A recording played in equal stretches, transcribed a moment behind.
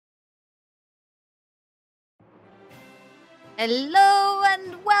Hello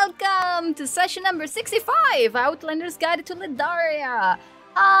and welcome to session number 65, Outlander's Guide to Ledaria.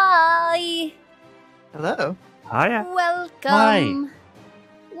 Hi! Hello. Hiya. Welcome. Hi.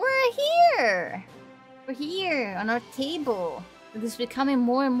 We're here. We're here on our table. It is becoming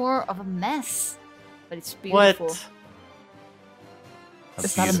more and more of a mess, but it's beautiful. What?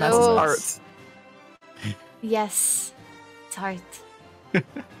 It's not a mess, So- it's art. Yes, it's art.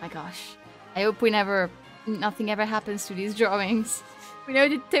 My gosh. I hope nothing ever happens to these drawings. We know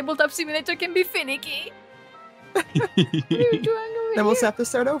the tabletop simulator can be finicky. What are you doing over Then we'll here? have to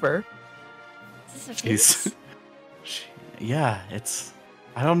start over. Is this a Jeez. face? Yeah,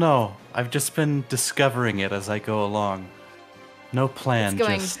 I don't know. I've just been discovering it as I go along. No plan, It's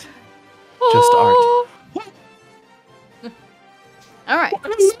going- just Oh! Alright,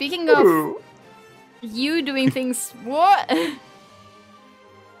 speaking of you doing things... What?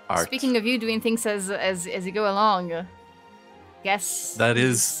 art. Speaking of you doing things as you go along, guess... That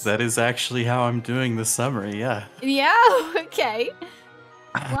is actually how I'm doing the summary, yeah. Yeah, okay.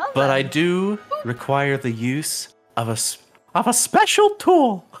 Well But I then. do require the use of a special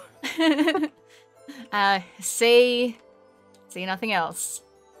tool. Say nothing else.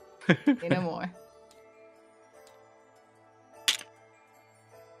 Say no more.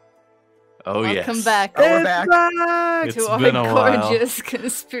 Oh yes. Welcome back Oh, we're back. It's to our been a while. gorgeous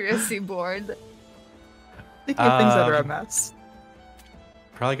conspiracy board. Speaking of things that are a Um, mess.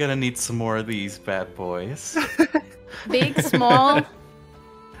 Probably gonna need some more of these bad boys. Big, small,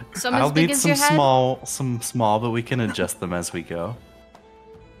 some I'll as big need as some your head. small, but we can adjust them as we go.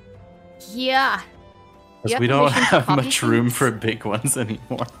 Yeah. Because You we have don't permission to have copy much room things? for big ones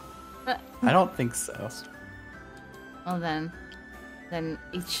anymore. I don't think so. Well then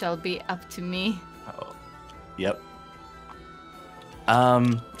it shall be up to me. Oh, yep. All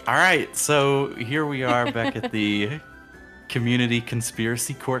right. So here we are back at the Community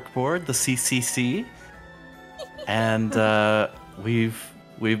Conspiracy Corkboard, the CCC, and we've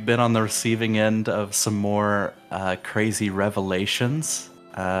been on the receiving end of some more crazy revelations,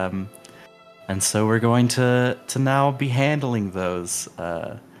 and so we're going to now be handling those.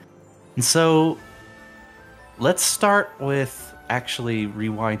 And so let's start with actually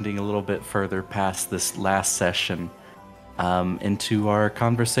rewinding a little bit further past this last session into our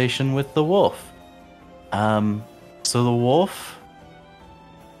conversation with the wolf. So the wolf,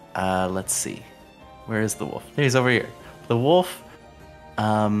 let's see, where is the wolf? He's over here. The wolf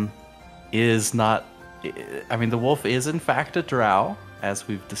is not, I mean, the wolf is in fact a drow, as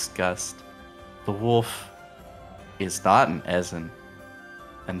we've discussed. The wolf is not an Ezen.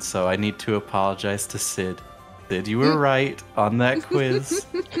 And so I need to apologize to Sid. Sid, you were right on that quiz.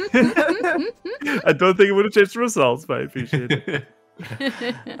 I don't think it would have changed the results, but I appreciate it.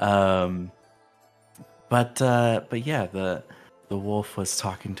 But yeah, the wolf was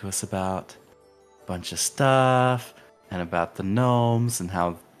talking to us about a bunch of stuff and about the gnomes and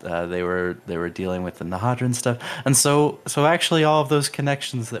how they were dealing with the Nahadran stuff. And so actually all of those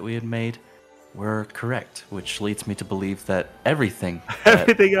connections that we had made were correct, which leads me to believe that everything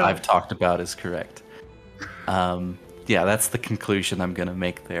Everything else. I've talked about is correct. Yeah, that's the conclusion I'm gonna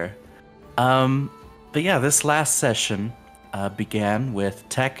make there. But yeah, this last session began with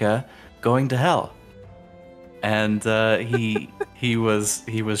Tekka going to hell, and he was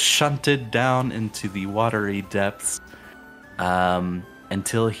shunted down into the watery depths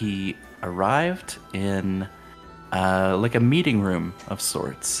until he arrived in like a meeting room of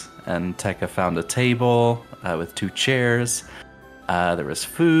sorts. And Tekka found a table with 2 chairs. There was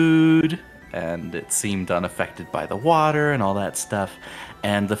food, and it seemed unaffected by the water and all that stuff.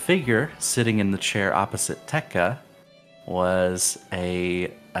 And the figure sitting in the chair opposite Tekka was a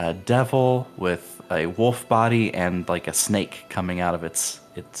devil with a wolf body and like a snake coming out of its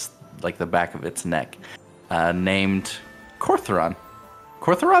like the back of its neck, named Korthoran.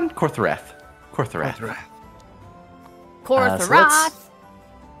 Korthorath. Korthorath.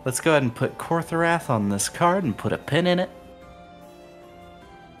 Let's go ahead and put Korthorath on this card and put a pin in it.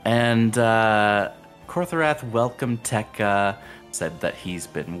 And Korthorath welcomed Tekka, said that he's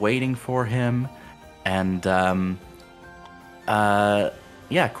been waiting for him, and yeah,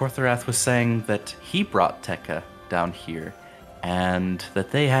 Korthorath was saying that he brought Tekka down here, and that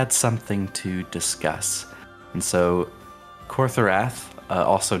they had something to discuss. And so Korthorath,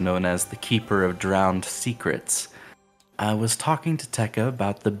 also known as the Keeper of Drowned Secrets, was talking to Tekka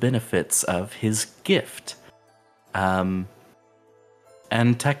about the benefits of his gift.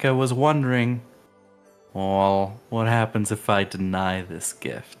 And Tekka was wondering, well, what happens if I deny this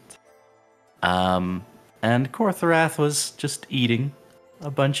gift? And Korthorath was just eating a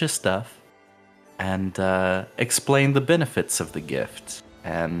bunch of stuff. and explained the benefits of the gift,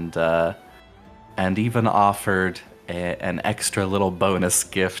 and even offered an extra little bonus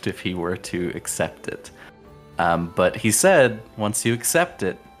gift if he were to accept it. But he said, once you accept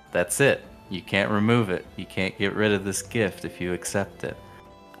it, that's it. You can't remove it. You can't get rid of this gift if you accept it.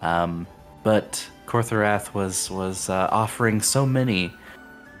 But Kortharath was offering so many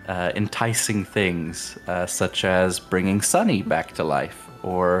enticing things, such as bringing Sunny back to life,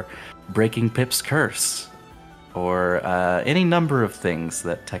 or breaking Pip's curse, or any number of things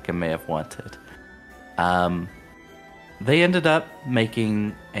that Tekka may have wanted. They ended up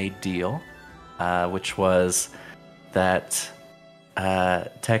making a deal, which was that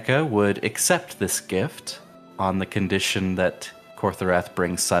Tekka would accept this gift on the condition that Kortharath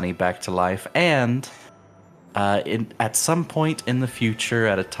brings Sunny back to life, and at some point in the future,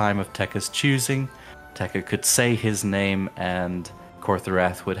 at a time of Tekka's choosing, Tekka could say his name, and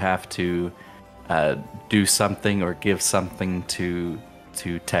Kortharath would have to do something or give something to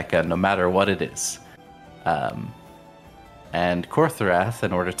Tekka, no matter what it is. And Kortharath,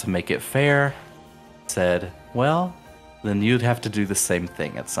 in order to make it fair, said, well, then you'd have to do the same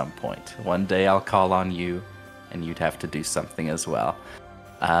thing at some point. One day I'll call on you, and you'd have to do something as well.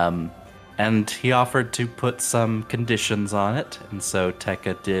 And he offered to put some conditions on it, and so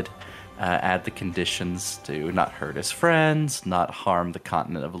Tekka did add the conditions to not hurt his friends, not harm the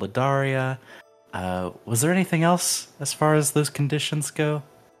continent of Ledaria. Was there anything else as far as those conditions go?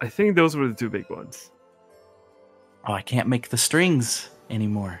 I think those were the two big ones. Oh, I can't make the strings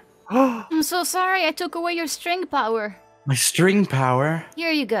anymore. I'm so sorry, I took away your string power. My string power?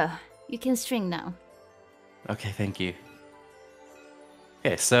 Here you go. You can string now. Okay, thank you.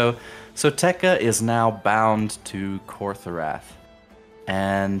 Okay, so Tekka is now bound to Kortharath.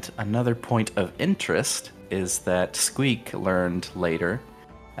 And another point of interest is that Squeak learned later,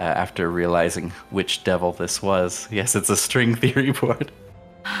 after realizing which devil this was. Yes, it's a string theory board.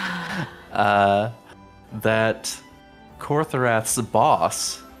 That Kortharath's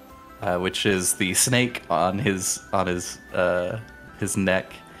boss, which is the snake on his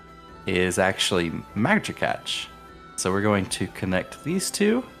neck, is actually Magicatch. So we're going to connect these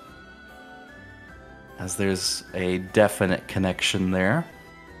two, as there's a definite connection there.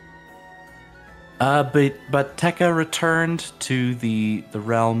 But Tekka returned to the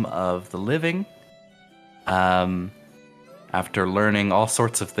realm of the living, after learning all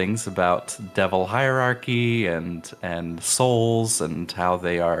sorts of things about devil hierarchy and souls and how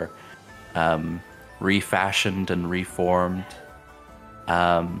they are refashioned and reformed.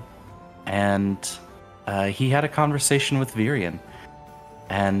 And he had a conversation with Virian.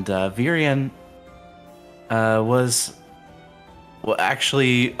 And Virian was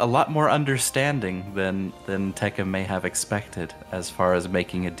actually a lot more understanding than Tekka may have expected as far as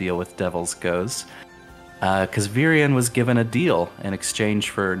making a deal with devils goes. Because Virian was given a deal in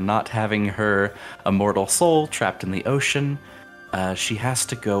exchange for not having her immortal soul trapped in the ocean. She has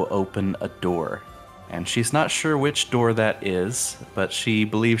to go open a door. And she's not sure which door that is, but she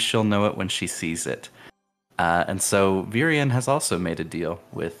believes she'll know it when she sees it. And so Virian has also made a deal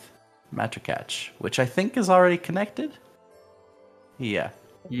with Magicatch, which I think is already connected. Yeah.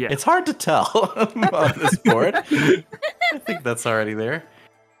 It's hard to tell on this board. I think that's already there.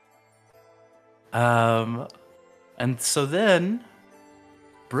 And so then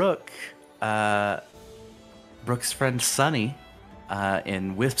Brooke's friend Sunny,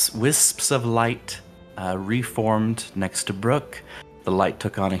 in wisps of light, reformed next to Brooke. The light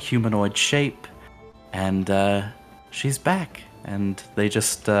took on a humanoid shape, and she's back. And they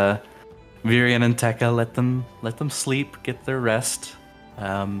just Virian and Tekka let them sleep, get their rest.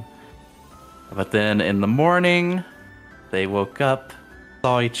 But then in the morning, they woke up,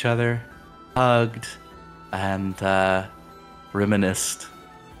 saw each other, hugged, and reminisced.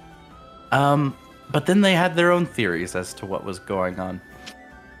 But then they had their own theories as to what was going on.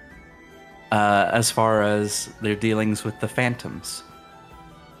 As far as their dealings with the phantoms.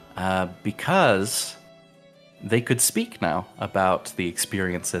 Because they could speak now about the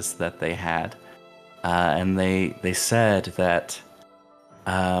experiences that they had. And they said that,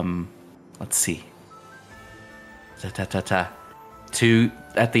 let's see.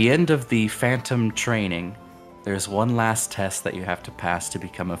 At the end of the phantom training, there's one last test that you have to pass to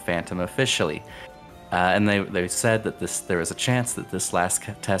become a phantom officially. And they said that there was a chance that this last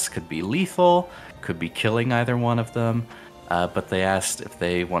test could be lethal, could be killing either one of them, but they asked if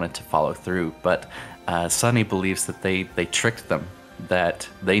they wanted to follow through. But Sunny believes that they tricked them, that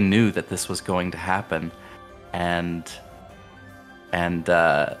they knew that this was going to happen, and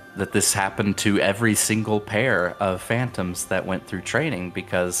that this happened to every single pair of phantoms that went through training,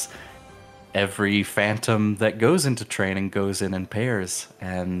 because every phantom that goes into training goes in pairs,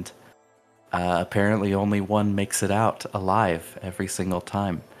 and apparently only one makes it out alive every single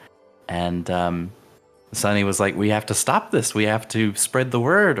time. And Sunny was like, "We have to stop this. We have to spread the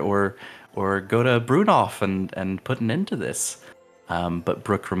word, or go to Brunoff and put an end to this." But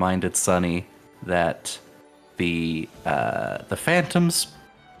Brooke reminded Sunny that the phantoms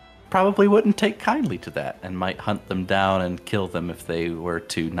probably wouldn't take kindly to that and might hunt them down and kill them if they were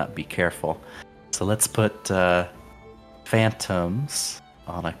to not be careful. So let's put phantoms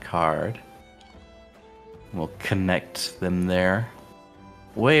on a card. We'll connect them there.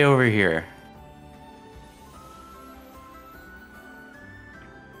 Way over here.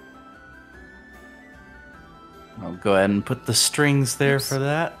 I'll go ahead and put the strings there for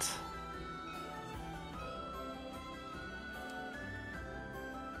that.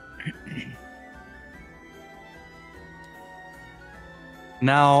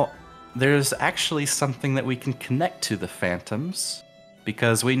 Now, there's actually something that we can connect to the phantoms,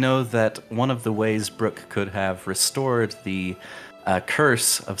 because we know that one of the ways Brooke could have restored the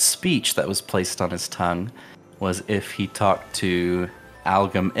curse of speech that was placed on his tongue was if he talked to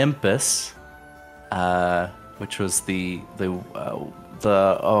Algum Impus, which was the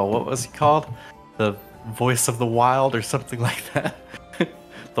what was he called? The voice of the wild or something like that.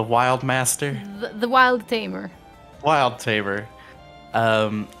 The Wild Master. The Wild Tamer. Wild Tamer.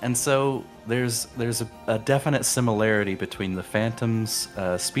 And so there's a definite similarity between the Phantom's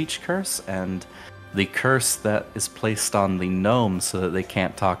speech curse and the curse that is placed on the gnomes so that they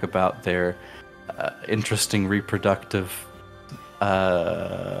can't talk about their interesting reproductive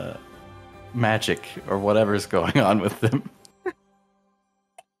magic or whatever's going on with them.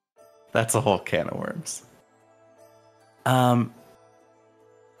 That's a whole can of worms.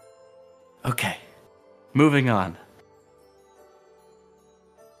 Okay, moving on.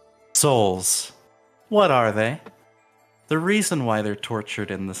 Souls. What are they? The reason why they're tortured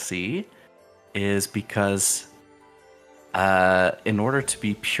in the sea is because in order to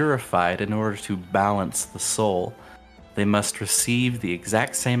be purified, in order to balance the soul, they must receive the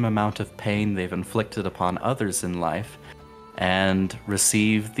exact same amount of pain they've inflicted upon others in life and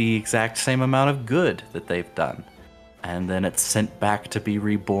receive the exact same amount of good that they've done. And then it's sent back to be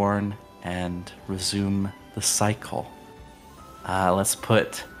reborn and resume the cycle. Let's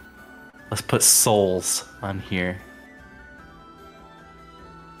put souls on here.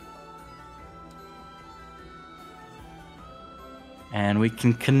 And we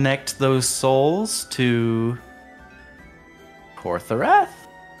can connect those souls to Kortharath.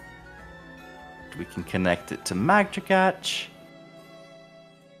 We can connect it to Magdragach.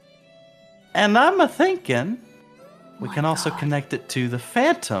 And I'm a-thinking we can also connect it to the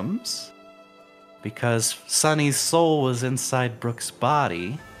Phantoms, because Sunny's soul was inside Brooke's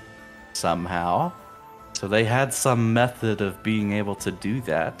body somehow. So they had some method of being able to do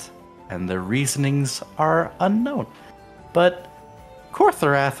that, and their reasonings are unknown. But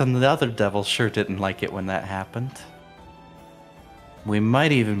Kortharath and the other devils sure didn't like it when that happened. We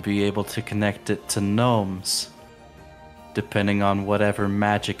might even be able to connect it to gnomes, depending on whatever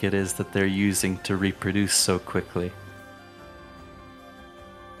magic it is that they're using to reproduce so quickly.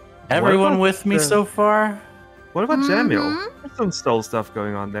 Everyone with me so far? What about Jamuel? There's some soul stuff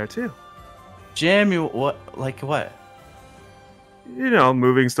going on there too. Jamuel, what? Like what? You know,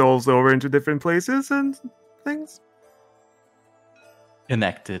 moving souls over into different places and things.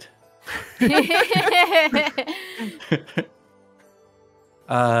 Connected. We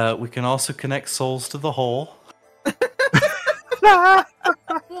can also connect souls to the hole. The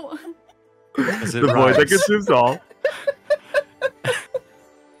void that consumes all.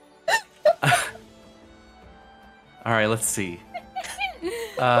 All right, let's see.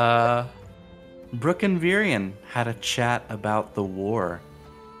 Brooke and Virion had a chat about the war.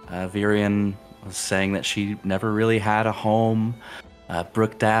 Virion was saying that she never really had a home.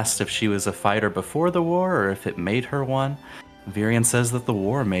 Brooke asked if she was a fighter before the war or if it made her one. Virion says that the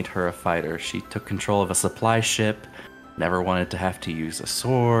war made her a fighter. She took control of a supply ship, never wanted to have to use a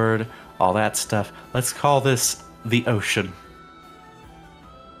sword, all that stuff. Let's call this the ocean.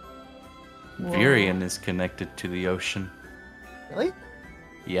 Whoa. Virion is connected to the ocean. Really?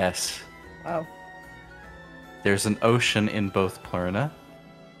 Yes. Wow. There's an ocean in both Plurna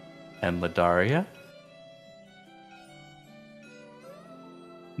and Ledaria.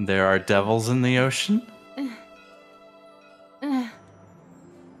 There are devils in the ocean.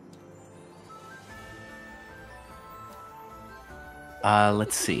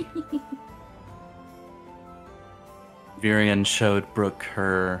 Let's see. Virion showed Brooke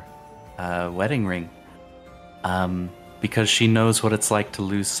her wedding ring. because she knows what it's like to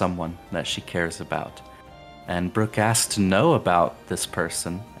lose someone that she cares about. And Brooke asked to know about this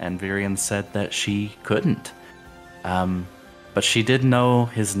person, and Virion said that she couldn't. But she did know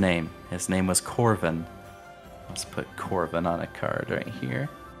his name. His name was Corvin. Let's put Corvin on a card right here.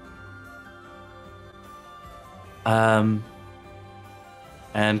 And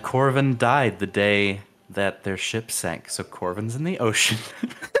Corvin died the day that their ship sank. So Corvin's in the ocean.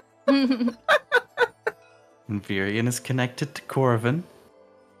 And Virion is connected to Corvin,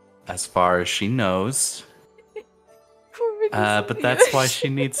 as far as she knows. But that's why she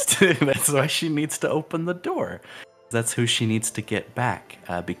needs to. That's why she needs to open the door. That's who she needs to get back,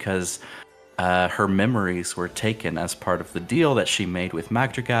 because her memories were taken as part of the deal that she made with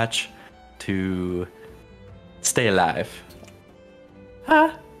Magdragach to stay alive.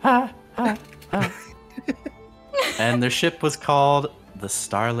 Ha ha ha ha. And their ship was called the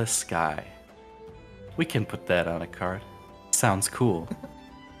Starless Sky. We can put that on a card. Sounds cool.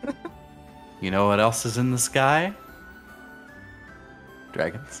 You know what else is in the sky?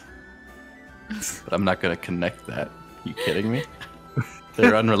 Dragons. But I'm not going to connect that. You kidding me?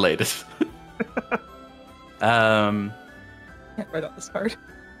 They're unrelated. Can't write out this card.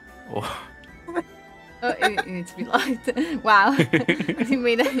 Oh, it needs to be locked. Wow. You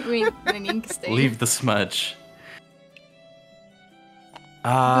made an ink stain. leave the smudge.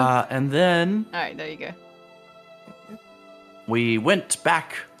 And then Alright, there you go. we went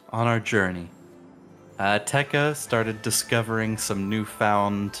back on our journey. Tekka started discovering some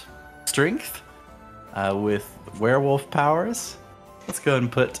newfound strength with werewolf powers. Let's go ahead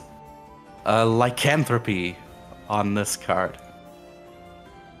and put lycanthropy on this card.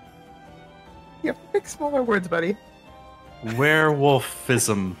 You have to pick smaller words, buddy.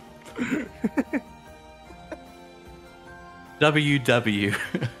 Werewolfism. WW.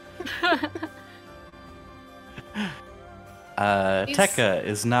 Tekka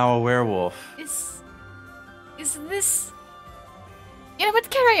is now a werewolf. Is this... You know what?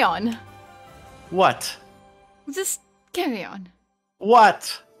 Carry on. What? Just carry on.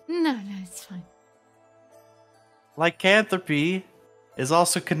 What? No, it's fine. Lycanthropy is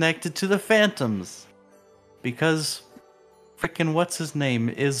also connected to the phantoms. Because frickin' what's his name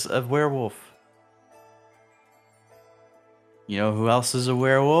is a werewolf. You know who else is a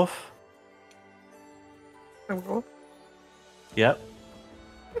werewolf? A werewolf? Yep.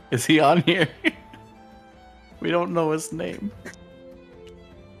 Is he on here? We don't know his name.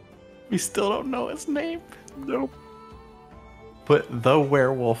 We still don't know his name. Nope. Put the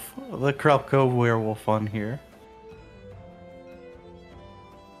werewolf, the Krelko werewolf on here.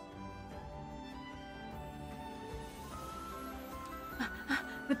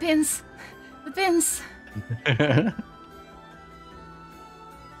 The pins. The pins.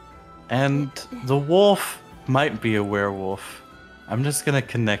 And the wolf might be a werewolf. I'm just gonna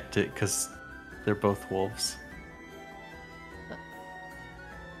connect it because they're both wolves.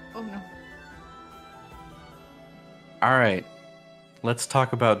 Oh no. Alright, let's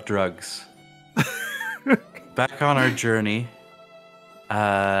talk about drugs. Back on our journey,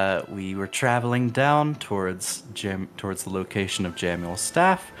 we were traveling down towards the location of Jamuel's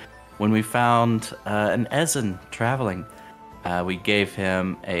staff when we found an Ezen traveling. We gave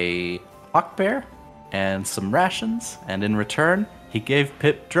him a hawk bear and some rations, and in return, he gave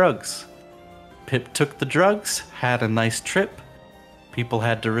Pip drugs. Pip took the drugs, had a nice trip. People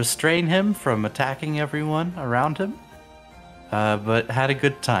had to restrain him from attacking everyone around him, but had a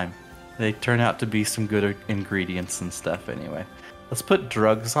good time. They turn out to be some good ingredients and stuff anyway. Let's put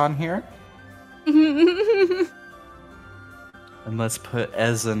drugs on here. And let's put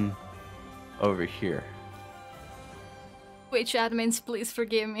Ezen over here. Twitch admins, please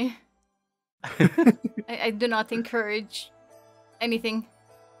forgive me. I do not encourage anything.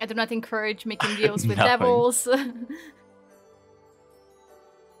 I do not encourage making deals with Nothing. devils.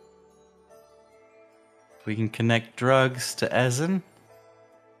 We can connect drugs to Ezen.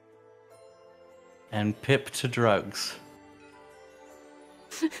 And Pip to drugs.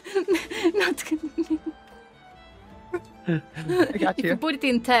 Not I got If you you. put it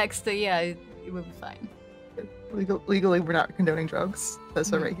in text, yeah, it will be fine. Legally, we're not condoning drugs.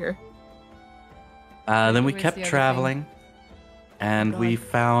 That's Mhm. right here. Then we Where's kept the other traveling. And we God.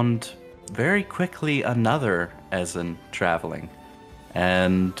 found very quickly another Ezen traveling.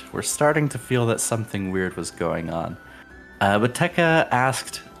 And we're starting to feel that something weird was going on. But Tekka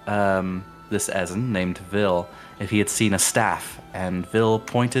asked this Ezen named Vil if he had seen a staff, and Vil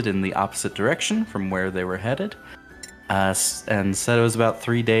pointed in the opposite direction from where they were headed, and said it was about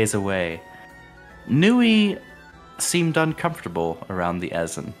 3 days away. Nui seemed uncomfortable around the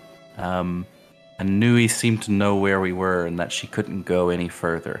Ezen. and Nui seemed to know where we were and that she couldn't go any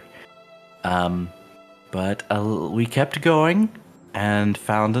further. But we kept going and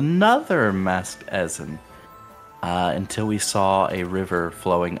found another masked Ezen until we saw a river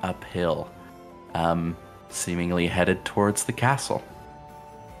flowing uphill, seemingly headed towards the castle.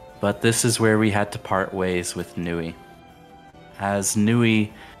 But this is where we had to part ways with Nui, as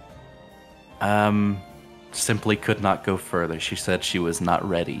Nui simply could not go further. She said she was not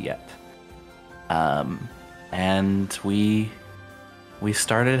ready yet. And we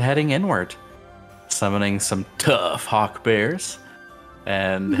started heading inward, summoning some tough hawk bears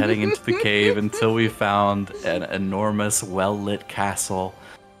and heading into the cave until we found an enormous, well-lit castle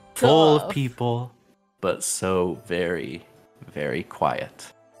full of people, but so very, very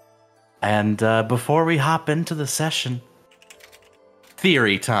quiet. And before we hop into the session,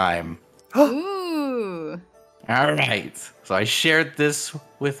 theory time. Ooh. All right. So I shared this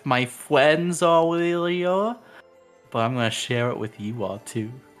with my friends, Aurelio, but I'm going to share it with you all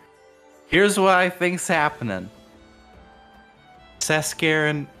too. Here's what I think's happening.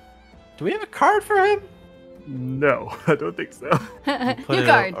 Sascarin, do we have a card for him? No, I don't think so. Put New it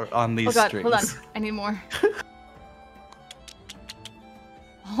card. on these Oh god, strings. hold on. I need more.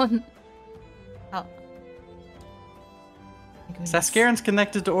 Oh. Sascarin's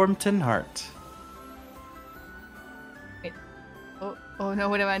connected to Orm Tinheart. Wait. Oh no,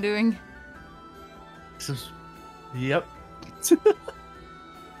 what am I doing? Yep.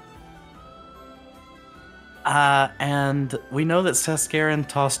 And we know that Sascarin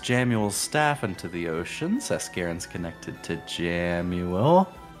tossed Jamuel's staff into the ocean. Sascarin's connected to Jamuel.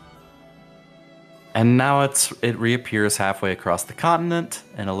 And now it reappears halfway across the continent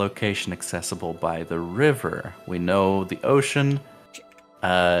in a location accessible by the river. We know the ocean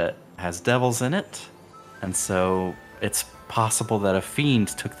has devils in it, and so it's possible that a fiend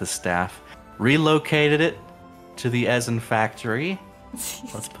took the staff, relocated it to the Ezen factory.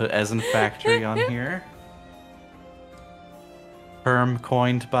 Let's put Ezen factory on here. Term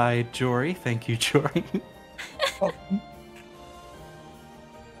coined by Jory. Thank you, Jory.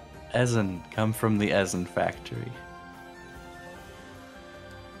 Ezen, come from the Ezen factory.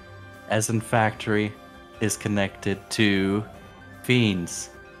 Ezen factory is connected to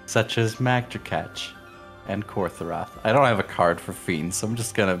fiends such as Magdrakach and Korthorath. I don't have a card for fiends, so I'm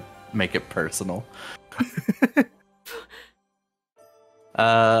just gonna make it personal.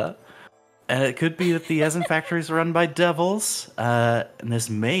 And it could be that the Ezen factory is run by devils, and this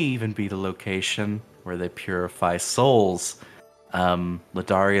may even be the location where they purify souls.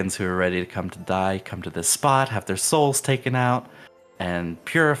 Ledarians who are ready to come to die come to this spot, have their souls taken out and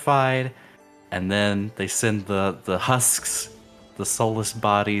purified, and then they send the husks, the soulless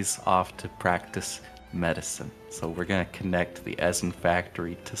bodies, off to practice medicine. So we're going to connect the Ezen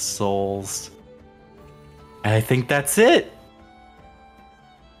factory to souls. And I think that's it.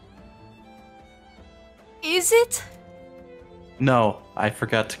 Is it? No, I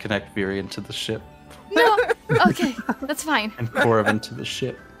forgot to connect Virion to the ship. No. Okay, that's fine. And Corvin to the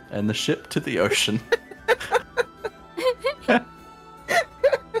ship. And the ship to the ocean.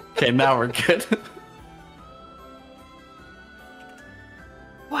 Okay, now we're good.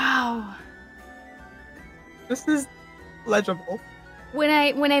 Wow. This is legible. When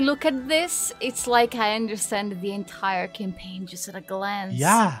I look at this, it's like I understand the entire campaign just at a glance.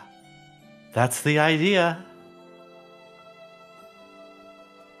 Yeah. That's the idea.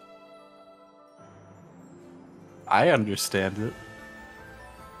 I understand it.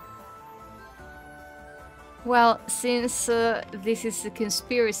 Well, since this is a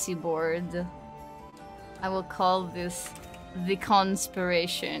conspiracy board, I will call this the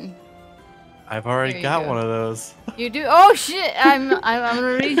conspiration. I've already There you got go. one of those. You do? Oh shit! I'm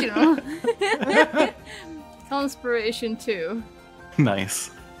original. Conspiration 2.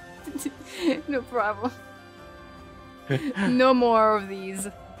 Nice. No problem. No more of these.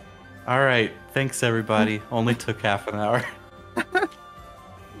 All right. Thanks, everybody. Only took half an hour.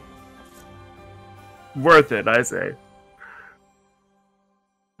 Worth it, I say.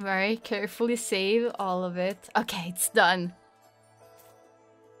 Very carefully save all of it. Okay, it's done.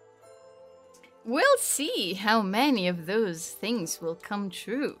 We'll see how many of those things will come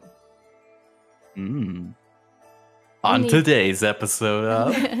true. On Only- today's episode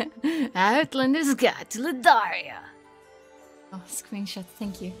of... Outlander's Guide to Ledaria. Oh, screenshot,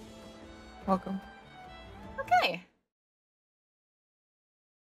 thank you. Welcome. Okay.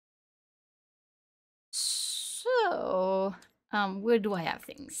 So, where do I have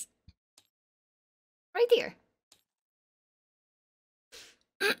things? Right here.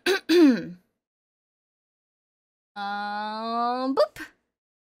 Boop.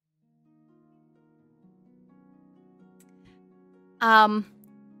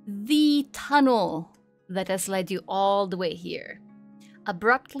 The tunnel that has led you all the way here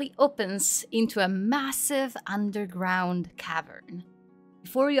abruptly opens into a massive underground cavern.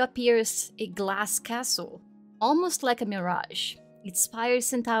 Before you appears a glass castle, almost like a mirage, its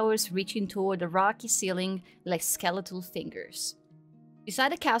spires and towers reaching toward the rocky ceiling like skeletal fingers.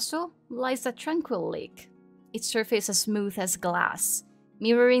 Beside the castle lies a tranquil lake, its surface as smooth as glass,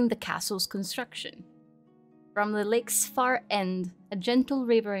 mirroring the castle's construction. From the lake's far end, a gentle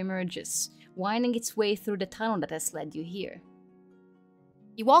river emerges, winding its way through the tunnel that has led you here.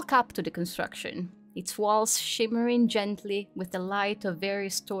 You walk up to the construction, its walls shimmering gently with the light of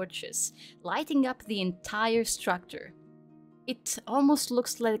various torches, lighting up the entire structure. It almost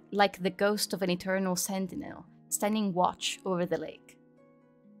looks like the ghost of an eternal sentinel, standing watch over the lake.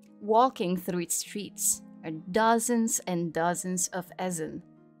 Walking through its streets are dozens and dozens of Ezen,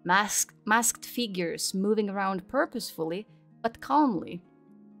 masked figures moving around purposefully but calmly,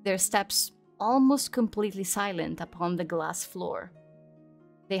 their steps almost completely silent upon the glass floor.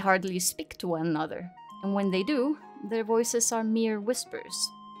 They hardly speak to one another, and when they do, their voices are mere whispers.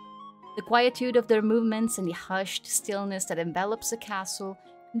 The quietude of their movements and the hushed stillness that envelops the castle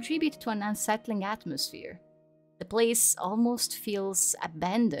contribute to an unsettling atmosphere. The place almost feels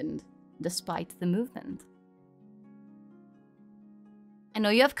abandoned despite the movement. I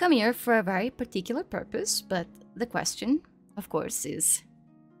know you have come here for a very particular purpose, but the question, of course, is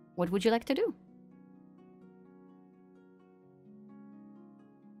what would you like to do?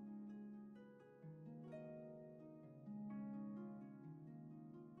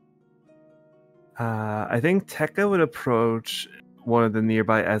 I think Tekka would approach one of the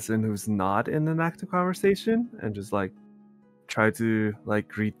nearby Essen who's not in an active conversation and just like try to like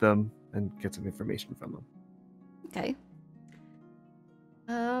greet them and get some information from them. Okay.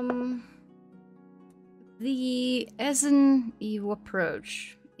 The Ezen you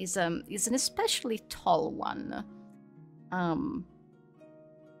approach is an especially tall one.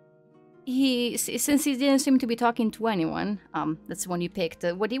 Since he didn't seem to be talking to anyone, that's the one you picked.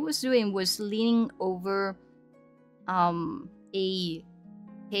 What he was doing was leaning over a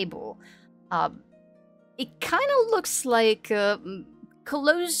table. It kind of looks like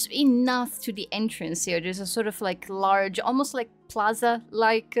close enough to the entrance here. There's a sort of like large, almost like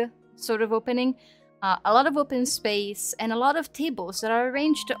plaza-like sort of opening. A lot of open space and a lot of tables that are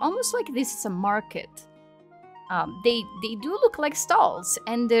arranged almost like this is a market. They do look like stalls,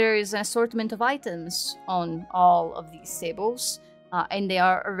 and there is an assortment of items on all of these tables, and they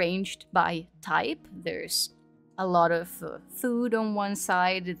are arranged by type. There's a lot of food on one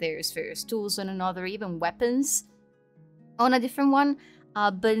side, there's various tools on another, even weapons on a different one,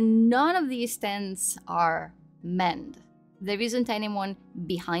 but none of these stands are manned. There isn't anyone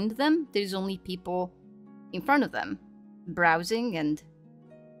behind them, there's only people in front of them, browsing and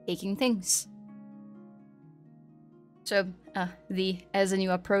taking things. So, as you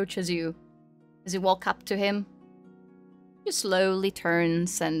approach, as you walk up to him, he slowly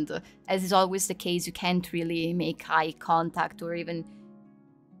turns, and as is always the case, you can't really make eye contact or even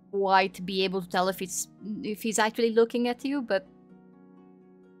quite be able to tell if he's actually looking at you, but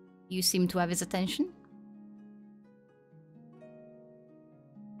you seem to have his attention.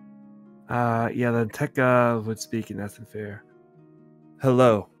 Then Tekka would speak in Essen Fair.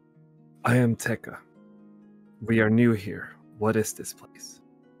 Hello, I am Tekka. We are new here. What is this place?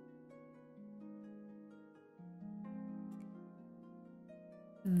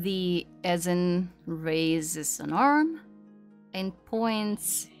 The Ezen raises an arm and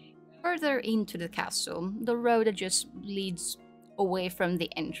points further into the castle, the road that just leads away from the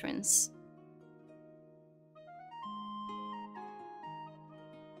entrance.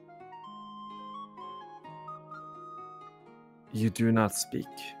 You do not speak.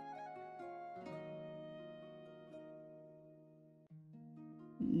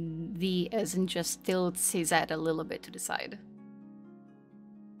 The Ezen just tilts his head a little bit to the side.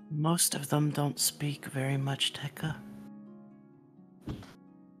 Most of them don't speak very much, Tekka.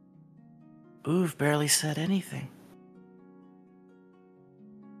 Oo've barely said anything.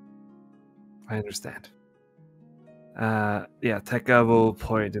 I understand. Tekka will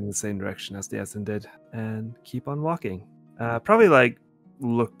point in the same direction as the Essen did and keep on walking. Probably like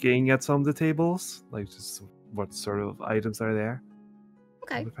looking at some of the tables, like just what sort of items are there.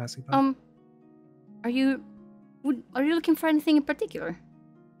 Okay. Passing by. Are you looking for anything in particular?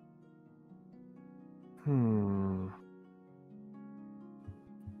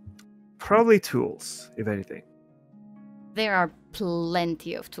 Probably tools, if anything. There are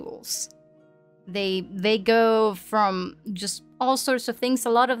plenty of tools. They go from just all sorts of things. A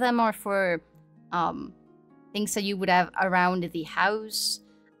lot of them are for things that you would have around the house.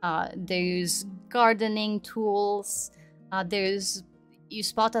 There's gardening tools. You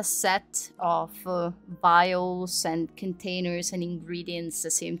spot a set of vials and containers and ingredients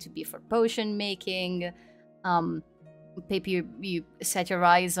that seem to be for potion making. Maybe you set your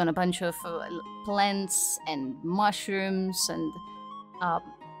eyes on a bunch of plants and mushrooms, and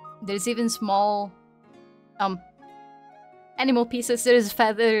there's even small animal pieces. There's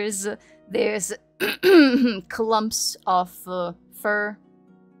feathers. There's clumps of fur.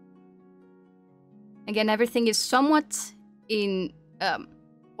 Again, everything is somewhat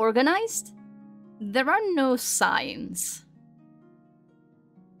organized. There are no signs.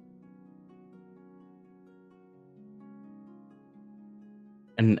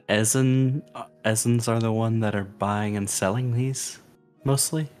 And Essens are the one that are buying and selling these,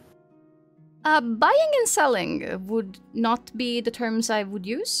 mostly? Buying and selling would not be the terms I would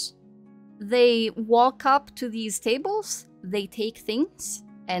use. They walk up to these tables, they take things,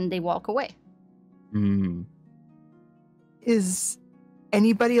 and they walk away. Hmm. Is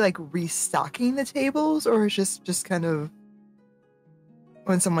anybody like restocking the tables, or is just kind of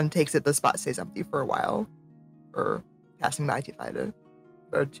when someone takes it, the spot stays empty for a while, or passing by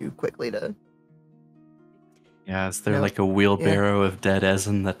too quickly to? Yeah, is there No. like a wheelbarrow of dead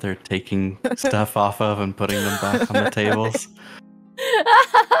Essen that they're taking stuff off of and putting them back on the tables?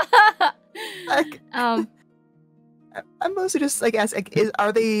 Like, I'm mostly just like asking,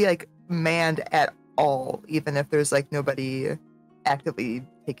 are they like manned at all, even if there's like nobody actively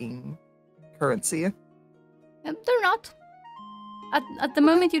taking currency? They're not. At the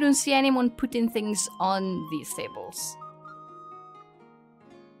moment, you don't see anyone putting things on these tables.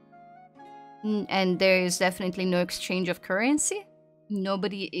 And there is definitely no exchange of currency.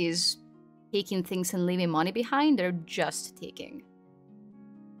 Nobody is taking things and leaving money behind. They're just taking.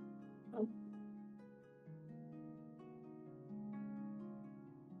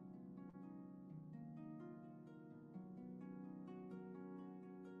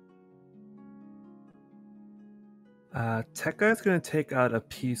 Tekka is going to take out a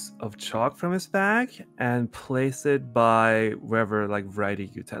piece of chalk from his bag and place it by wherever like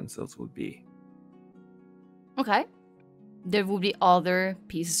writing utensils would be. Okay. There will be other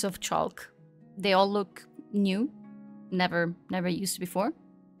pieces of chalk. They all look new, never used before.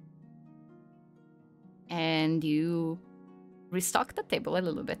 And you restock the table a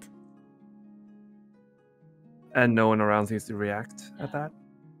little bit. And no one around seems to react at that?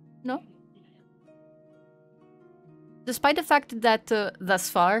 No. Despite the fact that thus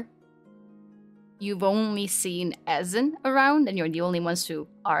far, you've only seen Ezen around and you're the only ones who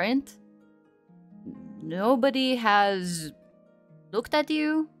aren't, nobody has looked at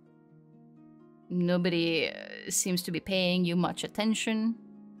you. Nobody seems to be paying you much attention.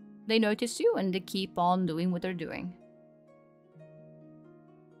 They notice you and they keep on doing what they're doing.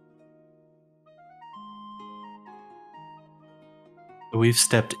 We've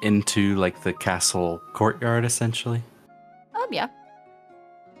stepped into like the castle courtyard, essentially. Yeah.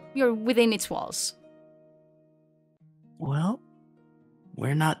 You're within its walls. Well,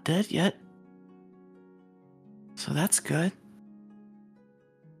 we're not dead yet. So that's good.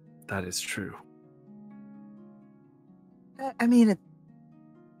 That is true. I mean,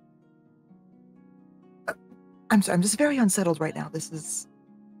 I'm sorry, I'm just very unsettled right now. This is,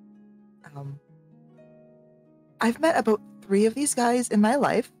 I've met about 3 of these guys in my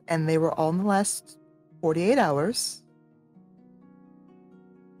life, and they were all in the last 48 hours.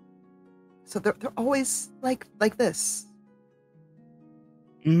 So they're always like this.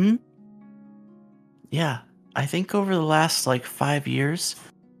 Hmm. Yeah, I think over the last like 5 years,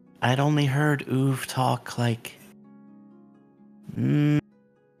 I'd only heard Uv talk like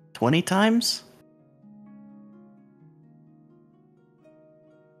 20 times.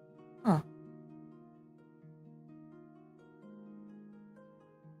 Huh.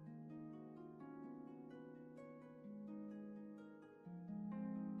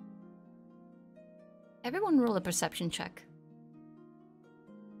 Everyone roll a perception check.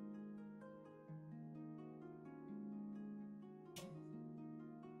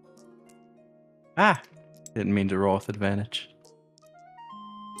 Ah, didn't mean to roll with advantage.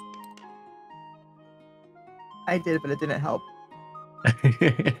 I did, but it didn't help.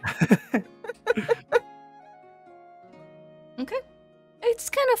 Okay. It's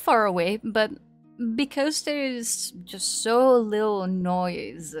kind of far away, but because there's just so little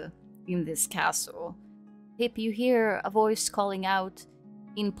noise in this castle, Pip, you hear a voice calling out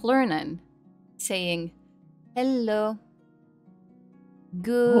in Plurnan, saying, "Hello.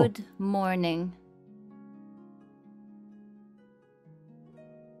 Good morning."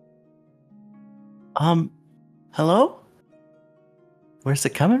 Hello? Where's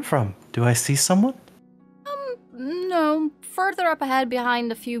it coming from? Do I see someone? No. Further up ahead,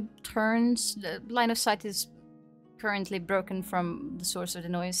 behind a few turns, the line of sight is currently broken from the source of the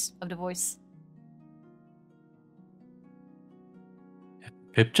noise of the voice.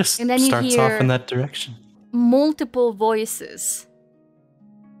 Pip just And then you starts off hear in that direction. multiple voices,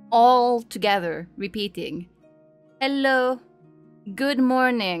 all together, repeating, "Hello, good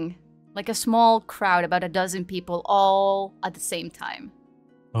morning," like a small crowd, about a dozen people, all at the same time.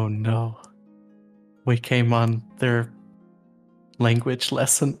 Oh no. We came on their language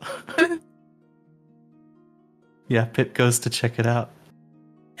lesson. Yeah, Pip goes to check it out.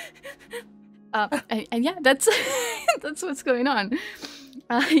 And yeah, that's that's what's going on.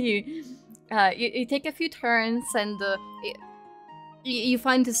 You take a few turns, and you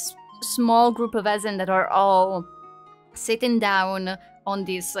find this small group of Ezen that are all sitting down on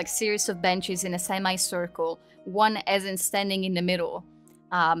this like series of benches in a semicircle. One Ezen standing in the middle.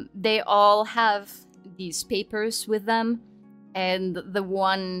 They all have these papers with them, and the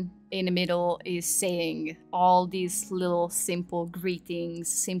one in the middle is saying all these little simple greetings,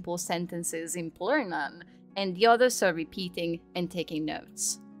 simple sentences in Plurnan, and the others are repeating and taking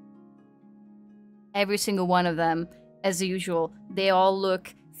notes. Every single one of them, as usual, they all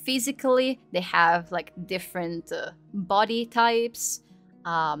look physically, they have like different body types,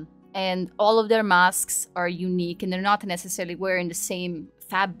 and all of their masks are unique, and they're not necessarily wearing the same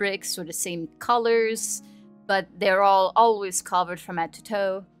fabrics or the same colors, but they're all always covered from head to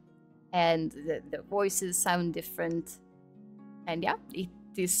toe, and the voices sound different. And yeah,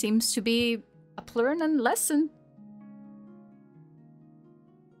 this seems to be a Plurnan lesson.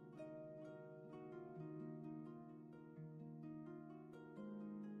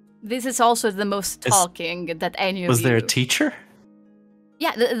 This is also the most talking that any of you... Was there a teacher?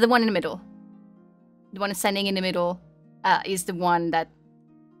 Yeah, the one in the middle. The one standing in the middle is the one that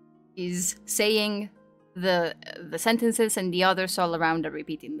is saying the sentences, and the others all around are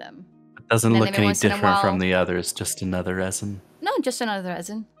repeating them. It doesn't look any once in a different while- from the others, just another resin. No, just another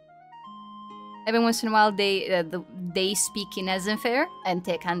Ezen. Every once in a while, they speak in Ezen fair, and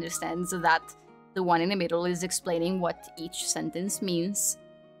Tech understands that the one in the middle is explaining what each sentence means,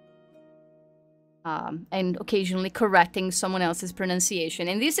 and occasionally correcting someone else's pronunciation.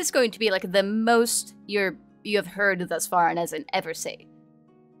 And this is going to be like the most you have heard thus far an Ezen ever say.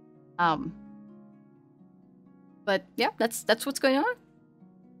 But yeah, that's what's going on.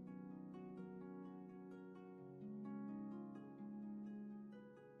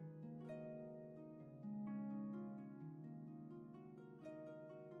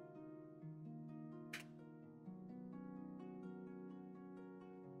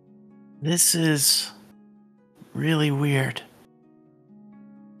 This is really weird.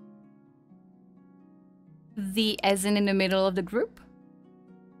 The Ezen in the middle of the group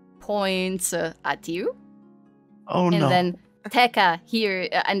points at you. Oh And no. then Tekka here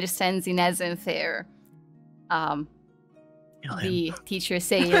understands in Ezen fair. Kill him. The teacher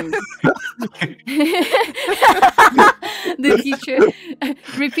saying... the teacher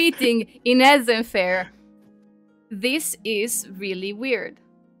repeating in Ezen fair, "This is really weird."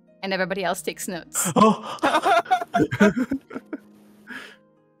 And everybody else takes notes. Oh.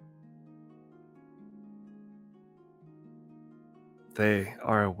 They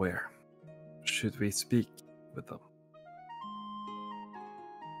are aware. Should we speak with them?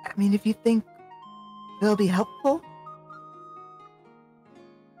 I mean, if you think they'll be helpful,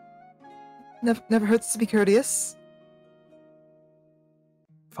 never hurts to be courteous.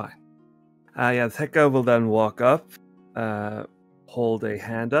 Fine. Yeah, Tekka will then walk up, hold a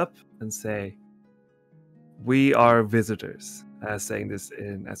hand up, and say, "We are visitors," saying this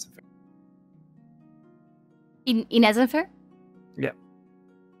in Essen. In Ezen fair? Yeah.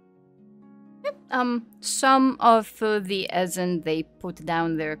 Yep. Some of the Ezen, they put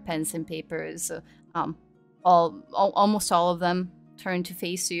down their pens and papers. Almost all of them turn to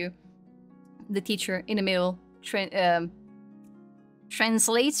face you. The teacher in the middle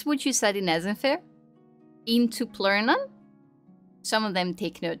translates what you said in Ezen fair into Plurnan. Some of them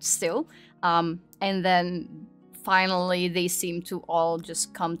take notes still. And then finally they seem to all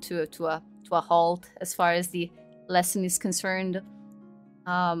just come to a halt as far as the lesson is concerned.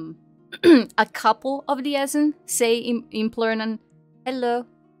 A couple of the Ezen say in Plurnan, "Hello,"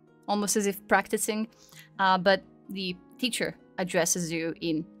 almost as if practicing. But the teacher addresses you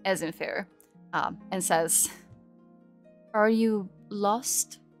in Ezen fair and says, "Are you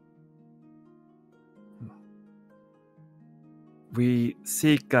lost?" We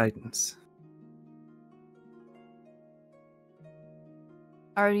seek guidance.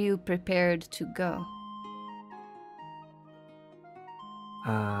 "Are you prepared to go?"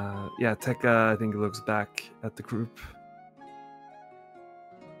 Yeah, Tekka, I think, looks back at the group.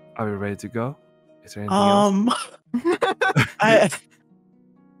 Are we ready to go? Is there anything else?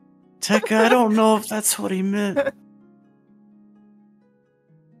 Tekka, I don't know if that's what he meant.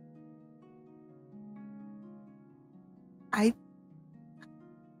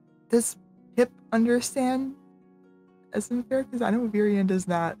 Does Pip understand Esenfair? Because I know Virian does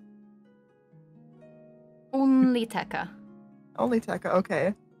not. Only Tekka. Only Tekka,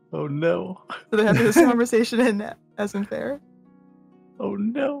 okay. Oh no. So they have this conversation in Esenfair. Oh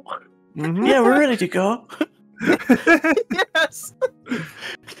no. Mhm. Yeah, we're ready to go. Yes.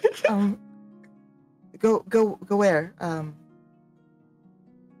 Go where?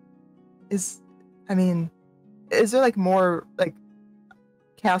 Is there like more like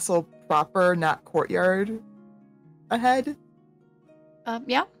castle proper, not courtyard ahead?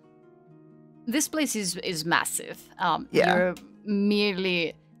 Yeah. This place is massive. Yeah. You're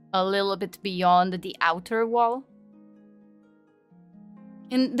merely a little bit beyond the outer wall.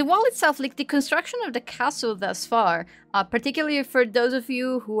 And the wall itself, like the construction of the castle thus far, particularly for those of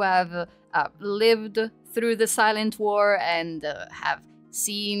you who have lived through the Silent War and have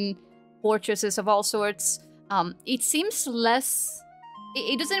seen fortresses of all sorts, it seems less...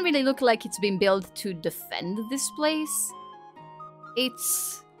 It doesn't really look like it's been built to defend this place.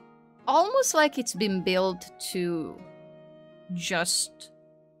 It's almost like it's been built to just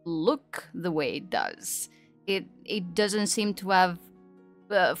look the way it does. It doesn't seem to have...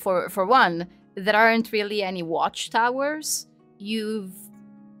 for one, there aren't really any watchtowers. You've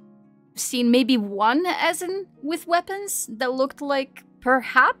seen maybe one Essen with weapons that looked like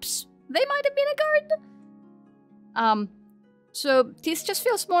perhaps they might have been a guard. So this just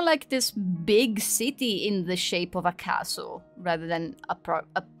feels more like this big city in the shape of a castle rather than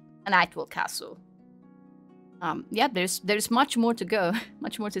an actual castle. Yeah, there's much more to go,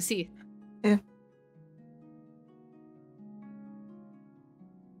 much more to see. Yeah.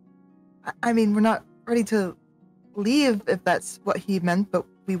 I mean, we're not ready to leave if that's what he meant, but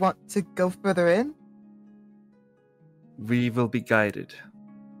we want to go further in. We will be guided,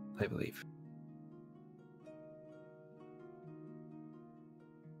 I believe.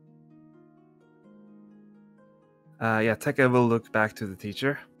 Yeah, Tekka will look back to the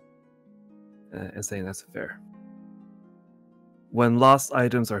teacher and say that's fair. When lost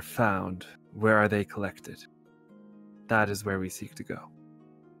items are found, where are they collected? That is where we seek to go.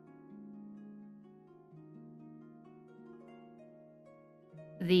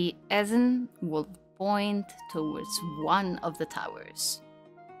 The Essen will point towards one of the towers.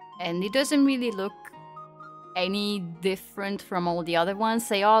 And it doesn't really look any different from all the other ones.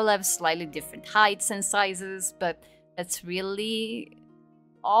 They all have slightly different heights and sizes, but that's really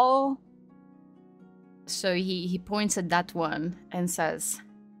all. So he points at that one and says,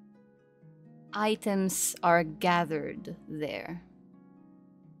 items are gathered there.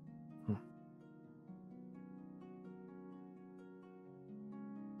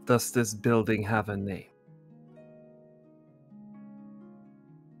 Does this building have a name?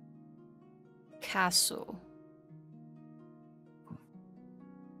 Castle.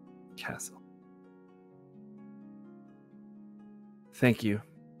 Castle. Thank you.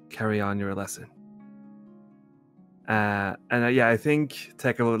 Carry on your lesson. Yeah, I think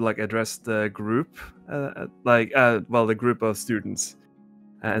Tekka would address the group, the group of students,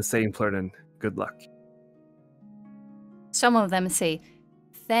 and say in Plurnan, good luck. Some of them say,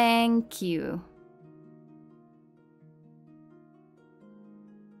 thank you.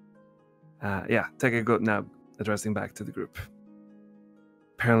 Yeah, Tekka go now, addressing back to the group.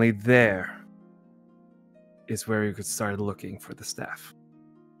 Apparently there is where you could start looking for the staff.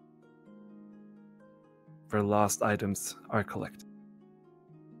 Where lost items are collected.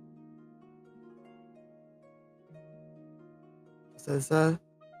 Is as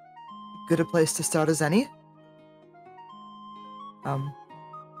good a place to start as any. I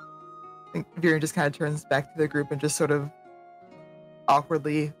think Viren just kind of turns back to the group and just sort of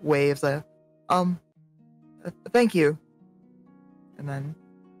awkwardly waves thank you. And then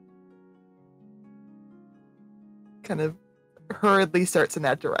kind of hurriedly starts in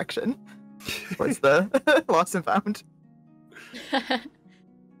that direction towards the lost and found.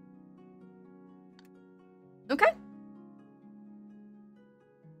 Okay.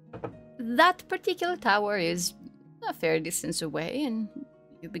 That particular tower is a fair distance away, and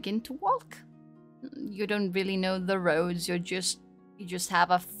you begin to walk. You don't really know the roads, you just have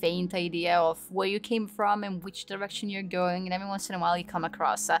a faint idea of where you came from and which direction you're going, and every once in a while you come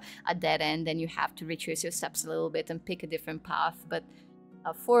across a dead end and you have to retrace your steps a little bit and pick a different path, but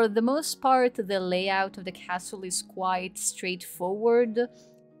For the most part, the layout of the castle is quite straightforward.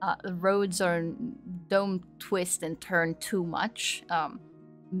 The roads don't twist and turn too much.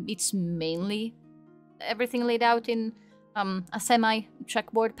 It's mainly everything laid out in a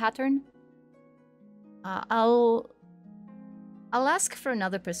semi-checkboard pattern. I'll ask for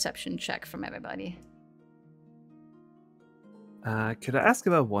another perception check from everybody. Could I ask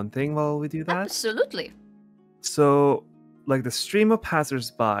about one thing while we do that? Absolutely. So, like the stream of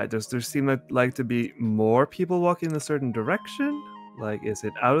passers-by, does there seem like to be more people walking in a certain direction? Like, is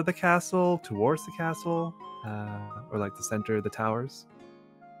it out of the castle, towards the castle, or like the center of the towers?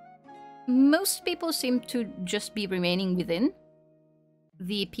 Most people seem to just be remaining within.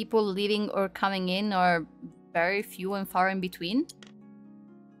 The people leaving or coming in are very few and far in between.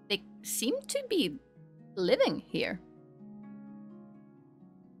 They seem to be living here.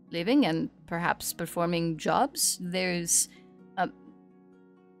 Living and perhaps performing jobs. There's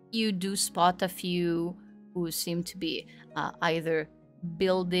you do spot a few who seem to be either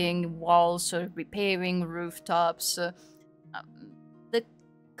building walls or repairing rooftops. The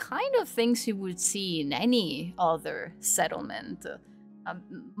kind of things you would see in any other settlement.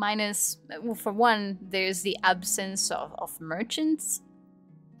 Minus, for one, there's the absence of merchants.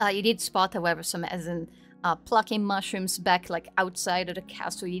 You did spot, however, some as in plucking mushrooms back like outside of the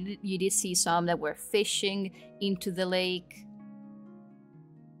castle. You did see some that were fishing into the lake.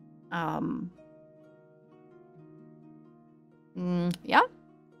 Yeah,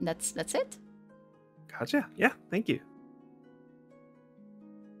 that's it. Gotcha. Yeah, thank you.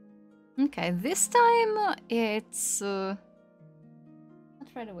 Okay, this time it's not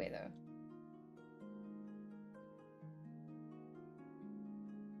right away though.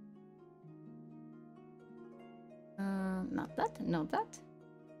 Not that.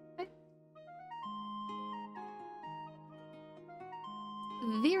 Okay.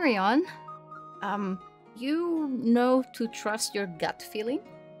 Virion, you know to trust your gut feeling.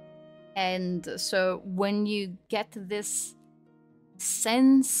 And so when you get this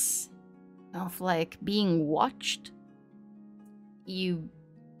sense of like being watched, you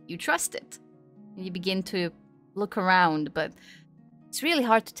trust it. You begin to look around, but it's really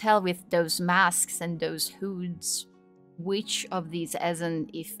hard to tell with those masks and those hoods which of these Ezen,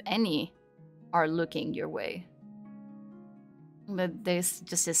 if any, are looking your way. But there's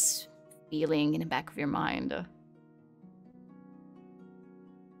just this feeling in the back of your mind.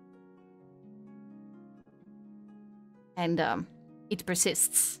 And it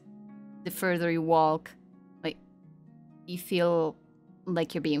persists. The further you walk, like, you feel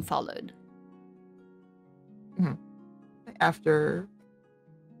like you're being followed. Mm-hmm. After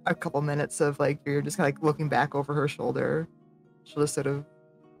a couple minutes of like you're just kind of like looking back over her shoulder, she'll just sort of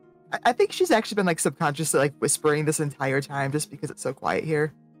I think she's actually been like subconsciously like whispering this entire time just because it's so quiet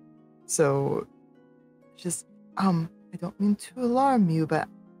here. So just I don't mean to alarm you, but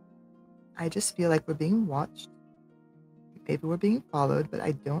I just feel like we're being watched. Maybe we're being followed, but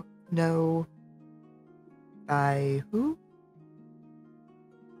I don't know by who.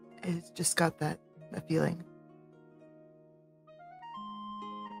 It's just got that feeling.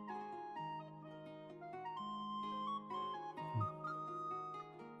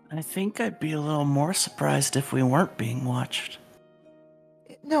 I think I'd be a little more surprised if we weren't being watched.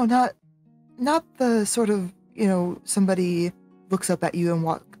 No, not the sort of, somebody looks up at you and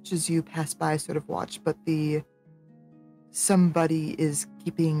watches you pass by sort of watch, but somebody is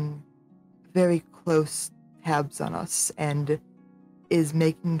keeping very close tabs on us and is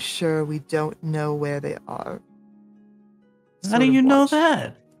making sure we don't know where they are. How do you know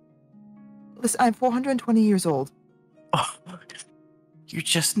that? Listen, I'm 420 years old. Oh, you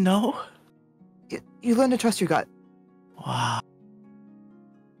just know? You learn to trust your gut. Wow.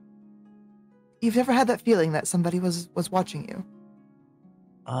 You've never had that feeling that somebody was watching you?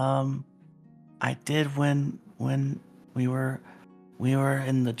 I did when we were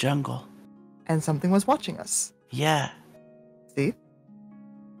in the jungle. And something was watching us. Yeah. See?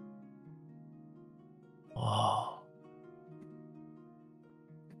 Whoa.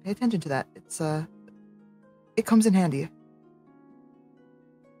 Pay attention to that. It comes in handy.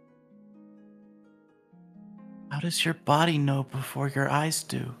 How does your body know before your eyes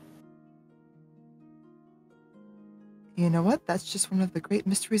do? You know what? That's just one of the great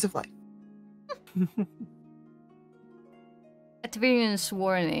mysteries of life. At Virion's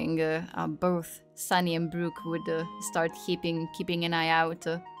warning, both Sunny and Brooke would start keeping an eye out,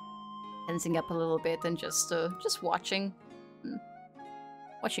 tensing up a little bit, and just watching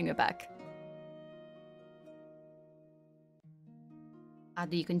your back.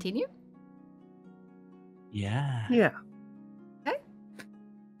 Do you continue? Yeah. Yeah. Okay.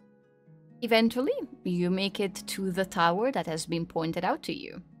 Eventually, you make it to the tower that has been pointed out to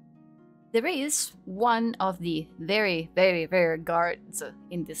you. There is one of the very, very rare guards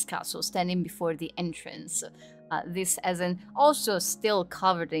in this castle standing before the entrance. This as an also still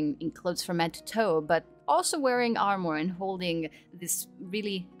covered in clothes from head to toe, but also wearing armor and holding this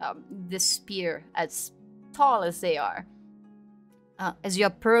really this spear as tall as they are. As you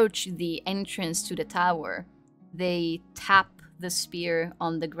approach the entrance to the tower, they tap the spear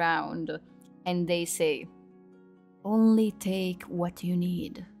on the ground and they say, "Only take what you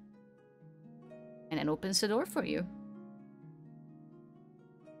need." And it opens the door for you.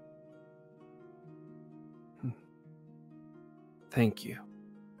 Thank you.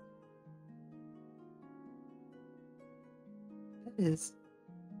 That is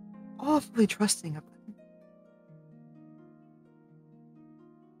awfully trusting of them.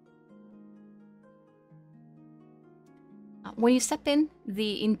 When you step in,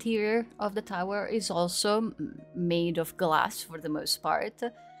 the interior of the tower is also made of glass for the most part.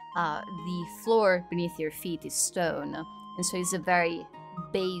 The floor beneath your feet is stone, and so is the very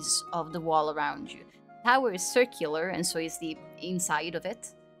base of the wall around you. The tower is circular, and so is the inside of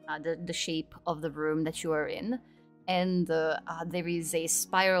it, the shape of the room that you are in. And there is a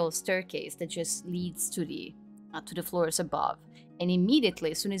spiral staircase that just leads to the floors above. And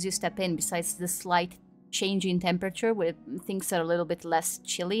immediately, as soon as you step in, besides the slight change in temperature where things are a little bit less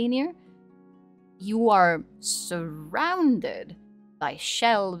chilly in here, you are surrounded by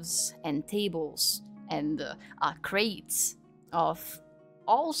shelves and tables and crates of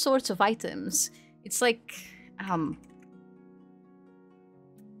all sorts of items. It's like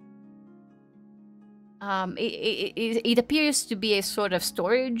it appears to be a sort of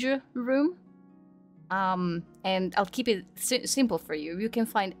storage room. And I'll keep it simple for you. You can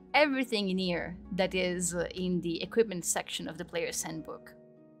find everything in here that is in the equipment section of the player's handbook.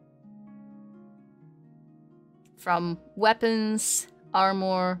 From weapons,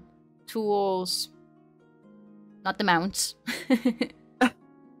 armor, tools, not the mounts.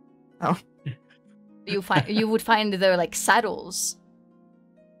 Oh. You would find there like saddles.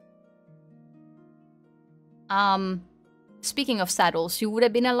 Speaking of saddles, you would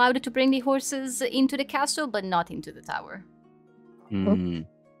have been allowed to bring the horses into the castle, but not into the tower.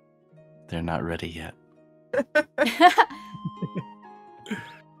 They're not ready yet.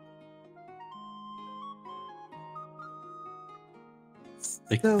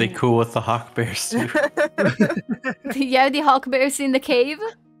 They cool with the hawk bears too. Yeah, the hawk bears in the cave.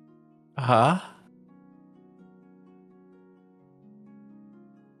 Uh-huh.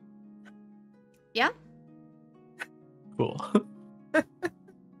 Yeah. Cool.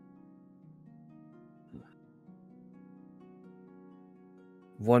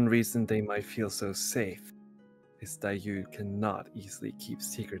 One reason they might feel so safe is that you cannot easily keep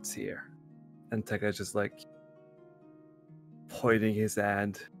secrets here. And Tekka just like pointing his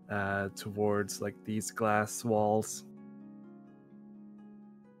hand towards like these glass walls.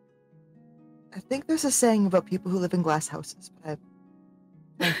 I think there's a saying about people who live in glass houses, but I'm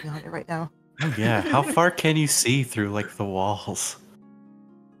blanking on it right now. Oh yeah, how far can you see through like the walls?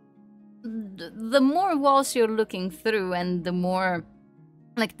 The more walls you're looking through, and the more,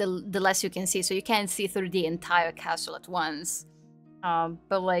 like the less you can see. So you can't see through the entire castle at once.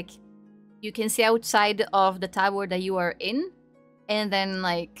 But like, you can see outside of the tower that you are in, and then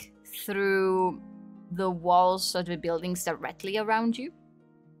like through the walls of the buildings directly around you.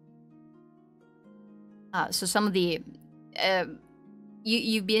 So some of the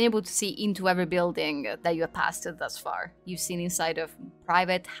you've been able to see into every building that you have passed thus far. You've seen inside of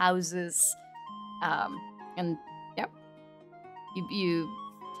private houses, and yeah,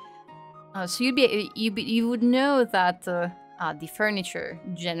 so you would know that the furniture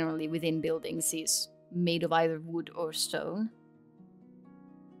generally within buildings is made of either wood or stone.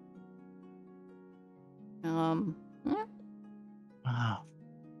 Yeah. Wow.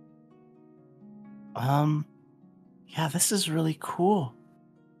 Yeah, this is really cool.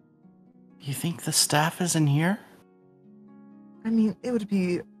 You think the staff is in here? I mean, it would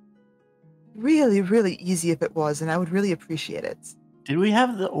be really, really easy if it was, and I would really appreciate it. Did we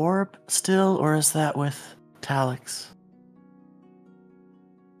have the orb still, or is that with Talix?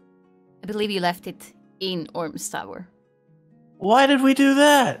 I believe you left it in Orm's Tower. Why did we do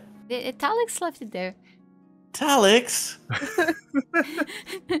that? Talix left it there. Talix?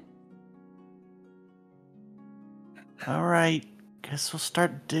 All right, guess we'll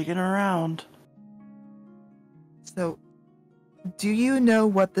start digging around. So, do you know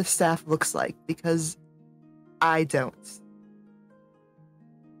what the staff looks like? Because I don't.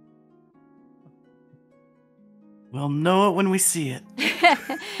 We'll know it when we see it.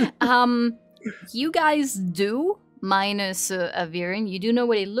 You guys do, minus Aviran, you do know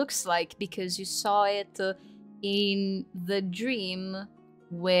what it looks like because you saw it in the dream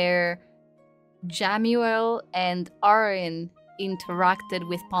where Jamuel and Arin interacted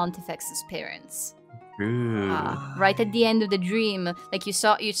with Pontifex's parents. Ooh. Right at the end of the dream, like you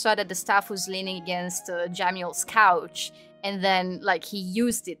saw that the staff was leaning against Jamuel's couch, and then like he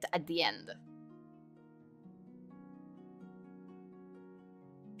used it at the end.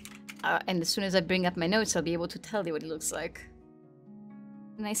 And as soon as I bring up my notes, I'll be able to tell you what it looks like.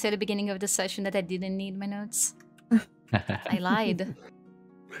 And I said at the beginning of the session that I didn't need my notes. I lied.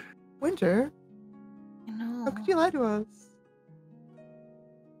 Winter, I know. how could you lie to us?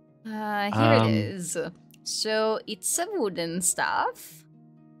 Here it is. So it's a wooden staff.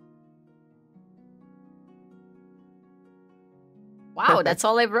 Wow, that's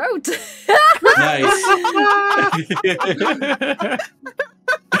all I wrote. Nice.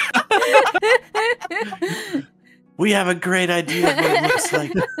 We have a great idea of what it looks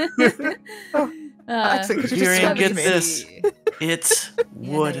like. Actually, could you just Tyrion, describe it get to me? this. It's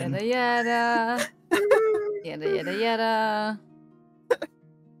wooden. Yada yada yada. Yada yada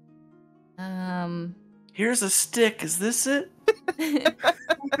yada. Here's a stick. Is this it?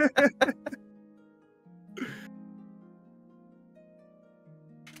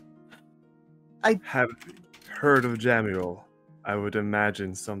 I have heard of Jamuel. I would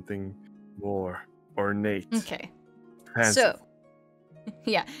imagine something more ornate. Okay. Fanciful. So,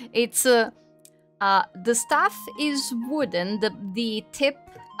 yeah, it's the staff is wooden. The tip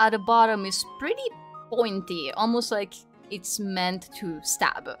at the bottom is pretty pointy, almost like it's meant to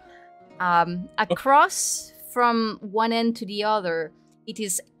stab. Across from one end to the other, it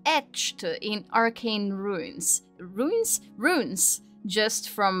is etched in arcane runes. Runes, just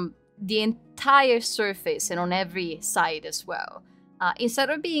from the entire surface and on every side as well. Instead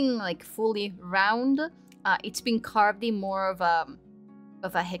of being like fully round, it's been carved in more of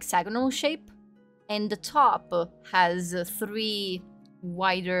a hexagonal shape, and the top has 3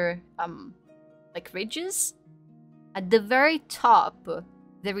 wider like ridges. At the very top,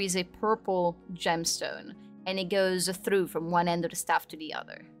 there is a purple gemstone, and it goes through from one end of the staff to the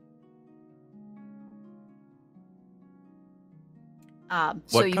other.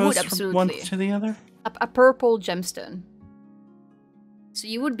 So What you goes would from absolutely one to the other? a purple gemstone. So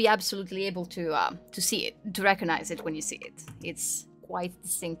you would be absolutely able to see it, to recognize it when you see it. It's quite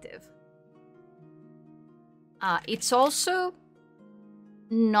distinctive. It's also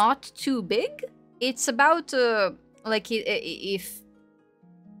not too big. It's about like if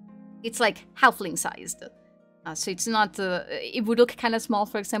it's like halfling sized. So it's not. It would look kind of small,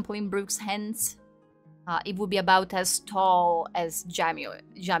 for example, in Brooke's hands. It would be about as tall as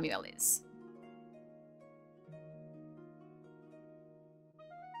Jamuel is.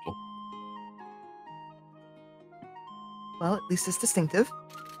 Well, at least it's distinctive.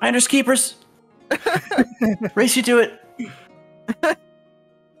 Finders keepers. Race you to it.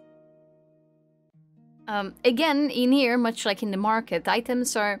 Again, in here, much like in the market,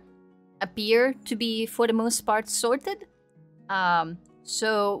 items appear to be, for the most part, sorted.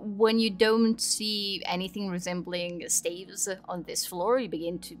 So when you don't see anything resembling staves on this floor, you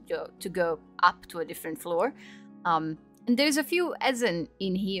begin to go up to a different floor. And there's a few Ezen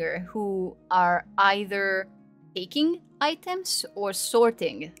in here who are either taking items or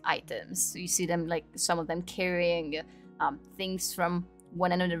sorting items. So you see them, like some of them carrying things from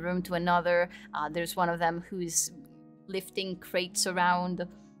one end of the room to another. There's one of them who's lifting crates around.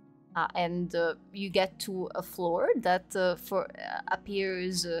 And you get to a floor that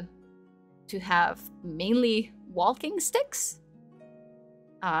appears to have mainly walking sticks.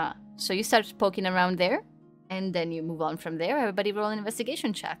 So you start poking around there, and then you move on from there. Everybody roll an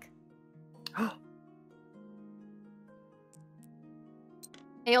investigation check.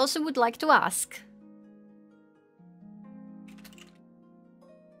 I also would like to ask,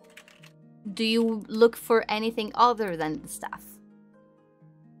 do you look for anything other than the staff?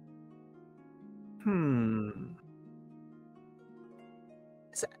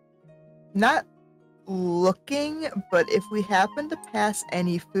 Not looking, but if we happen to pass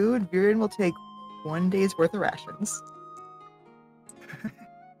any food, Viren will take 1 day's worth of rations.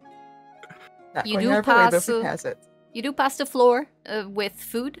 Not You going do out of our way, but pass, if we pass it. You do pass the floor with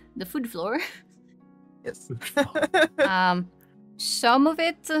food, the food floor. Yes. Some of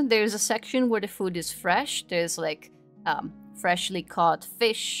it, there's a section where the food is fresh. There's like freshly caught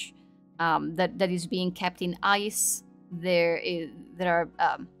fish that is being kept in ice. There are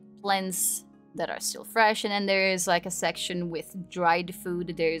plants that are still fresh, and then there is like a section with dried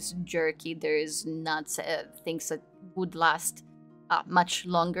food. There's jerky, there's nuts, things that would last much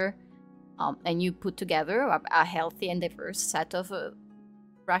longer. And you put together a healthy and diverse set of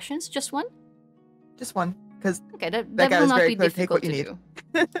rations. Just one? Just one, because Okay, that guy will was not very be clear, take difficult what to you do.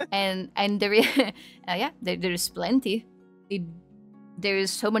 And there is, there is plenty. There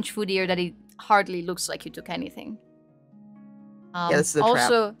is so much food here that it hardly looks like you took anything. Yeah, this is a trap.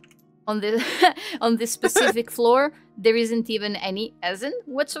 Also, on the on this specific floor, there isn't even any essen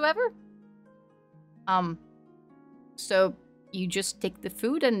whatsoever. So you just take the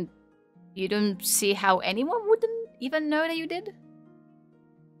food, and you don't see how anyone wouldn't even know that you did.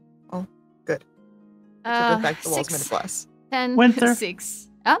 Oh, good. Except the fact the wall's made of glass. 10, Winther? 6.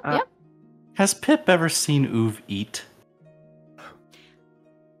 Yeah. Has Pip ever seen Uve eat?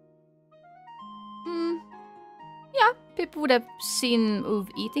 Yeah, Pip would have seen Uve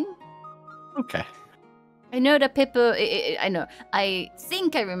eating. Okay. I know that Pip, I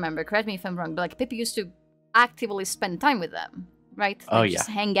think I remember, correct me if I'm wrong, but like Pip used to actively spend time with them, right? Oh, Like, just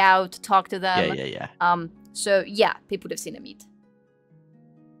hang out, talk to them. Yeah. So yeah, Pip would have seen him eat.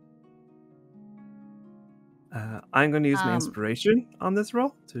 I'm going to use my inspiration on this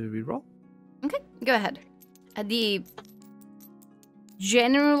roll to reroll. Okay, go ahead.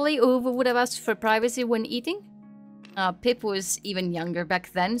 Generally, Uwe would have asked for privacy when eating. Pip was even younger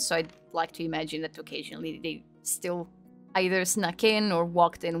back then, so I'd like to imagine that occasionally they still either snuck in or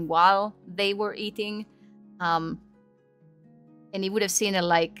walked in while they were eating. And he would have seen it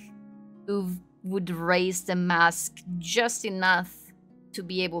like Uwe would raise the mask just enough to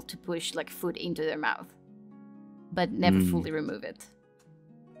be able to push like food into their mouth, but never fully remove it.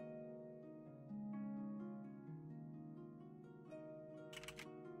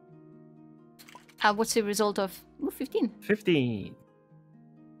 What's the result of 15? 15.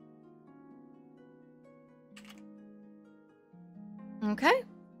 Okay.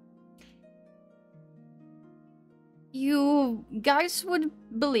 You guys would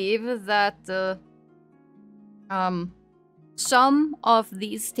believe that some of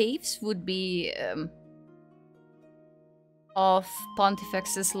these thieves would be of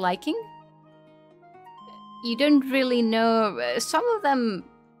Pontifex's liking. You don't really know. Some of them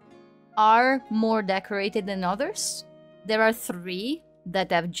are more decorated than others. There are 3 that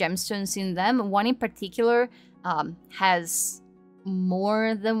have gemstones in them. One in particular has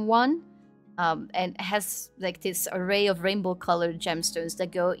more than one, and has like this array of rainbow-colored gemstones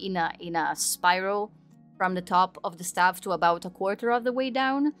that go in a spiral from the top of the staff to about a quarter of the way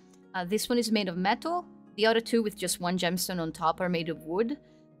down. This one is made of metal. The other 2 with just one gemstone on top are made of wood.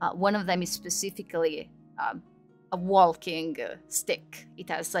 One of them is specifically a walking stick. It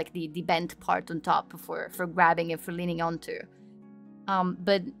has like the bent part on top for grabbing and for leaning onto.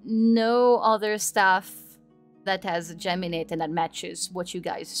 But no other staff that has a gem in it and that matches what you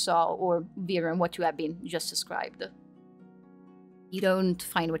guys saw, or Viren, what you have been just described. You don't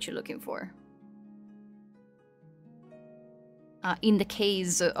find what you're looking for. In the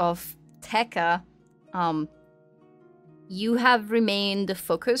case of Tekka, you have remained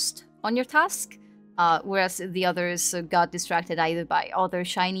focused on your task, whereas the others got distracted either by other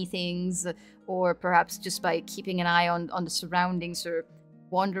shiny things, or perhaps just by keeping an eye on the surroundings, or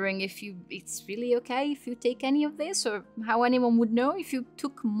wondering if it's really okay if you take any of this, or how anyone would know if you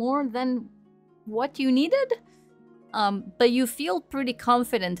took more than what you needed. But you feel pretty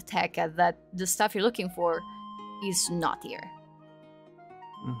confident, Tekka, that the stuff you're looking for is not here.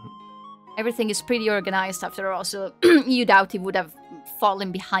 Everything is pretty organized after all, so you doubt it would have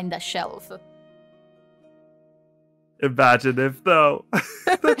fallen behind that shelf. Imagine if, though.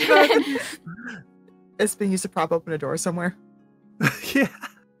 It's been used to prop open a door somewhere. Yeah.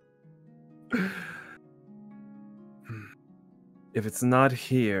 If it's not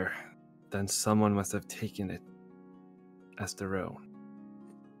here, then someone must have taken it as their own.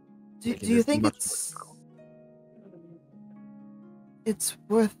 Do you think it's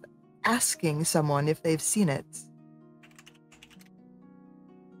worth asking someone if they've seen it?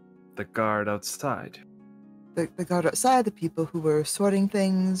 The guard outside. The guard outside, the people who were sorting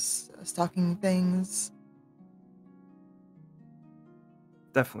things, stocking things.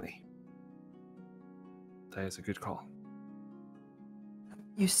 Definitely. That is a good call.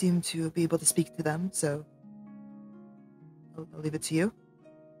 You seem to be able to speak to them, so I'll leave it to you.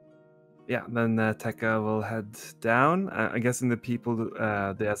 Yeah, then Tekka will head down. I'm guessing the people,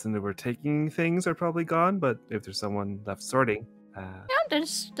 the Essen that were taking things are probably gone, but if there's someone left sorting... Yeah,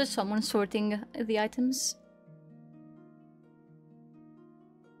 there's someone sorting the items.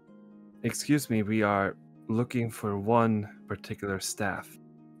 Excuse me, we are looking for one particular staff.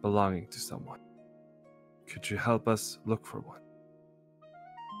 belonging to someone. Could you help us look for one?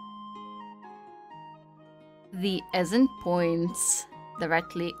 The Ezen points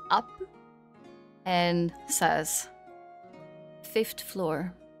directly up and says, 5th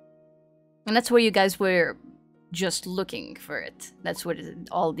floor. And that's where you guys were just looking for it. That's where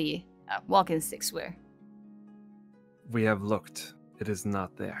all the walking sticks were. We have looked. It is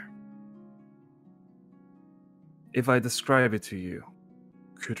not there. If I describe it to you,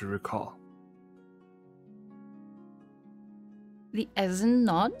 could you recall? The Ezen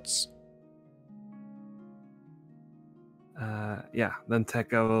nods. Yeah, then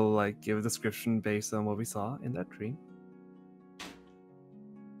Tekka will give a description based on what we saw in that dream.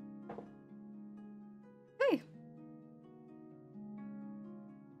 Okay.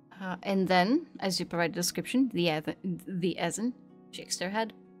 And then, as you provide a description, the Ezen shakes their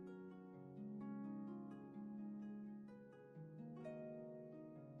head.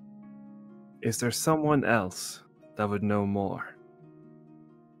 Is there someone else that would know more?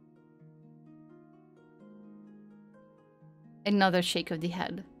 Another shake of the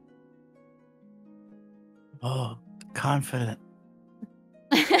head. Oh, confident.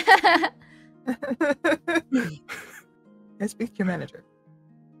 I speak to your manager.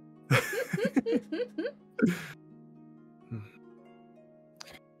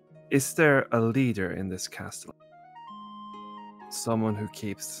 Is there a leader in this castle? Someone who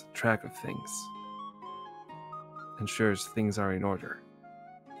keeps track of things, ensures things are in order.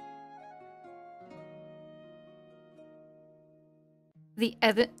 The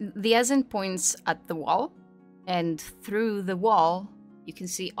Ezen points at the wall, and through the wall, you can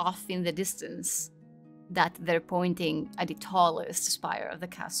see off in the distance that they're pointing at the tallest spire of the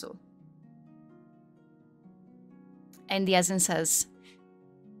castle. And the Ezen says,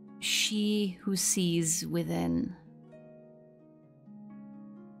 "She who sees within."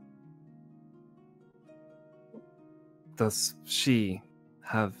 Does she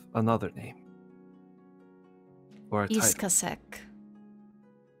have another name? Or a title? Iskasek.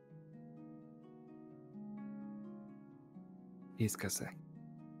 Iskasek.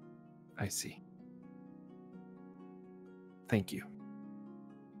 I see. Thank you.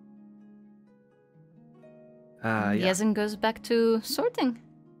 The Yeah. Ezen goes back to sorting.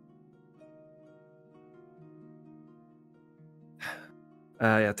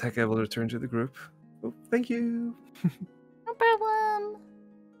 Yeah, Tekka will return to the group. Oh, thank you. No problem.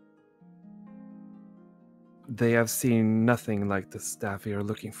 They have seen nothing like the staff we are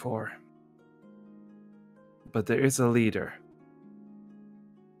looking for. But there is a leader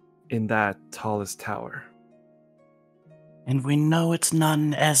in that tallest tower. And we know it's not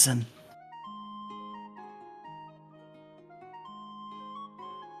an Ezen.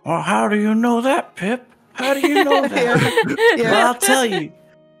 Well, how do you know that, Pip? How do you know that? Yeah. Well, I'll tell you.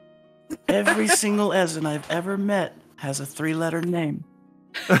 Every single Ezen I've ever met has a 3-letter name.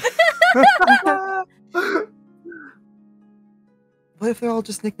 What if they're all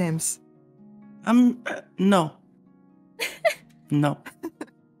just nicknames? No. No.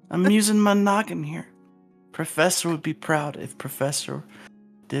 I'm using my noggin here. Professor would be proud if Professor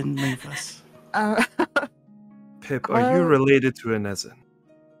didn't leave us. Pip, are you related to an Ezen?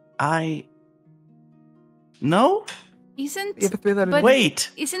 No? Isn't You have a 3-letter but- name.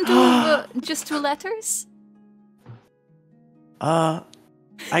 Wait. isn't Uva just 2 letters? I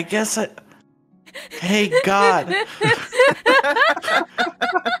guess Hey, God.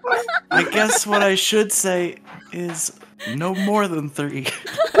 I guess what I should say is no more than 3.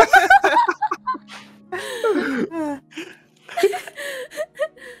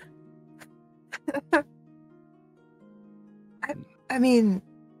 I mean,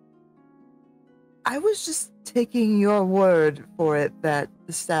 I was just taking your word for it that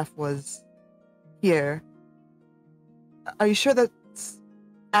the staff was here. Are you sure that's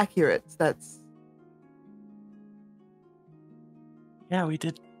accurate? That's... Yeah, we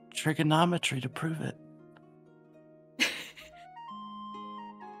did trigonometry to prove it.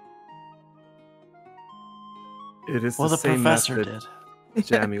 It is Well, the the same professor method did.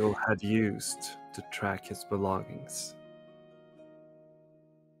 Jamiel had used to track his belongings.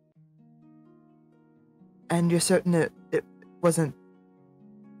 And you're certain it wasn't,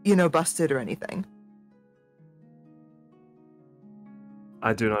 busted or anything?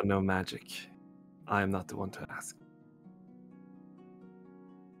 I do not know magic. I am not the one to ask.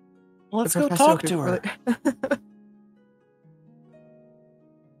 Let's The go professor talk could to her.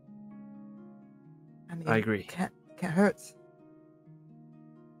 I mean, I agree. Can't hurt.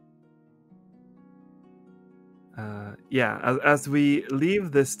 Yeah, as we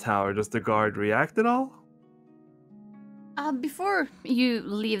leave this tower, does the guard react at all? Before you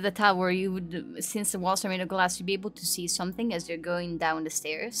leave the tower, you would, since the walls are made of glass, you'd be able to see something as you're going down the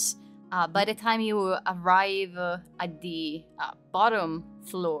stairs. By the time you arrive at the bottom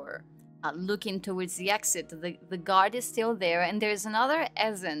floor, looking towards the exit, the guard is still there, and there's another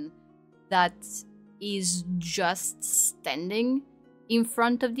Ezen that is just standing in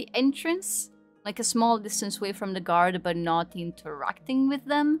front of the entrance, like a small distance away from the guard, but not interacting with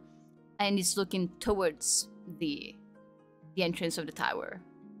them, and is looking towards the entrance of the tower,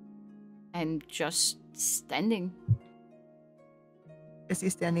 and just standing. Is he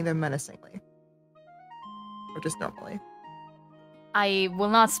standing there menacingly? Or just normally? I will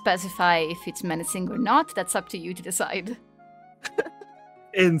not specify if it's menacing or not. That's up to you to decide.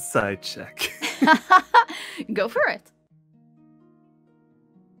 Inside check. Go for it.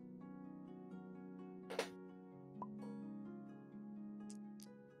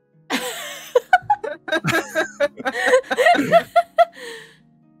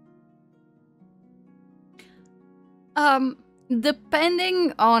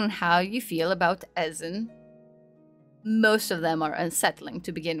 Depending on how you feel about Ezen, most of them are unsettling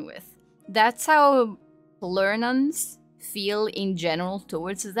to begin with. That's how Plurnans feel in general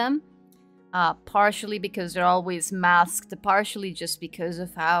towards them. Partially because they're always masked, partially just because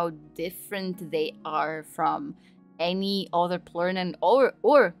of how different they are from any other Plurnan or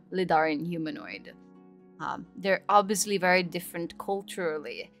Ledarian humanoid. They're obviously very different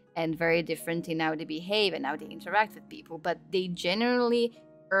culturally and very different in how they behave and how they interact with people, but they generally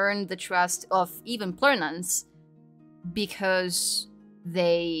earn the trust of even Plurnans because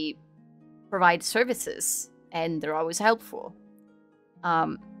they provide services and they're always helpful.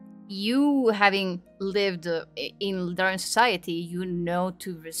 You, having lived in Ledarian society, you know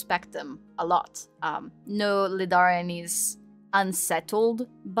to respect them a lot. No Ledarian is unsettled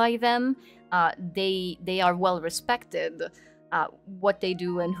by them. They are well respected. What they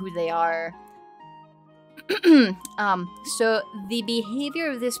do and who they are. So the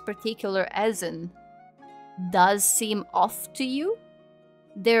behavior of this particular Ezen does seem off to you.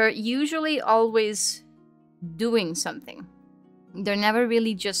 They're usually always doing something. They're never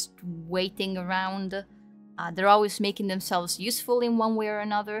really just waiting around. They're always making themselves useful in one way or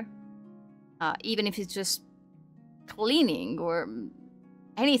another. Even if it's just cleaning or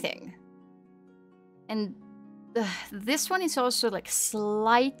anything. And this one is also like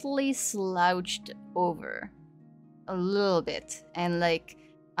slightly slouched over a little bit and like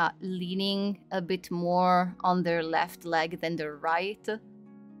leaning a bit more on their left leg than their right.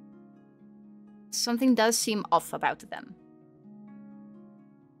 Something does seem off about them.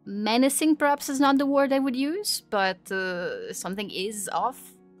 Menacing perhaps is not the word I would use, but something is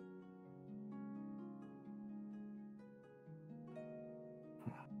off.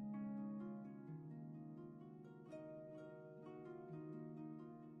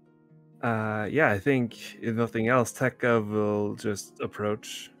 Yeah, I think if nothing else, Tekka will just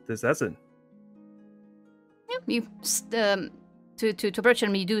approach this Ezen. Yeah, to approach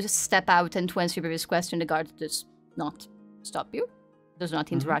them, you do step out, and to answer your previous question, the guard does not stop you, does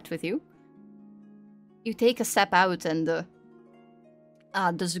not interact with you. You take a step out, and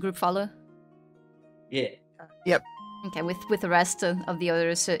does the group follow? Yeah. Yep. Okay, with the rest of the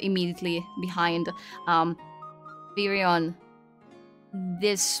others immediately behind. Virion,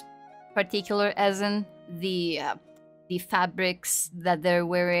 this particular Ezen, the fabrics that they're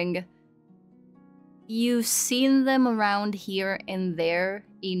wearing, you've seen them around here and there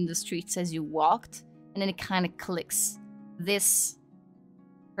in the streets as you walked, and then it kind of clicks. This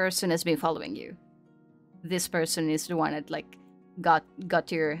person has been following you. This person is the one that like got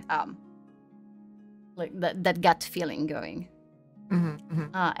your like that gut feeling going.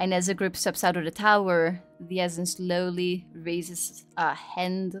 And as the group steps out of the tower, the Ezen slowly raises a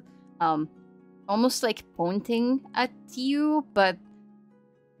hand, almost like pointing at you, but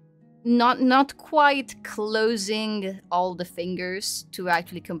not quite closing all the fingers to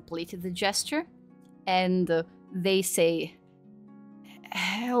actually complete the gesture. And they say,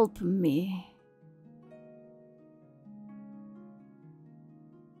 "Help me."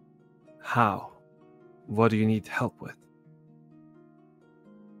 How? What do you need help with?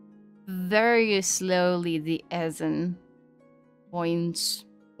 Very slowly, the Ezen points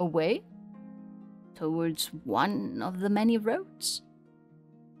away towards one of the many roads.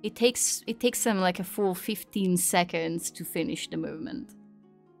 It takes them like a full 15 seconds to finish the movement.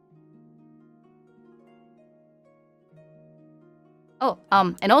 Oh,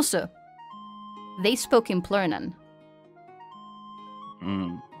 and also, they spoke in Plurnan.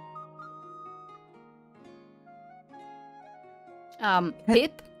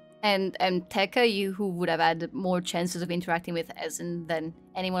 Pip, And Tekka, you who would have had more chances of interacting with Ezen than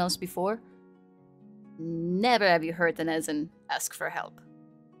anyone else before, never have you heard an Ezen ask for help.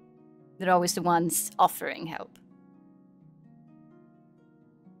 They're always the ones offering help.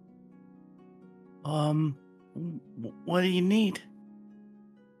 What do you need?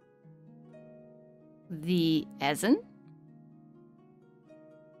 The Ezen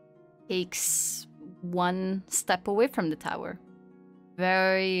takes one step away from the tower.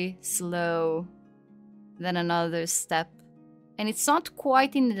 Very slow, then another step. And it's not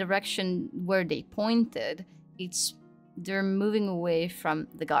quite in the direction where they pointed. They're moving away from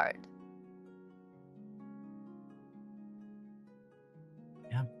the guard.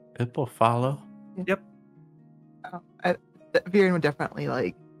 Yeah, Pip will follow. Yep. Viren would definitely,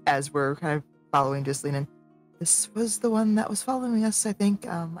 like, as we're kind of following, just lean in. This was the one that was following us, I think.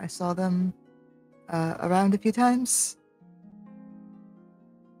 I saw them around a few times.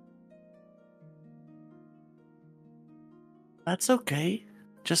 That's okay.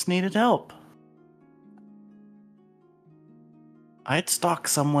 Just needed help. I'd stalk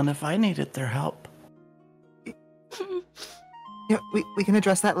someone if I needed their help. Yeah, we can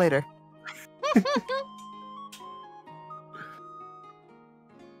address that later.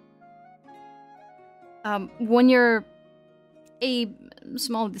 When you're a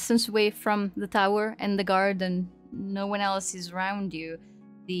small distance away from the tower and the guard and no one else is around you,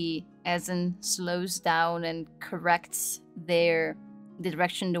 the Ezen slows down and corrects the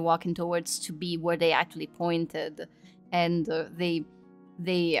direction they're walking towards to be where they actually pointed, and they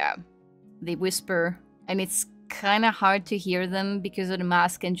whisper, and it's kind of hard to hear them because of the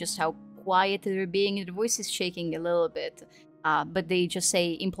mask and just how quiet they're being. Their voice is shaking a little bit, but they just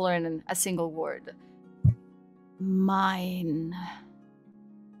say in Plurnan a single word: mine.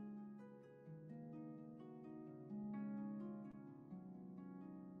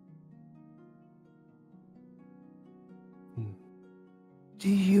 Do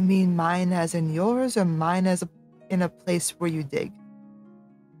you mean mine as in yours, or mine as in a place where you dig?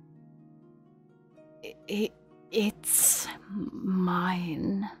 It's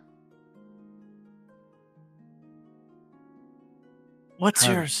mine. What's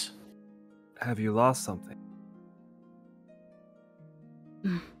yours? Have you lost something?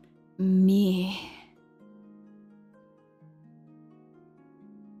 Me.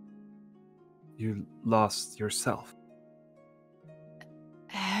 You lost yourself.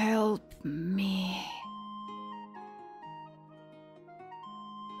 Help me.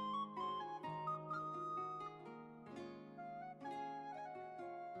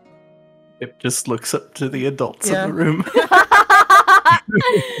 It just looks up to the adults Yeah. in the room.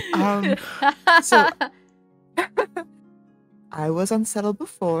 So I was unsettled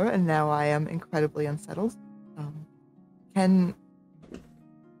before, and now I am incredibly unsettled. Can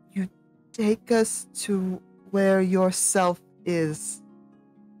you take us to where yourself is?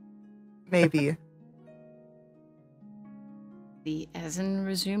 Maybe. The Ezen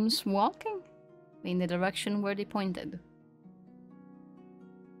resumes walking in the direction where they pointed.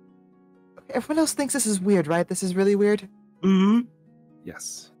 Okay, everyone else thinks this is weird, right? This is really weird. Mm-hmm.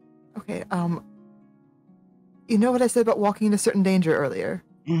 Yes. Okay, you know what I said about walking into certain danger earlier?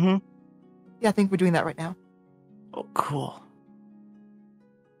 Mm-hmm. Yeah, I think we're doing that right now. Oh, cool.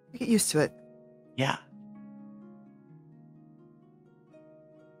 Get used to it. Yeah.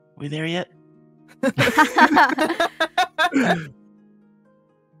 We there yet?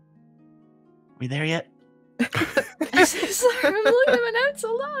 We there yet? Sorry, I'm looking at my notes.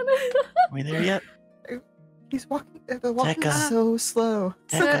 Hold on. We there yet? He's walking. The walking Tekka. is so slow.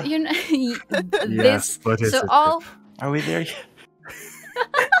 So Tekka. you know Yes, but is So it all Are we there yet?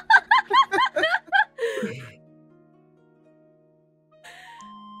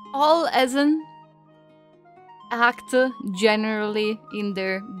 all Ezen act generally in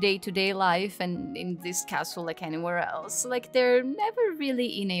their day-to-day life and in this castle like anywhere else. Like they're never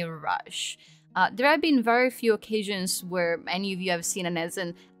really in a rush. There have been very few occasions where any of you have seen an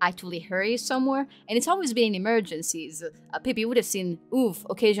Ezen actually hurry somewhere, and it's always been in emergencies. Pip, you would have seen Oof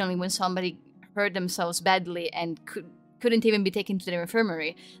occasionally when somebody hurt themselves badly and couldn't even be taken to the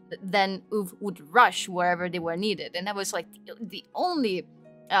infirmary. Then Oof would rush wherever they were needed, and that was like the only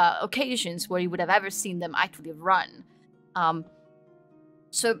occasions where you would have ever seen them actually run.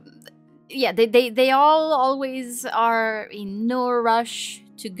 So, yeah, they all always are in no rush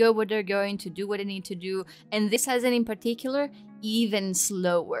to go where they're going, to do what they need to do, and this Ezen in particular, even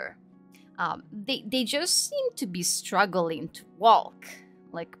slower. They just seem to be struggling to walk.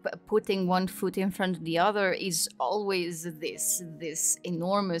 Like, putting one foot in front of the other is always this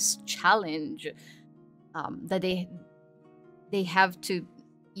enormous challenge that they have to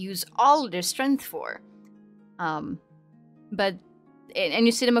use all their strength for. But and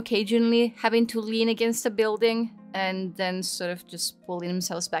you see them occasionally having to lean against a building and then sort of just pulling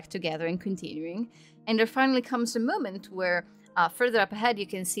themselves back together and continuing. And there finally comes a moment where further up ahead you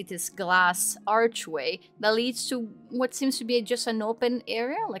can see this glass archway that leads to what seems to be just an open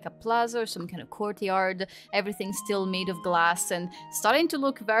area, like a plaza or some kind of courtyard. Everything's still made of glass and starting to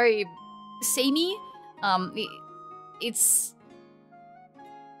look very samey.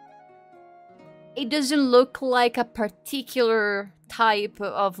 It doesn't look like a particular type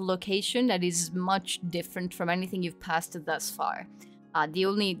of location that is much different from anything you've passed thus far. The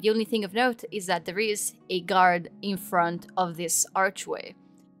only thing of note is that there is a guard in front of this archway.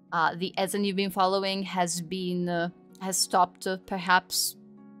 The Essen you've been following has stopped perhaps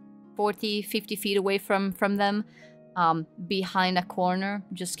 40, 50 feet away from them, behind a corner,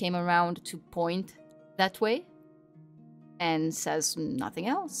 just came around to point that way, and says nothing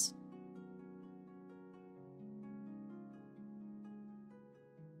else.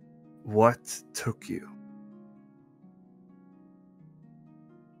 What took you?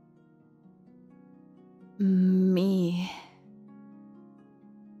 Me.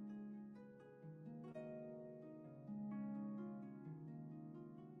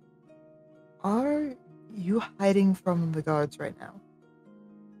 Are you hiding from the guards right now?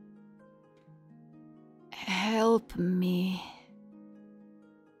 Help me.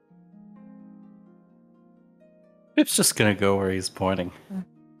 It's just gonna go where he's pointing.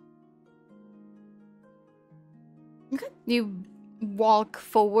 Okay. You walk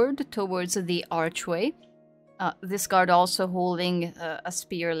forward towards the archway. This guard also holding a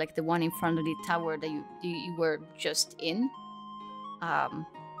spear like the one in front of the tower that you were just in.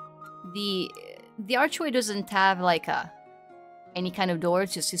 The archway doesn't have like any kind of door.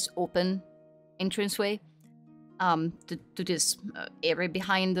 It's just this open entranceway to this area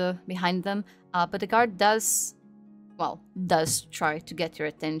behind them. But the guard does try to get your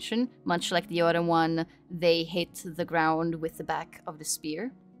attention. Much like the other one, they hit the ground with the back of the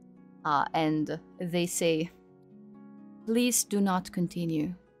spear. And they say, "Please do not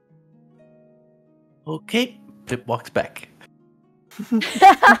continue." Okay, Pip walks back.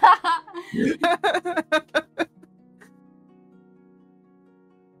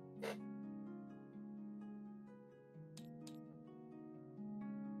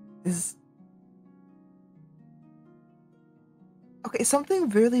 Okay, something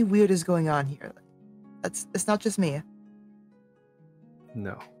really weird is going on here. It's not just me.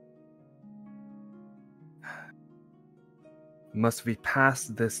 No. Must we pass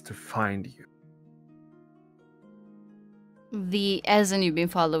this to find you? The Essen you've been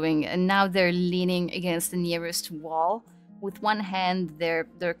following, and now they're leaning against the nearest wall. With one hand, they're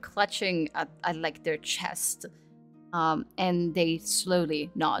clutching at like their chest, and they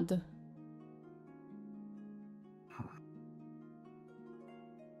slowly nod.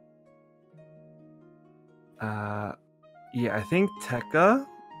 Yeah, I think Tekka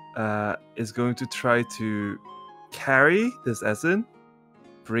is going to try to carry this Essen,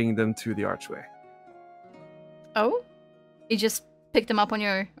 bring them to the archway. Oh, you just picked them up on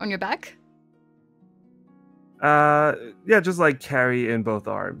your back? Yeah, just like carry in both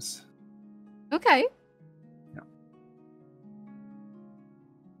arms. Okay. Yeah.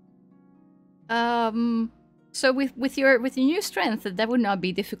 So with your new strength, that would not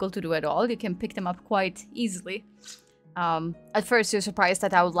be difficult to do at all. You can pick them up quite easily. At first you're surprised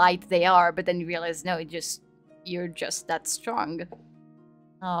at how light they are, but then you realize no, you're just that strong.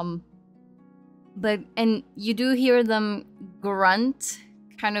 And you do hear them grunt,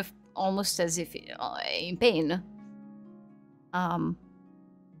 kind of almost as if in pain.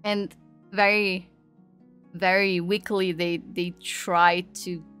 And very, very weakly they try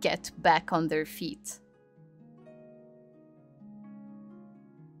to get back on their feet.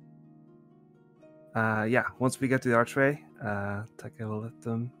 Yeah, once we get to the archway, Taka will let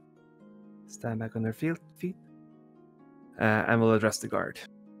them stand back on their feet, and we'll address the guard.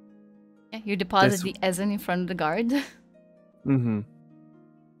 Yeah, you deposit the Essen in front of the guard. Mm-hmm.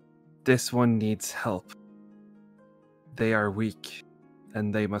 This one needs help. They are weak,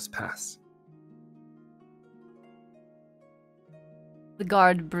 and they must pass. The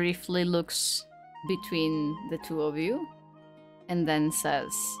guard briefly looks between the two of you, and then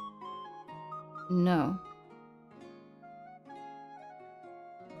says, "No."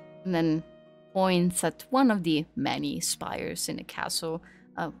 And then points at one of the many spires in the castle,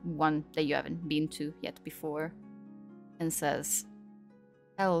 one that you haven't been to yet before, and says,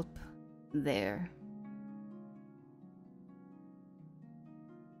 "Help there."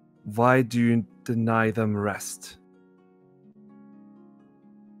 Why do you deny them rest?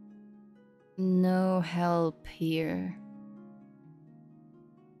 No help here.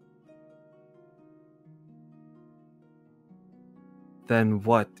 Then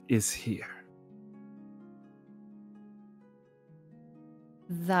what is here?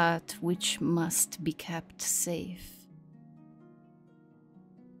 That which must be kept safe.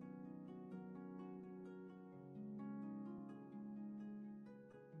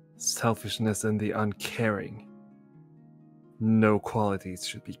 Selfishness and the uncaring. No qualities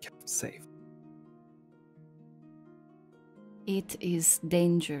should be kept safe. It is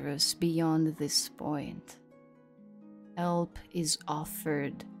dangerous beyond this point. Help is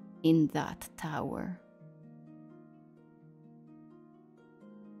offered in that tower.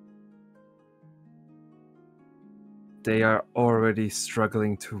 They are already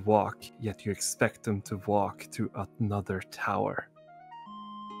struggling to walk, yet you expect them to walk to another tower.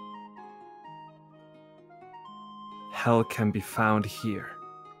 Hell can be found here.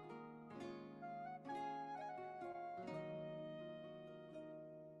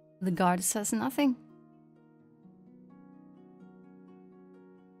 The guard says nothing.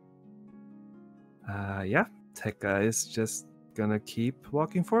 Yeah, Tekka is just gonna keep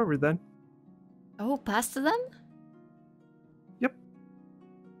walking forward then. Oh, past them? Yep.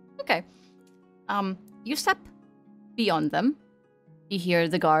 Okay. You step beyond them. You hear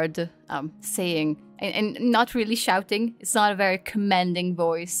the guard saying, and not really shouting. It's not a very commanding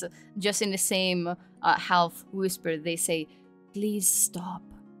voice. Just in the same half whisper, they say, "Please stop."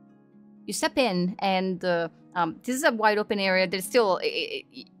 You step in, and this is a wide open area. There's still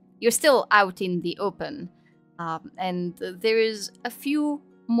you're still out in the open, and there is a few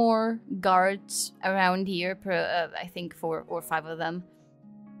more guards around here. I think 4 or 5 of them.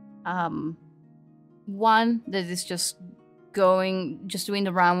 One that is just doing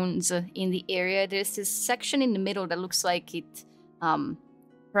the rounds in the area. There's this section in the middle that looks like it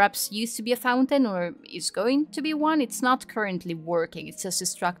perhaps used to be a fountain or is going to be one. It's not currently working. It's just a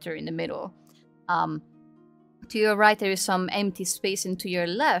structure in the middle. To your right, there is some empty space, and to your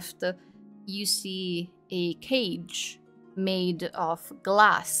left, you see a cage made of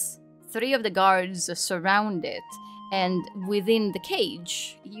glass. 3 of the guards surround it, and within the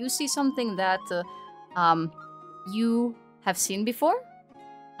cage, you see something that you have seen before.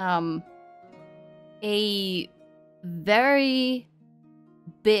 A very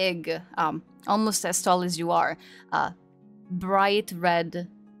big, almost as tall as you are, bright red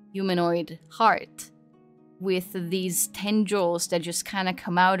humanoid heart with these tendrils that just kind of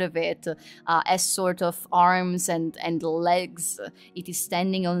come out of it as sort of arms and legs. It is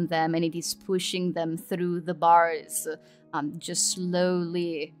standing on them and it is pushing them through the bars, just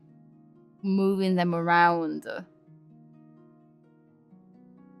slowly moving them around.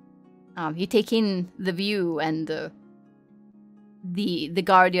 You take in the view, and the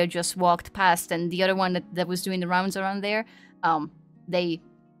guardia just walked past, and the other one that was doing the rounds around there, they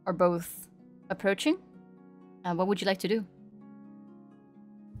are both approaching. What would you like to do?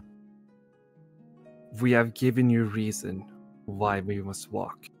 We have given you reason why we must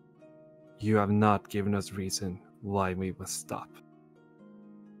walk. You have not given us reason why we must stop.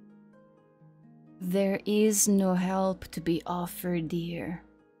 There is no help to be offered here.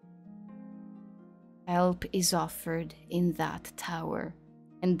 Help is offered in that tower.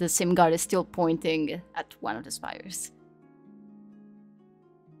 And the same guard is still pointing at one of the spires.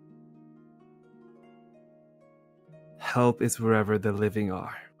 Help is wherever the living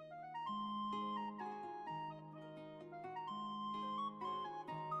are.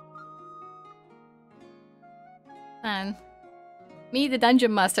 Man, me, the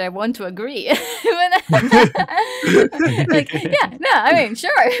dungeon master, I want to agree. Like, yeah, no, I mean,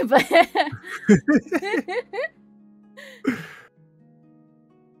 sure, but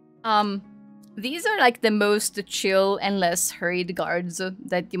these are like the most chill and less hurried guards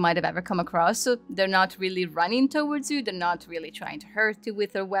that you might have ever come across. They're not really running towards you. They're not really trying to hurt you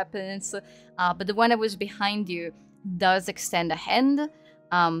with their weapons. But the one that was behind you does extend a hand.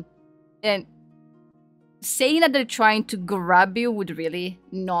 And saying that they're trying to grab you would really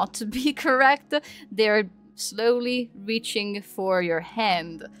not be correct. They're slowly reaching for your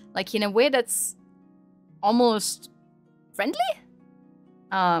hand, like in a way that's almost friendly.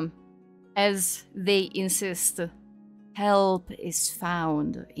 As they insist, help is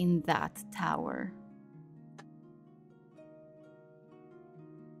found in that tower.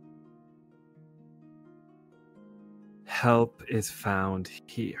 Help is found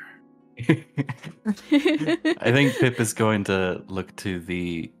here. I think Pip is going to look to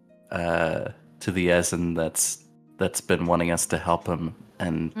the Essen that's been wanting us to help him,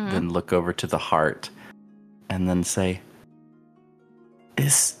 and then look over to the heart, and then say,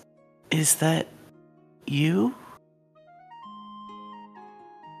 Is that you?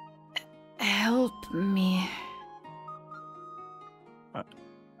 Help me.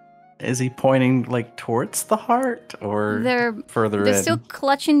 Is he pointing like towards the heart or They're further they're in? still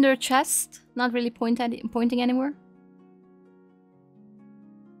clutching their chest, not really pointing anywhere.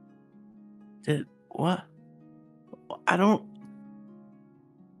 What? I don't.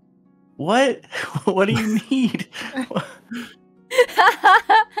 What? What do you need?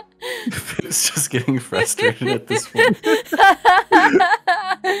 It's just getting frustrated at this point.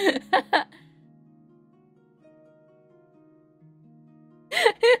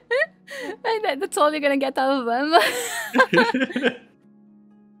 That's all you're gonna get out of them.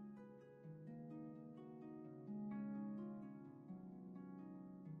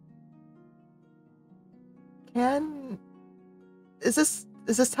 Is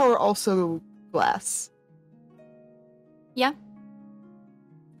this tower also glass? Yeah.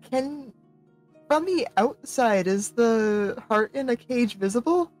 From the outside, is the heart in a cage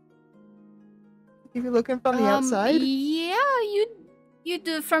visible? If you're looking from the outside? Yeah, you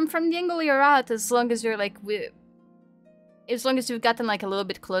do from the angle you're at, as long as you're like as long as you've gotten like a little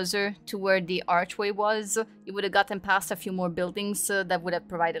bit closer to where the archway was, you would have gotten past a few more buildings that would have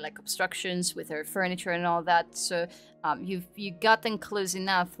provided like obstructions with their furniture and all that. So you've gotten close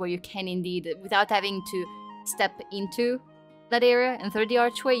enough where you can indeed, without having to step into that area and through the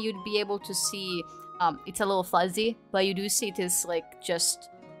archway, you'd be able to see. It's a little fuzzy, but you do see it is like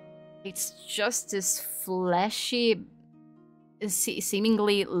it's just this fleshy,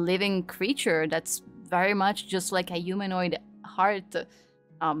 seemingly living creature that's very much just like a humanoid heart,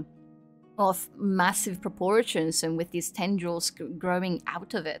 of massive proportions and with these tendrils growing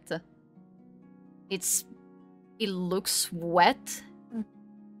out of it. It looks wet.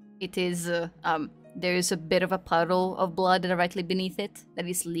 It is there is a bit of a puddle of blood directly beneath it that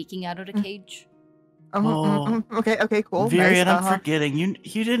is leaking out of the cage. Okay, cool. Varian, Nice, I'm forgetting.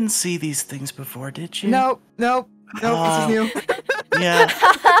 You didn't see these things before, did you? Nope, this is new. Yeah.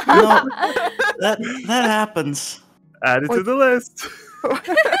 No, that happens. Add it to the list.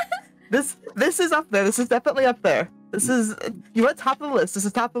 This is up there. This is definitely up there. This is you want top of the list. This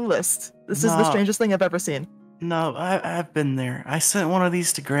is top of the list. This is the strangest thing I've ever seen. No, I've been there. I sent one of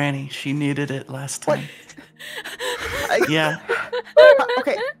these to Granny. She needed it last time. Yeah.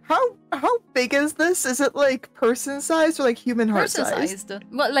 Okay. How big is this? Is it like person size or like human heart size? Person-sized.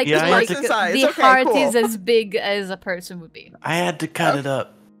 Well, like, Yeah, like person size. the Okay, heart cool. is as big as a person would be. I had to cut it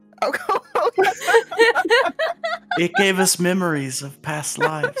up. Okay. It gave us memories of past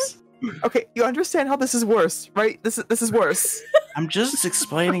lives. Okay, you understand how this is worse, right? This is worse. I'm just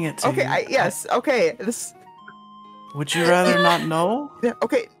explaining it to you. Okay, yes. Okay, this. Would you rather not know? Yeah,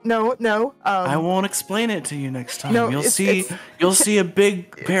 okay, no. I won't explain it to you next time. No, You'll it's- see a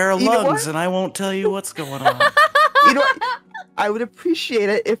big pair of You know lungs, what? and I won't tell you what's going on. You know what? I would appreciate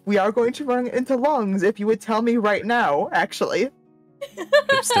it if we are going to run into lungs. If you would tell me right now, actually.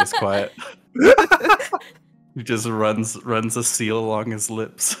 Pip stays quiet. He just runs a seal along his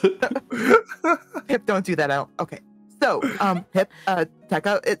lips. Pip, don't do that out. Okay. So, Pip,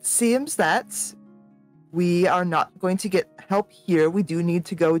 Tekka, it seems that we are not going to get help here. We do need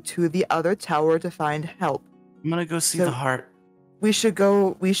to go to the other tower to find help. I'm gonna go see So- the heart. We should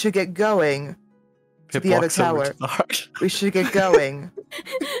get going to Pip the other walks over tower. to the heart. We should get going.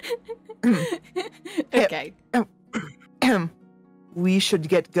 Okay. We should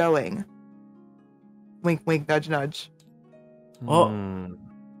get going. Wink, wink, nudge, nudge. Oh.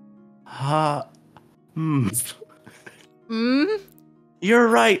 Hmm. You're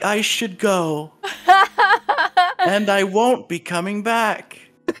right. I should go, and I won't be coming back.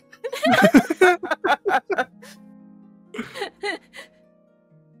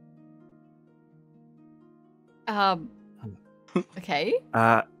 Okay.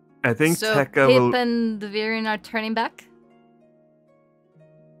 I think So Tekka Pip will. and the Virion are turning back?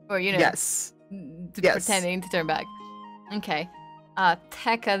 Or, you know, Yes. Yes. pretending to turn back. Okay.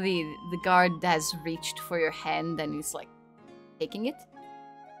 Tekka, the guard, has reached for your hand and is like taking it.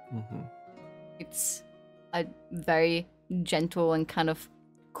 Mhm. It's a very gentle and kind of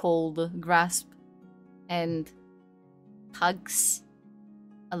cold grasp and tugs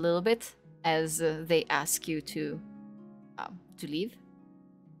a little bit as they ask you to leave.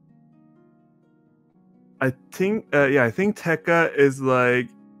 I think Tekka is like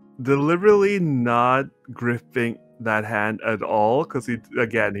deliberately not gripping that hand at all because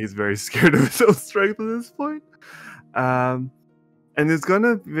he's very scared of his own strength at this point. And it's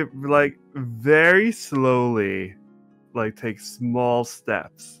gonna be, like very slowly, like take small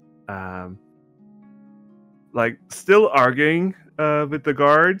steps. Like still arguing with the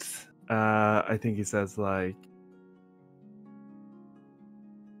guards, I think he says like,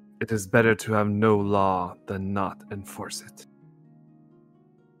 it is better to have no law than not enforce it.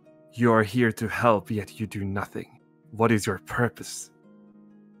 You are here to help, yet you do nothing. What is your purpose?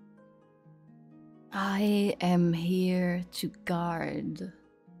 I am here to guard.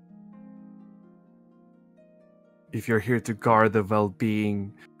 If you're here to guard the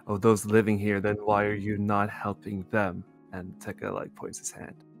well-being of those living here, then why are you not helping them? And Tekka like points his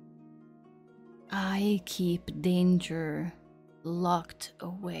hand. I keep danger locked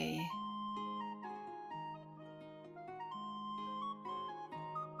away.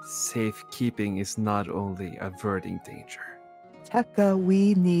 Safekeeping is not only averting danger. Tekka,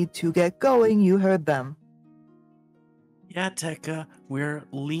 we need to get going. You heard them. Yeah, Tekka, we're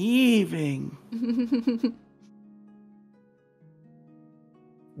leaving.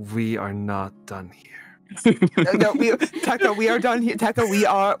 We are not done here. No, Tekka, we are done here. Tekka, we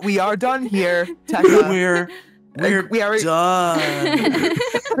are done here. Tekka, we are done.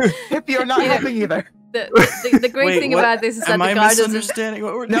 If you're not helping either. The great Wait, thing what? about this is that Am the I guard doesn't. misunderstanding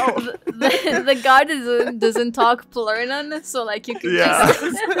what we're No. doing? The guard doesn't talk Plurnan, so like you can. Yeah.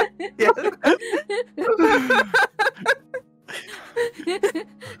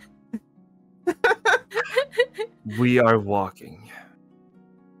 We are walking.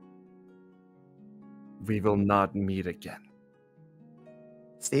 We will not meet again.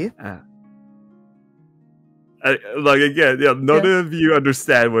 See? Like again, yeah, none of you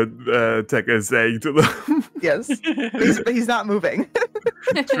understand what Tekka is saying to them. Yes. But he's not moving.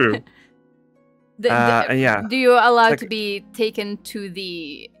 True. And yeah, Do you allow to Tekka- be taken to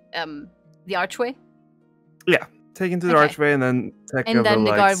the archway? Yeah, taken to the Okay. archway, and then Tekka And then will,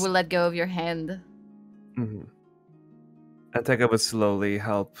 the like, guard will let go of your hand. Mhm. And Tekka would slowly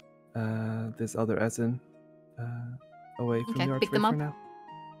help this other Essen away from Okay, the archway pick them for up? now.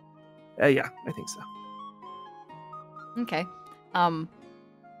 Yeah, I think so. Okay.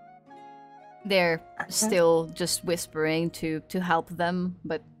 They're still just whispering to help them,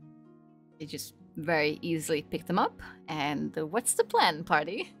 but they just very easily pick them up. And what's the plan,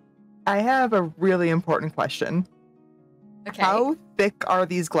 party? I have a really important question. Okay. How thick are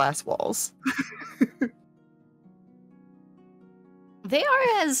these glass walls? They are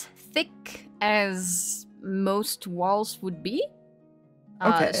as thick as most walls would be.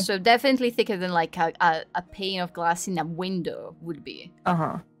 Okay. So definitely thicker than like a pane of glass in a window would be.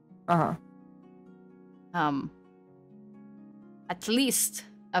 Uh-huh. Uh-huh. At least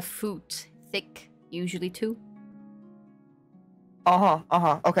a foot thick, usually 2. Uh-huh.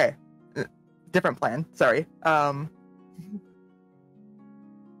 Uh-huh. Okay. Different plan. Sorry.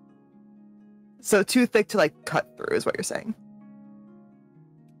 So too thick to like cut through is what you're saying.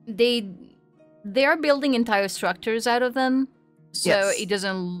 They are building entire structures out of them, so Yes. it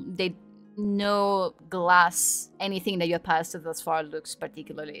doesn't. No glass, anything that you have passed thus far looks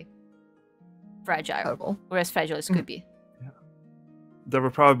particularly fragile, Level. or as fragile as could be. There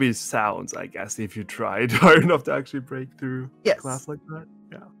would probably be sounds, I guess, if you tried hard enough to actually break through Yes. glass like that.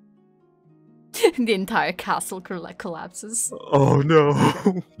 Yeah. The entire castle collapses. Oh no.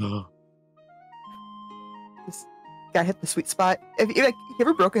 This guy hit the sweet spot. Have you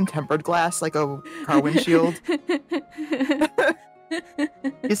ever broken tempered glass like a car windshield? You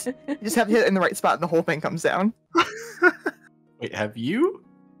just have to hit it in the right spot and the whole thing comes down. Wait, have you?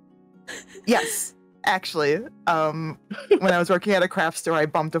 Yes, actually. When I was working at a craft store, I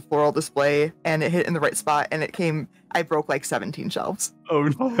bumped a floral display and it hit in the right spot and I broke like 17 shelves. Oh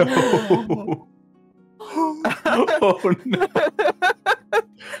no. Oh no.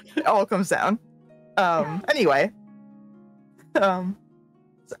 It all comes down. Anyway. So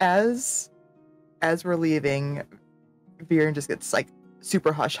as we're leaving, Viren just gets like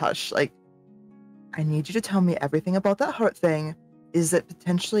super hush. Like, I need you to tell me everything about that heart thing. Is it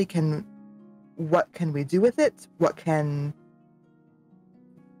potentially what can we do with it? What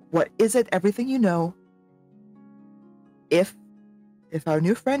is it? Everything you know. If our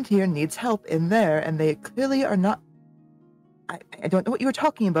new friend here needs help in there, and they clearly are not, I don't know what you were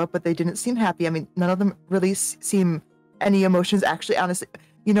talking about, but they didn't seem happy. I mean, none of them really seem any emotions. Actually, honestly,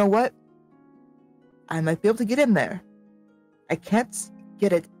 you know what? I might be able to get in there. I can't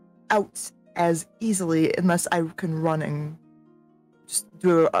get it out as easily unless I can run and just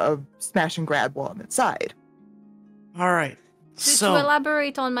do a smash and grab while I'm inside. All right. To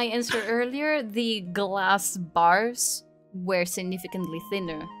elaborate on my answer earlier, the glass bars were significantly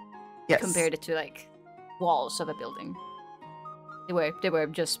thinner Yes. compared to like walls of a building. They were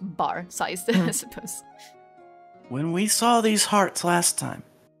just bar sized, Mm-hmm. I suppose. When we saw these hearts last time,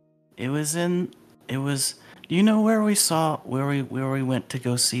 it was You know where we went to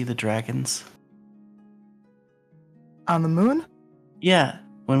go see the dragons? On the moon? Yeah,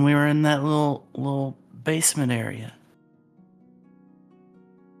 when we were in that little basement area.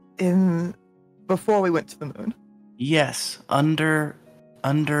 Before we went to the moon. Yes, under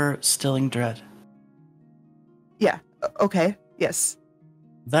Stilling Dread. Yeah. Okay. Yes.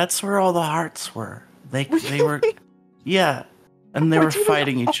 That's where all the hearts were. They What do you were mean? yeah, and they What were do you mean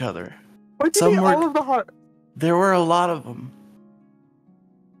fighting each other. What do you mean all of the heart? There were a lot of them.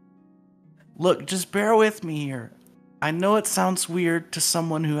 Look, just bear with me here. I know it sounds weird to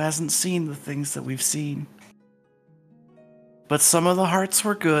someone who hasn't seen the things that we've seen. But some of the hearts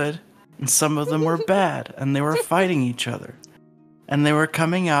were good, and some of them were bad, and they were fighting each other. And they were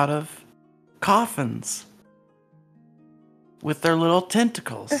coming out of coffins with their little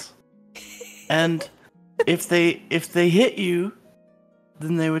tentacles. And if they hit you,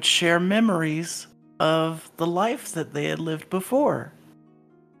 then they would share memories of the life that they had lived before.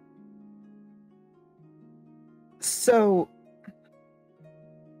 So,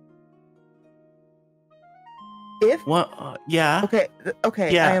 if yeah.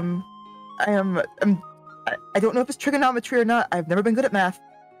 Okay. Yeah. I don't know if it's trigonometry or not. I've never been good at math,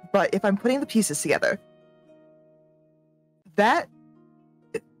 but if I'm putting the pieces together, that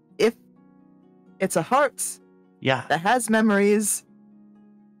if it's a heart, Yeah. that has memories,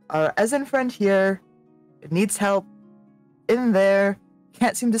 our Ezen friend here, it needs help in there,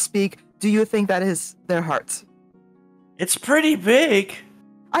 can't seem to speak. Do you think that is their heart? It's pretty big.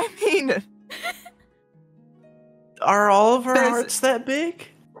 I mean, Are all of our There's- hearts that big?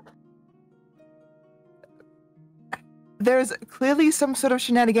 there's clearly some sort of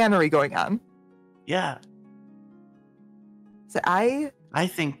shenaniganery going on. Yeah. So I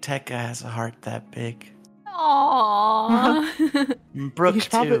think Tekka has a heart that big. Aww. And Brooke You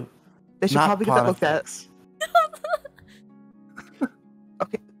should probably- too. they should Not probably get that looked at.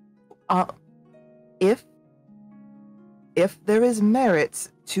 Pontifex. If there is merit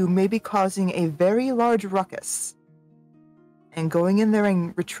to maybe causing a very large ruckus and going in there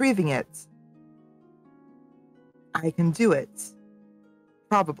and retrieving it, I can do it.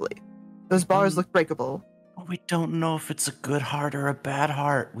 Probably. Those bars look breakable. But we don't know if it's a good heart or a bad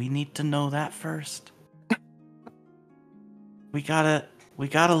heart. We need to know that first. we gotta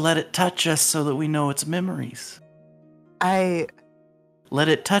let it touch us so that we know its memories. Let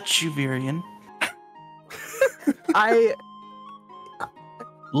it touch you, Virion.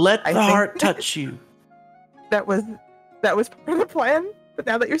 Let I the think- heart touch you. That was part of the plan, but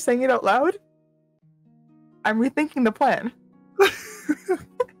now that you're saying it out loud, I'm rethinking the plan.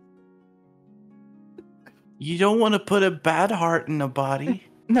 You don't want to put a bad heart in a body.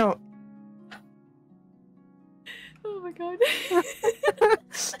 No, Oh my god.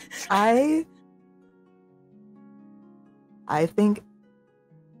 I think,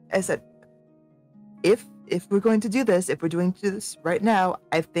 as I said, if we're going to do this, if we're doing this right now,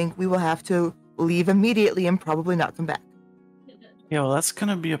 I think we will have to leave immediately and probably not come back. Yeah, well, that's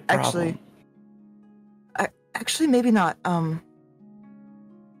gonna be a problem. Actually, maybe not.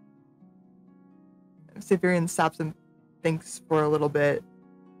 Sivirian stops and thinks for a little bit.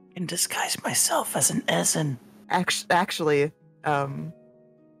 I can disguise myself as an Ezen. Actually, I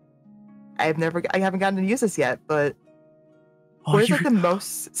haven't gotten to use this yet, but Oh, where's like the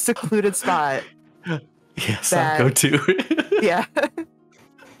most secluded spot? Yes, that- I'll go too. Yeah.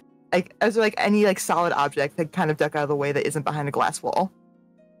 Like, is there like any like solid object that kind of duck out of the way that isn't behind a glass wall?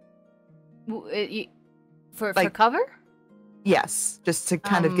 For Like- cover? Yes, just to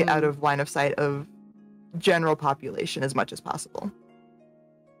kind of get out of line of sight of general population as much as possible.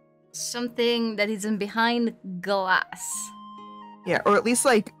 Something that isn't behind glass. Yeah, or at least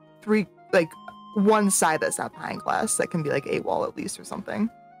like one side that's not behind glass that can be like a wall at least or something.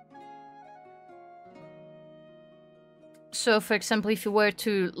 So, for example, if you were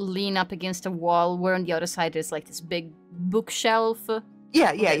to lean up against a wall where on the other side there's like this big bookshelf,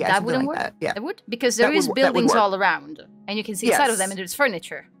 Yeah, that something wouldn't like work? that. Yeah. That would? Because there That is would wo- that would buildings work. all around, and you can see inside of them Yes. and there's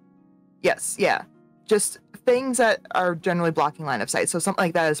furniture. Yes, yeah. Just things that are generally blocking line of sight. So something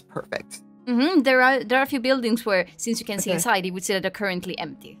like that is perfect. Mm-hmm. There are a few buildings where, since you can see Okay. inside, you would say that they're currently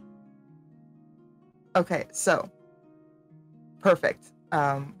empty. Okay, so perfect.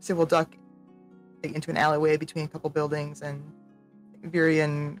 So we'll duck into an alleyway between a couple buildings, and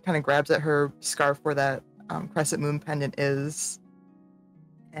Virion kind of grabs at her scarf where that crescent moon pendant is,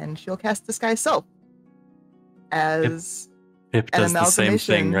 and she'll cast Disguise Self as Pip An does the same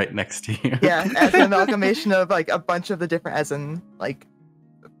thing amalgamation. right next to you. yeah, as an amalgamation of like a bunch of the different Ezen, like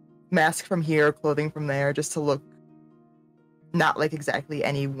mask from here, clothing from there, just to look not like exactly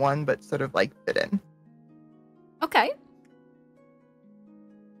any one, but sort of like fit in. Okay.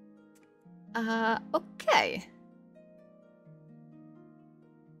 Okay.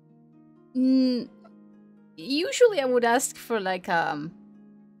 Usually I would ask for like some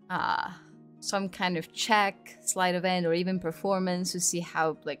kind of check, sleight of hand, or even performance to see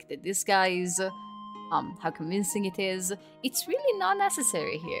how like the disguise, how convincing it is. It's really not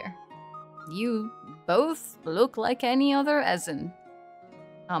necessary here. You both look like any other, as in,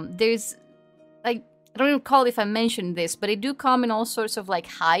 there's like, I don't recall if I mentioned this, but they do come in all sorts of like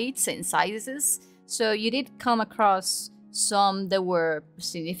heights and sizes. So you did come across some that were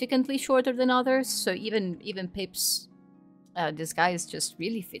significantly shorter than others. So even Pip's disguise just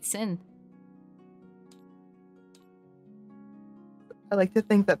really fits in. I like to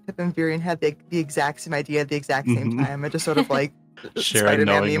think that Pip and Virion had the exact same idea at the exact same time. I just sort of like Share a Spider-Man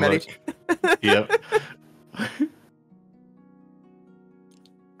knowing meme at look. each. Yep.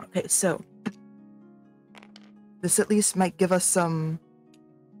 Okay, so this at least might give us some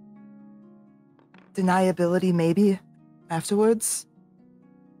deniability, maybe, afterwards.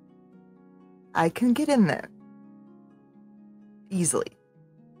 I can get in there easily.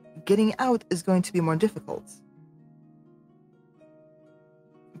 Getting out is going to be more difficult.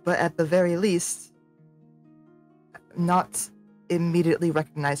 But at the very least, not immediately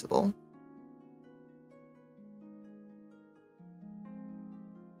recognizable.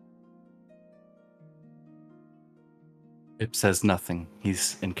 Pip says nothing.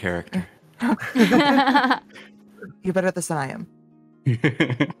 He's in character. You're better at this than I am.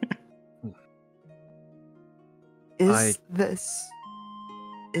 Is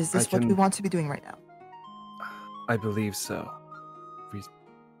this what we want to be doing right now? I believe so. We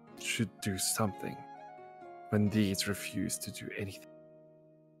should do something when these refuse to do anything.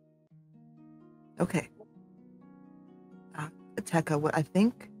 Okay. Tekka, what I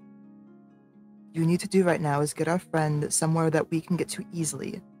think you need to do right now is get our friend somewhere that we can get to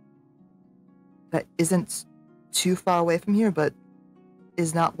easily. That isn't too far away from here, but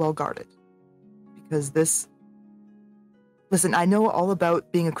is not well guarded. Because this... Listen, I know all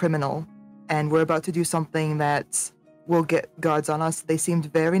about being a criminal, and we're about to do something that will get guards on us. They seemed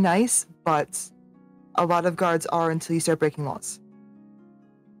very nice, but a lot of guards are until you start breaking laws.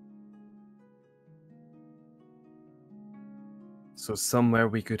 So somewhere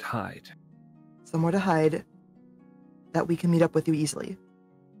we could hide. Somewhere to hide that we can meet up with you easily.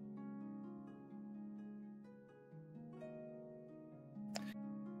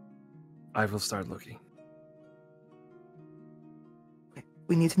 I will start looking. Okay.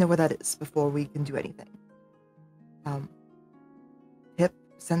 We need to know where that is before we can do anything. Hip,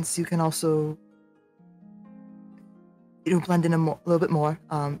 since you can also blend in a little bit more,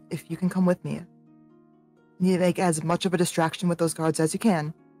 if you can come with me. You need to make as much of a distraction with those guards as you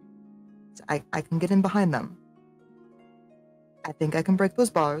can. So I can get in behind them. I think I can break those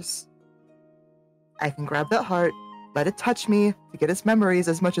bars. I can grab that heart, let it touch me to get its memories,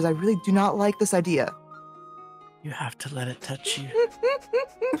 as much as I really do not like this idea. You have to let it touch you.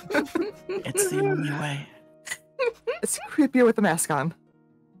 It's the only way. It's creepier with the mask on.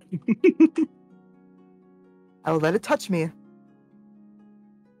 I will let it touch me.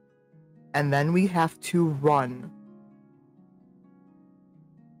 And then we have to run.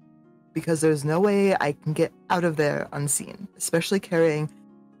 Because there's no way I can get out of there unseen, especially carrying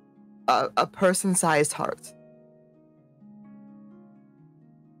a person-sized heart.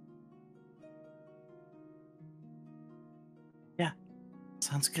 Yeah,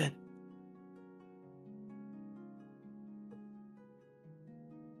 sounds good.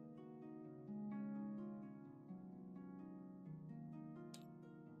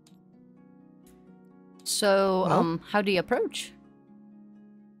 So, Well? how do you approach?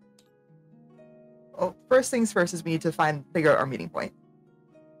 Well, first things first is we need to figure out our meeting point.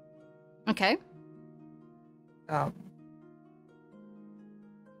 Okay.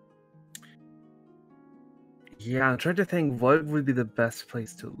 Yeah, I'm trying to think what would be the best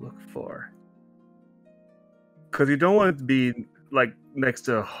place to look for. Because you don't want it to be like next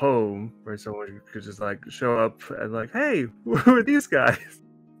to a home where someone could just like show up and like, hey, who are these guys?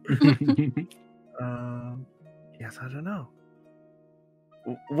 Yes, I don't know.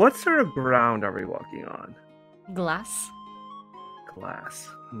 What sort of ground are we walking on? Glass. Glass.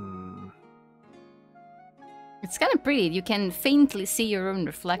 It's kind of pretty. You can faintly see your own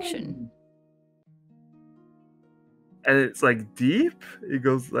reflection. And it's like deep? It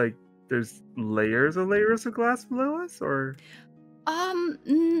goes like there's layers of glass below us, or?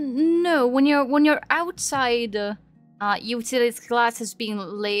 No. When you're outside, you see this glass has been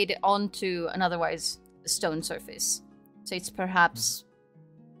laid onto an otherwise stone surface. So it's perhaps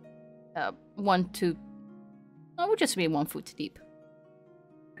 1 to I would just be 1 foot deep.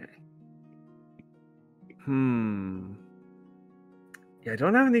 Yeah, I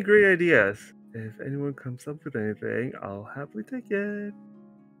don't have any great ideas. If anyone comes up with anything, I'll happily take it.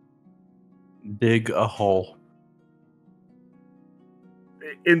 Dig a hole.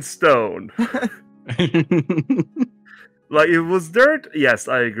 In stone. Like, if it was dirt, yes,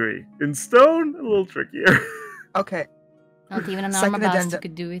 I agree. In stone, a little trickier. Okay. Not even an Second armor bastard addendum.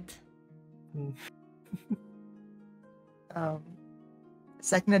 could do it.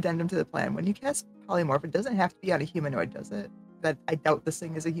 Second addendum to the plan. When you cast polymorph, it doesn't have to be on a humanoid, does it? That I doubt this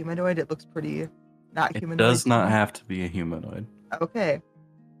thing is a humanoid. It looks pretty not It humanoid. does to not me. have to be a humanoid. Okay.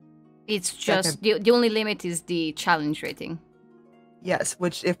 It's just the only limit is the challenge rating. Yes,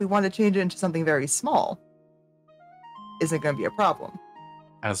 which if we want to change it into something very small, isn't going to be a problem.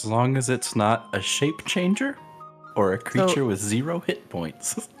 As long as it's not a shape changer or a creature with 0 hit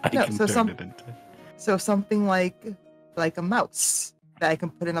points, I can turn it into. So something like a mouse that I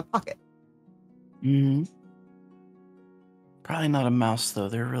can put in a pocket. Mm-hmm. Probably not a mouse though.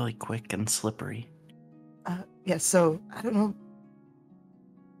 They're really quick and slippery. Yeah, so I don't know.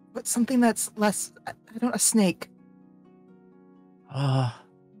 But something that's less. I don't. A snake.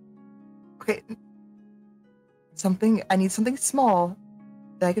 Okay. I need something small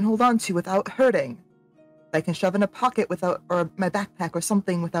that I can hold on to without hurting. That I can shove in a pocket without, or my backpack or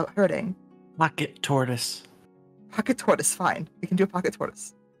something without hurting. Pocket tortoise. Pocket tortoise, fine. We can do a pocket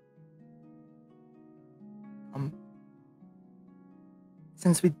tortoise.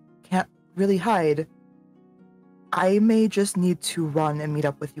 Since we can't really hide, I may just need to run and meet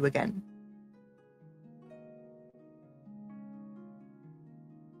up with you again.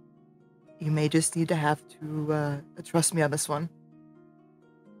 You may just need to have to trust me on this one.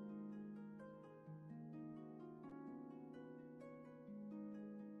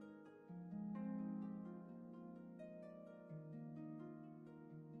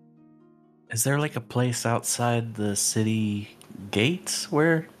 Is there like a place outside the city gates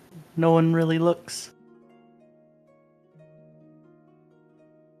where no one really looks?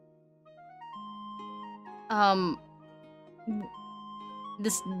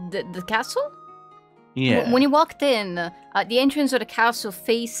 The castle? Yeah. When you walked in, the entrance of the castle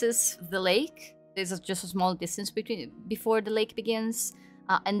faces the lake. There's just a small distance before the lake begins,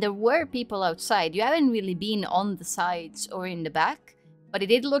 and there were people outside. You haven't really been on the sides or in the back, but it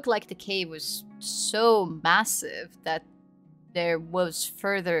did look like the cave was so massive that there was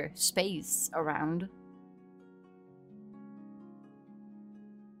further space around.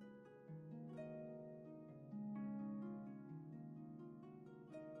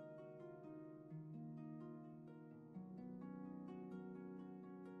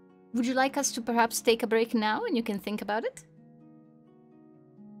 Would you like us to perhaps take a break now and you can think about it?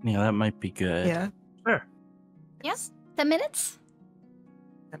 Yeah, that might be good. Yeah. Sure. Yes? 10 minutes?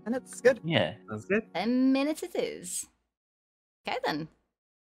 10 minutes, good. Yeah. Sounds good. 10 minutes it is. Okay then.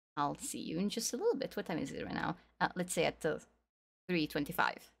 I'll see you in just a little bit. What time is it right now? Let's say at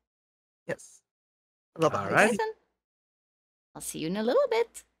 3:25. Yes. I love it. All Okay right. then. I'll see you in a little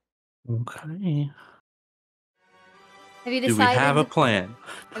bit. Okay. Have you Do we decided? have a plan?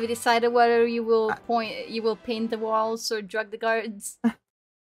 Have you decided whether you will paint the walls or drug the guards?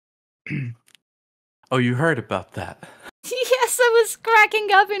 Oh, you heard about that. Yes, I was cracking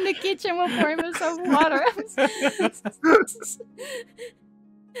up in the kitchen while pouring myself water.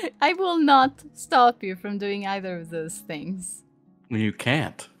 I will not stop you from doing either of those things. You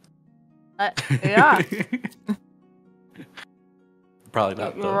can't. Yeah. Probably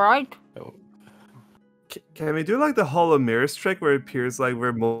not though. Right. Oh. Can we do like the Hall of Mirrors trick where it appears like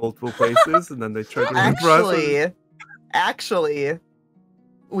we're multiple places and then they try to run for us? Actually,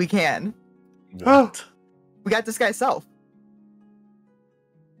 we can. What? We got disguise self.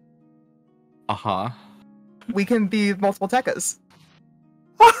 Uh-huh. We can be multiple Tekkas.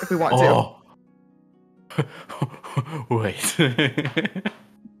 If we want Oh. Wait.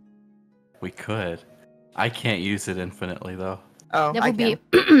 We could. I can't use it infinitely though. to. Oh, That I would be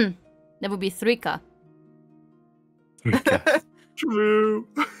can. that would be 3K. Rika. True.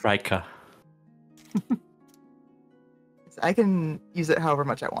 Rika. I can use it however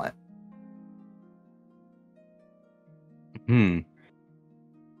much I want.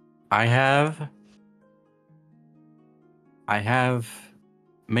 I have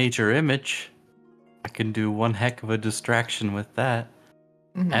major image. I can do one heck of a distraction with that.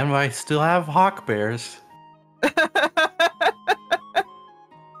 Mhm. And I still have hawk bears.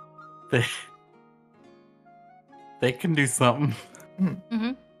 They can do something.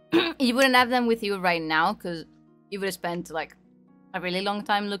 You wouldn't have them with you right now because you would have spent like a really long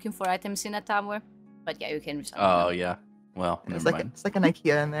time looking for items in a tower. But yeah, you can. Oh yeah. Well, It's never like mind. it's like an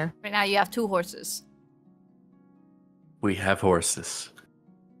IKEA in there. Right now, you have 2 horses. We have horses.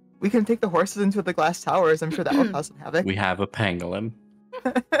 We can take the horses into the glass towers. I'm sure that will cause some havoc. We have a pangolin.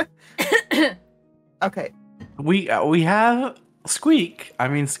 Okay. We have Squeak. I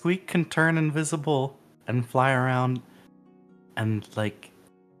mean, Squeak can turn invisible and fly around, and like,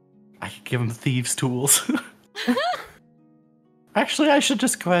 I could give him thieves' tools. Actually, I should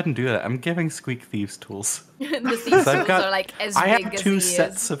just go ahead and do that. I'm giving Squeak thieves' tools. The thieves' I've tools got- are like as I big have as 2 he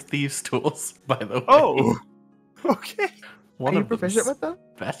sets is. of thieves' tools, by the way. Oh, okay. One Are you of them's proficient with them?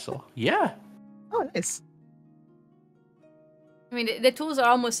 special. Yeah. Oh, nice. I mean, the tools are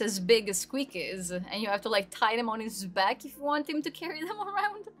almost as big as Squeak is, and you have to like tie them on his back if you want him to carry them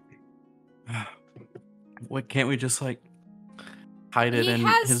around. What can't we just like hide it He in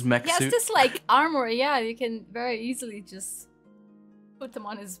has, his mech he has suit? this like armor, yeah, you can very easily just put them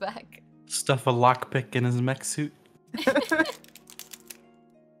on his back. Stuff a lockpick in his mech suit?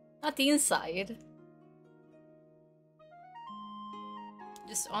 Not the inside.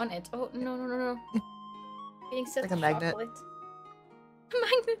 Just on it. Oh, no. Getting set Like a magnet. chocolate.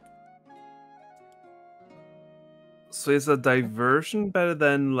 Magnet. So is a diversion better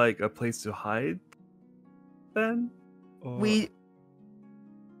than like a place to hide? Then, or...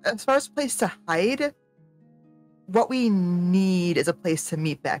 As far as place to hide, what we need is a place to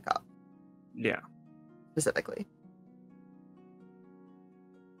meet back up, yeah, specifically.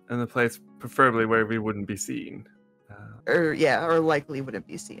 and a place preferably where we wouldn't be seen. Or likely wouldn't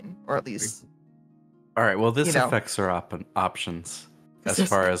be seen, or at least All right. Well, this You know. affects our options It's as just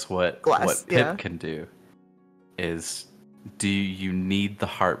far as what glass, Pip yeah. can do. Is do you need the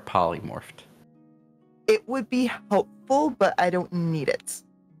heart polymorphed? it would be helpful, but I don't need it.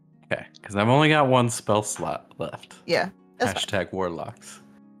 Okay, because I've only got 1 spell slot left. Yeah, that's fine. Hashtag warlocks.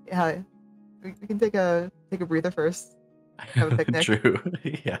 Yeah, we can take a breather first. Have a picnic. True.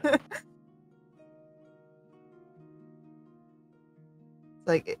 Yeah.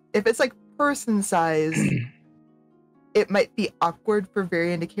 Like if it's like person size, it might be awkward for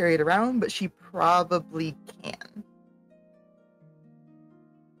Varian to carry it around, but she probably can.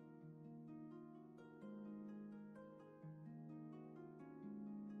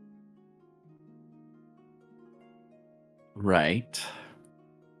 Right.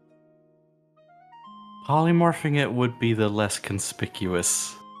 Polymorphing it would be the less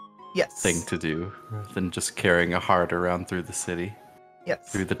conspicuous Yes. thing to do than just carrying a heart around through the city,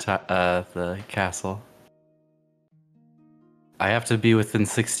 Yes. through the castle. I have to be within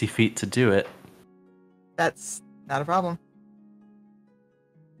 60 feet to do it. That's not a problem.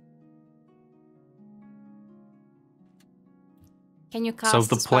 Can you cast So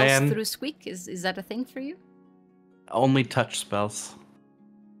the spells plan- through Squeak? Is that a thing for you? Only touch spells.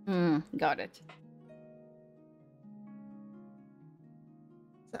 Got it.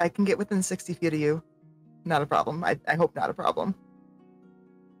 I can get within 60 feet of you. Not a problem. I hope not a problem.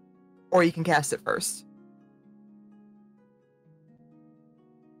 Or you can cast it first.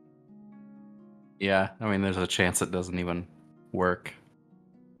 Yeah, I mean, there's a chance it doesn't even work.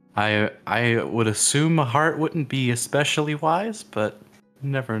 I would assume a heart wouldn't be especially wise, but you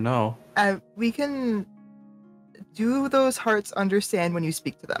never know. We can do those hearts understand when you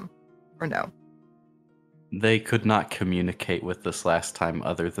speak to them, or no? They could not communicate with this last time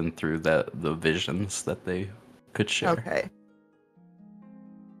other than through the visions that they could share. Okay.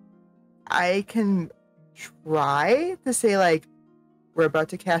 I can try to say, like, we're about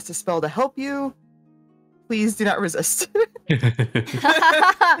to cast a spell to help you. Please do not resist.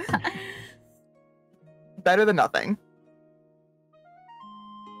 Better than nothing.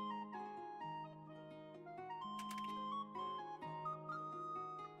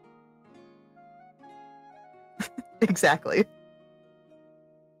 Exactly.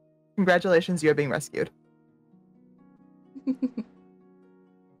 Congratulations, you are being rescued.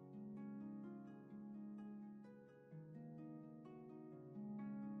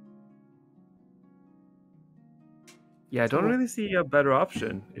 Yeah, I don't So- really see a better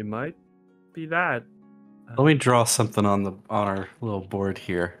option. It might be that. Let me draw something on our little board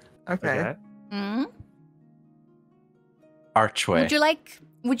here. Okay. Hmm? Archway. Would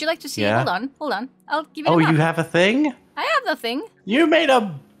you like to see? Yeah. Hold on. I'll give it. Oh, a you moment. have a thing? I have the thing. You made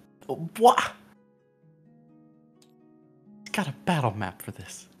a what? Got a battle map for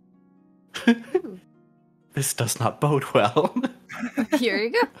this. This does not bode well. Here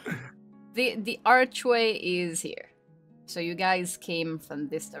you go. The archway is here. So you guys came from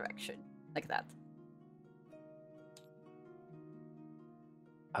this direction, like that.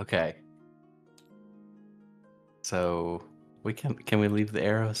 Okay. So we can we leave the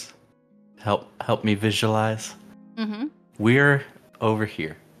arrows? help me visualize. Mm-hmm. We're over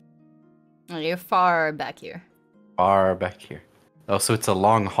here, You're far back here. far back here. Oh, so it's a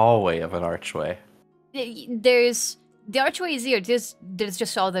long hallway of an archway. There's the archway is here. There's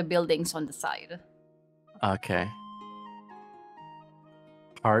just other buildings on the side. Okay.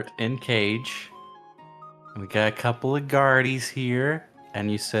 Heart and cage. We got a couple of guardies here, and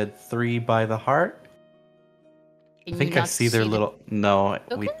you said 3 by the heart. Can I think you I not see their the little. No, I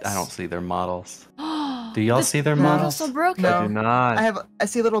tokens? don't see their models. Do Do y'all see their No. models? So broken. No. I do not. I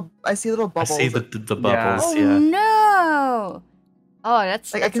see little I bubbles. see the Yeah. bubbles. Oh Yeah. no! Oh,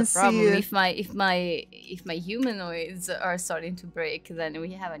 that's Like, I that's can a problem. see- If my humanoids are starting to break, then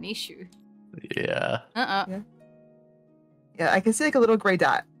we have an issue. Yeah. Yeah, I can see like a little gray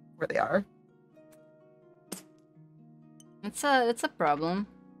dot where they are. It's a problem.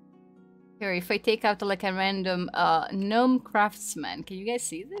 Here, if I take out like a random gnome craftsman, can you guys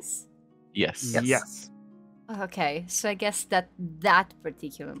see this? Yes. Yes. Okay, so I guess that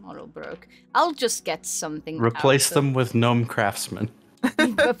particular model broke. I'll just get something. Replace out them with gnome craftsmen. if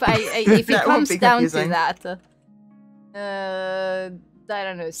it That won't comes be down to confusing. that, I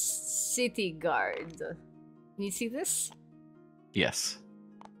don't know, city guard. Can you see this? Yes.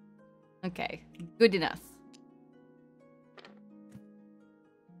 Okay, good enough.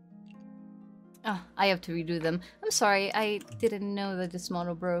 Oh, I have to redo them. I'm sorry, I didn't know that this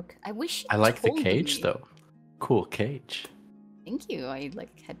model broke. I wish. I like the told cage me. though. Cool cage. Thank you. I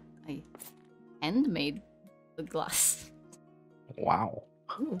handmade the glass. Wow.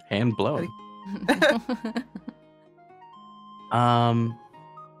 Ooh. Hand blown.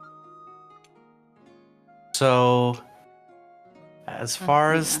 So as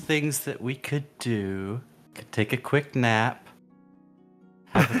far as yeah. things that we could do, could take a quick nap,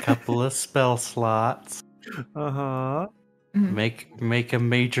 have a couple of spell slots, Uh-huh. make a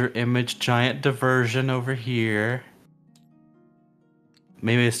major image giant diversion over here.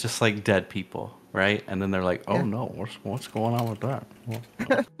 Maybe it's just like dead people, right? And then they're like, "Oh Yeah. no, what's going on with that?"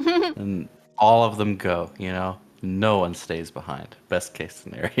 And all of them go. You know, no one stays behind. Best case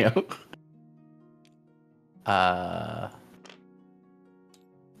scenario.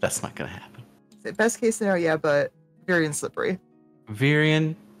 That's not gonna happen. Best case scenario, yeah, but very slippery.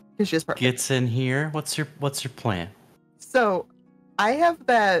 Virian Because she's perfect. gets in here. What's your plan? So, I have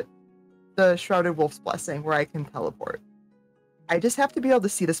the Shrouded Wolf's Blessing where I can teleport. I just have to be able to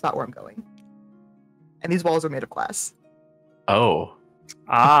see the spot where I'm going. And these walls are made of glass. Oh.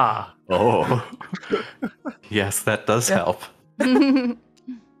 Ah. Oh. Yes, that does Yeah. help.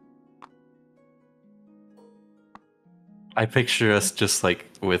 I picture us just like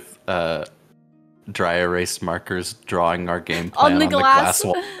with dry erase markers drawing our game plan On the glass.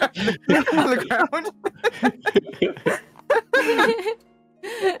 wall. On the ground.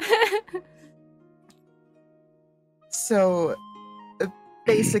 So,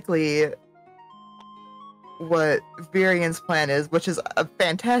 basically, what Virian's plan is, which is a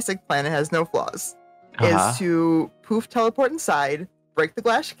fantastic plan, it has no flaws, Uh-huh. is to poof teleport inside, break the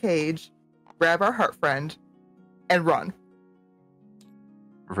glass cage, grab our heart friend, and run.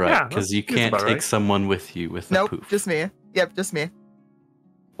 Right, Yeah, because that's- you that's can't about take right. someone with you with a Nope, poof. just me. Yep, just me.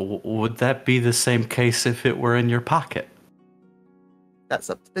 Would that be the same case if it were in your pocket? That's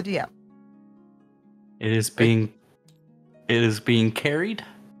up to the DM. It is being carried?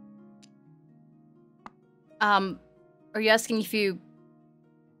 Are you asking if you?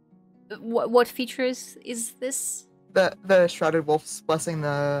 What features is this? The Shrouded Wolf's Blessing,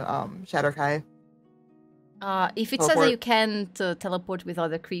 the Shatterkai. If it says that Teleport. you can't teleport with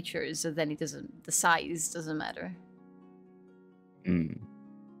other creatures, then it doesn't. The size doesn't matter. Hmm.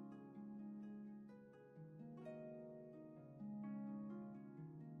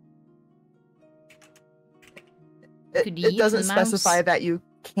 Could It eat doesn't the mouse. specify that you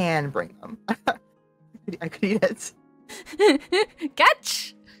can bring them. I could eat it.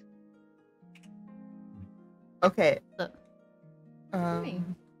 Catch. Okay. Look.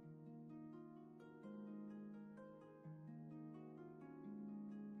 Um,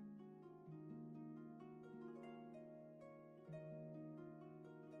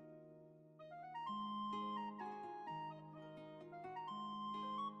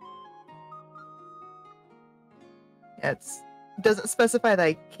 it doesn't specify that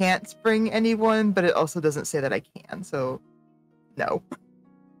I can't bring anyone, but it also doesn't say that I can. So, no.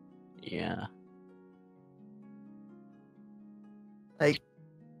 Yeah. Like,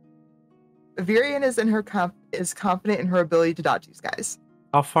 Virian is in her is confident in her ability to dodge these guys.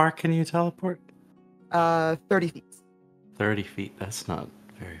 How far can you teleport? 30 feet. 30 feet. That's not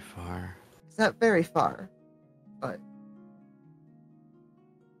very far. It's not very far, but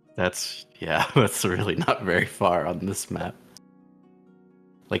That's really not very far on this map.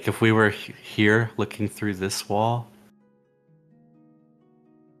 Like if we were here looking through this wall,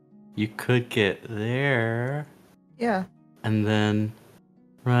 you could get there Yeah. and then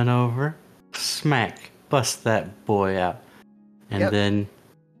run over, smack, bust that boy out, and Yep. then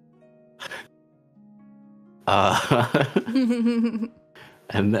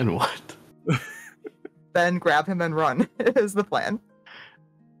and then what? Then grab him and run is the plan.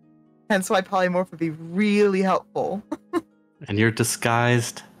 Hence why polymorph would be really helpful. And you're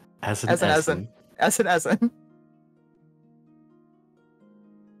disguised as an Essen. Essen.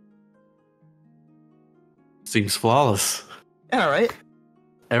 Seems flawless. Yeah, right?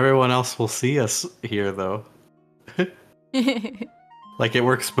 Everyone else will see us here, though. Like it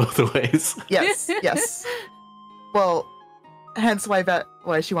works both ways. Yes. Well, hence why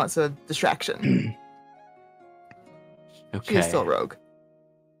she wants a distraction. Okay. She is still rogue.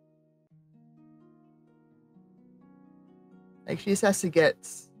 Like, she just has to get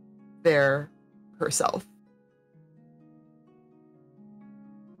there herself.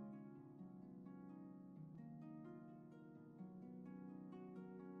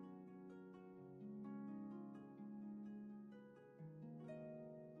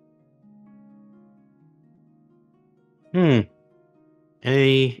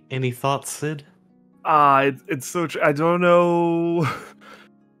 Any thoughts, Sid? It's so I don't know.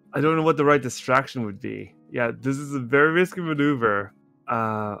 I don't know what the right distraction would be. Yeah, this is a very risky maneuver.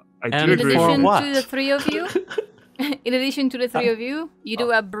 I do And In agree. for addition what? to the three of you, you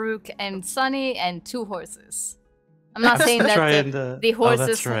do a Brooke and Sunny and 2 horses. I'm not saying that the horses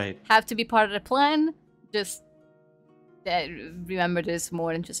that's right. have to be part of the plan. Just remember, there's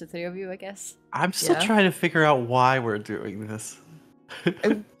more than just the 3 of you, I guess. I'm still Yeah. trying to figure out why we're doing this.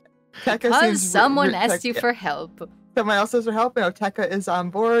 Tekka Because seems someone asked you for help. Someone else says for help, and Tekka is on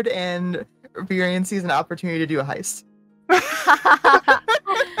board, and Virian sees an opportunity to do a heist.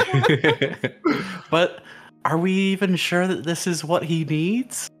 But are we even sure that this is what he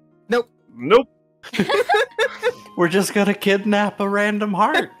needs? Nope. We're just gonna kidnap a random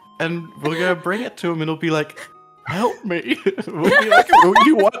heart, and we're gonna bring it to him, and he'll be like, "Help me!" We'll be like, "Oh,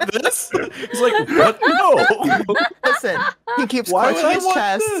 you want this?" He's like, "What? No." Listen, he keeps Why would clutching I his want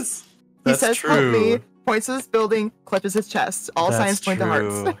chest. this? He That's says, true. "Help me!" Points to this building, clutches his chest. All signs point to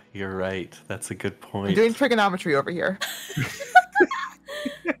hearts. You're right. That's a good point. I'm doing trigonometry over here.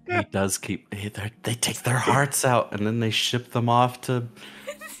 He does keep. They take their hearts out and then they ship them off to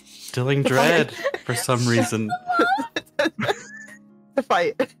Stilling Dread for some reason. To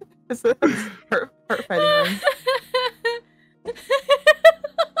fight. It's a heart fighting ring.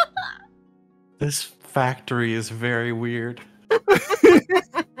 This factory is very weird.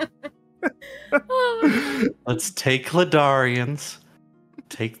 Let's take Ledarians,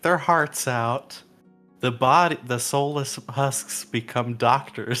 take their hearts out. The soulless husks become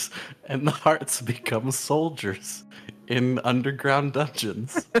doctors, and the hearts become soldiers in underground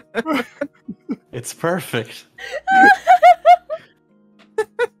dungeons. It's perfect.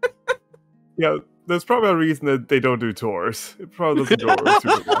 Yeah, there's probably a reason that they don't do tours. It probably doesn't go over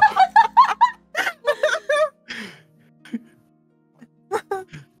super well.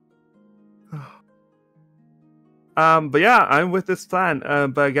 But yeah, I'm with this plan.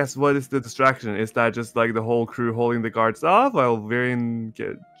 But I guess what is the distraction? Is that just like the whole crew holding the guards off while Virian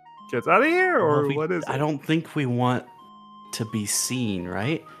gets out of here, or what is it? I don't think we want to be seen,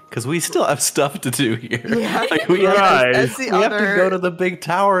 right? Because we still have stuff to do here. Yeah. Like we Right. have to go to the big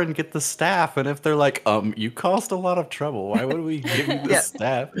tower and get the staff. And if they're like, you caused a lot of trouble, why would we give you the Yeah.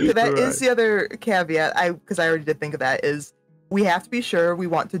 staff? So that Right. is the other caveat, because I already did think of that, is we have to be sure we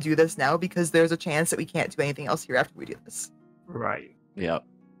want to do this now because there's a chance that we can't do anything else here after we do this. Right. Yep.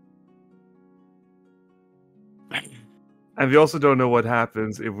 And we also don't know what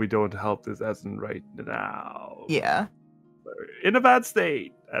happens if we don't help this Essen right now. Yeah. We're in a bad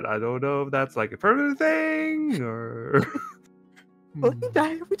state, and I don't know if that's like a permanent thing or. Will he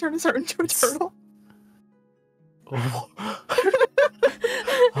die if we turn his heart into a turtle?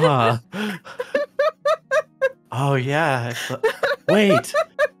 Huh. Oh yeah. Wait.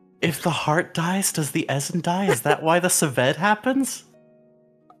 If the heart dies, does the Essen die? Is that why the Saved happens?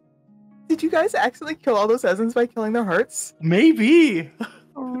 Did you guys accidentally kill all those Essens by killing their hearts? Maybe.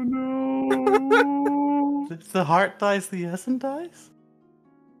 Oh no! If the heart dies, the Essen dies?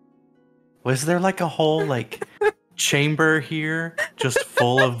 Was there like a whole like chamber here just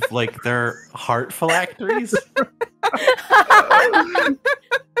full of like their heart phylacteries?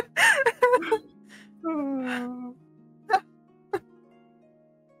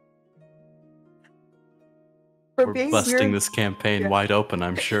 For We're being busting here, this campaign Yeah. wide open,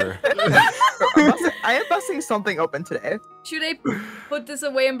 I'm sure. I am busting something open today. Should I put this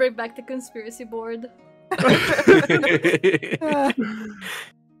away and bring back the conspiracy board? Uh,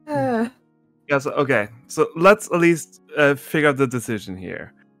 uh, Yeah, so, okay. So let's at least figure out the decision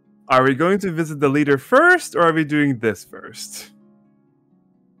here. Are we going to visit the leader first, or are we doing this first?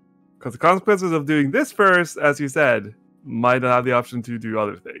 Because the consequences of doing this first, as you said, might not have the option to do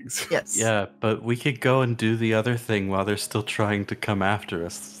other things. yes. Yeah, but we could go and do the other thing while they're still trying to come after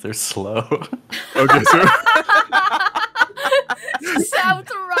us. They're slow. Okay, so Just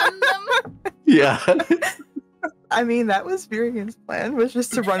outrun them. Yeah. I mean, that was Virian's plan, was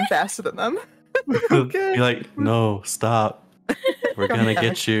just to run faster than them. Be like, no, stop. We're Come gonna back.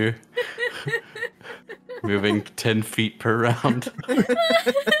 get you. Moving 10 feet per round.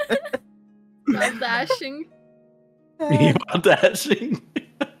 While dashing. Uh, While dashing.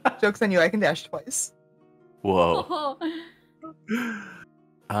 Joke's on you, I can dash twice. Whoa.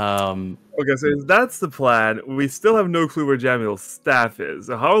 okay, so if that's the plan, we still have no clue where Jamil's staff is.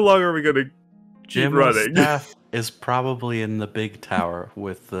 So how long are we gonna keep Jim's running? staff is probably in the big tower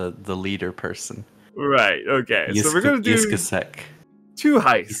with the leader person. Right, okay. So we're gonna do Yiskasek. 2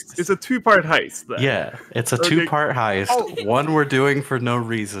 heists. It's a 2-part heist then. Yeah, it's a Okay. 2-part heist. Oh. One we're doing for no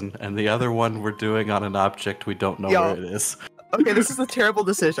reason, and the other one we're doing on an object we don't know Yo. where it is. Okay, this is a terrible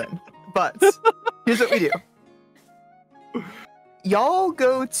decision, but here's what we do. Y'all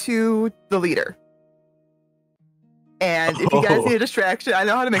go to the leader. And if you guys Oh. need a distraction, I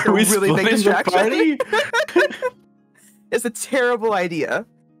know how to make a Are we really big splitting the distraction. party? It's a terrible idea.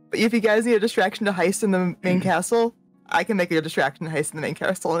 But if you guys need a distraction to heist in the main castle, I can make a distraction to heist in the main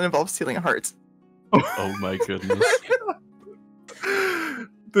castle, and it involves stealing a heart. Oh my goodness.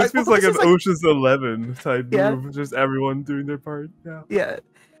 This feels well, like this an is like- Ocean's 11 type Yeah. move. Just everyone doing their part. Yeah. Yeah.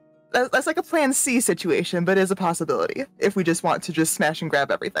 That's like a plan C situation, but it is a possibility if we just want to just smash and grab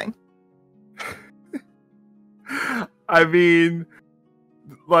everything. I mean,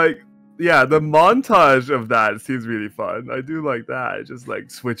 like, yeah, the montage of that seems really fun. I do like that. Just like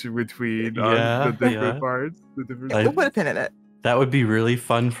switching between Yeah, the different yeah. parts. The different I- We'll put a pin in it. That would be really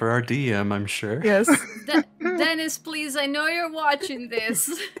fun for our DM, I'm sure. Yes. Dennis, please, I know you're watching this.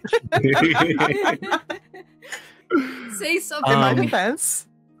 Say something. In my Um, defense,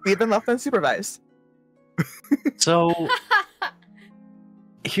 we've been left unsupervised. So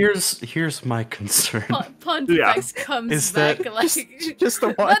here's my concern. Pontifex comes Is back that- like, Just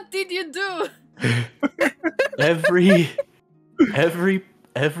the one. what did you do?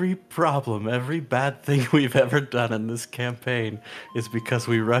 Every problem, every bad thing we've ever done in this campaign is because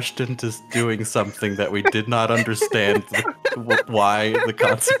we rushed into doing something that we did not understand why the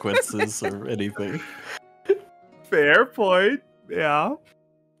consequences or anything. Fair point. Yeah.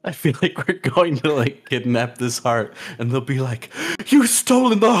 I feel like we're going to like kidnap this heart, and they'll be like, "You've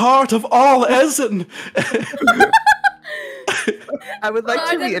stolen the heart of all Essen." I would like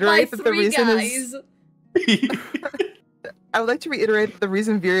to Guarded by reiterate that the 3 reason guys. is I would like to reiterate that the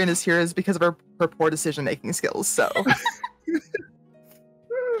reason Virian is here is because of her poor decision making skills. So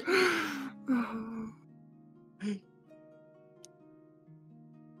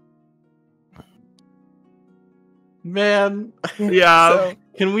Man, Yeah. so,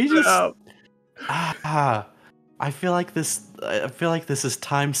 can we just? Yeah. I feel like this. I feel like this is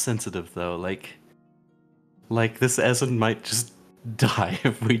time sensitive, though. Like this Essen might just die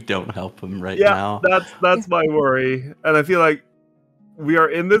if we don't help him right Yeah, now. that's my worry, and I feel like we are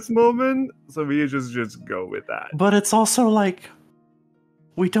in this moment, so we just go with that. But it's also like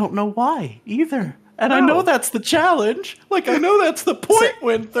we don't know why either. And I know No. that's the challenge. Like I know that's the point,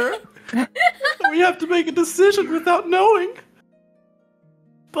 Winther. We have to make a decision without knowing.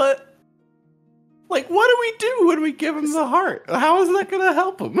 But like what do we do when we give him the heart? How is that gonna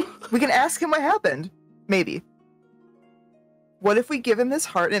help him? we can ask him what happened. Maybe. What if we give him this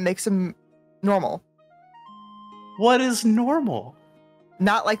heart and it makes him normal? What is normal?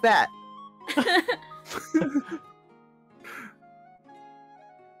 Not like that.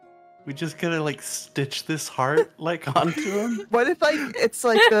 We just gotta like stitch this heart like onto him? What if like it's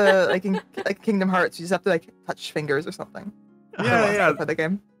like the like in like Kingdom Hearts, you just have to like touch fingers or something. Yeah, yeah. For the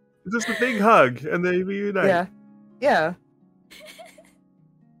game. Just a big hug, and they reunite. Yeah. Yeah.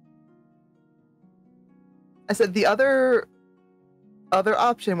 I said the other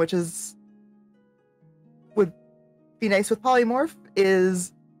option, which is would be nice with polymorph,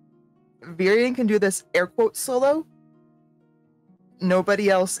 is Virian can do this air quote solo. Nobody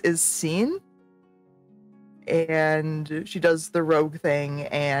else is seen. And she does the rogue thing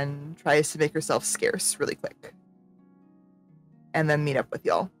and tries to make herself scarce really quick. And then meet up with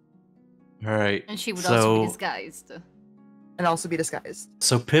y'all. All right. And she would also be So, disguised. And also be disguised.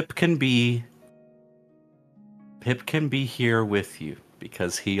 so Pip can be here with you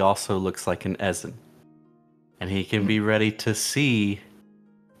because he also looks like an Ezen. And he can be ready to see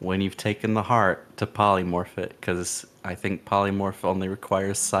when you've taken the heart to polymorph it, because I think polymorph only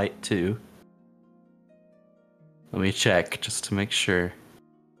requires sight too. Let me check just to make sure.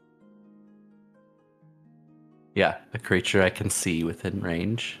 Yeah, a creature I can see within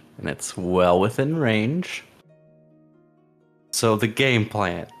range, and it's well within range. So the game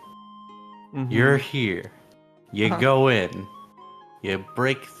plan. You're here. You go in. You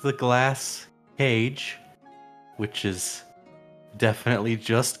break the glass cage, which is definitely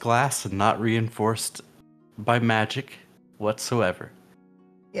just glass and not reinforced by magic whatsoever.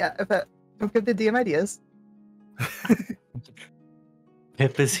 Yeah, don't give the DM ideas.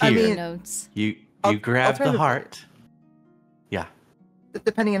 Pip is I here. mean, Notes. You grab the alternatively- heart. Yeah.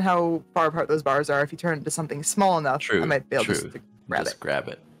 Depending on how far apart those bars are, if you turn it into something small enough, True. I might be able true. just to grab Just it. grab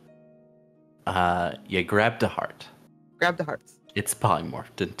it. You grab the heart. Grab the hearts. It's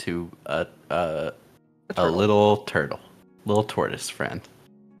polymorphed into a turtle. little turtle, little tortoise friend.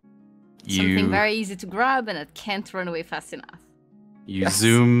 Something very easy to grab and it can't run away fast enough. You Yes.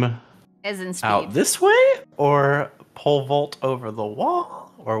 zoom As in speed. out this way, or pole vault over the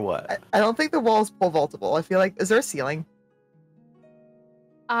wall, or what? I don't think the wall is pole vaultable. I feel like, is there a ceiling?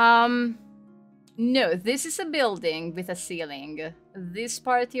 No, this is a building with a ceiling. This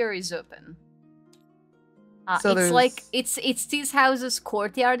part here is open. So it's like it's this house's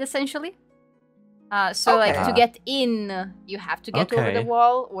courtyard essentially. So like to Okay. get in, you have to get over Okay. the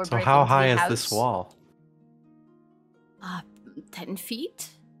wall or So break how into high the is house. this wall? 10 feet.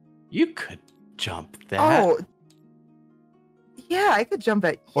 You could jump that. Oh, yeah, I could jump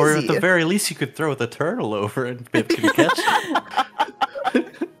it. Easy. Or at the very least, you could throw the turtle over and Pip can catch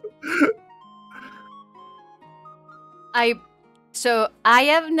it. I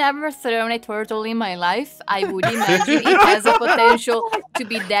have never thrown a turtle in my life. I would imagine it has a potential to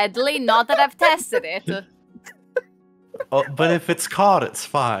be deadly. Not that I've tested it. Oh, but if it's caught, it's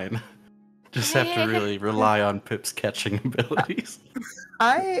fine. Just have to really rely on Pip's catching abilities.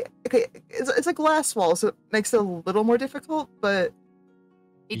 It's a glass wall, so it makes it a little more difficult, but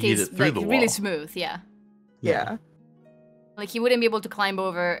It You get is it through like the really wall. smooth, yeah. yeah. Like he wouldn't be able to climb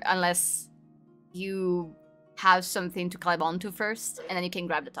over unless you have something to climb onto first, and then you can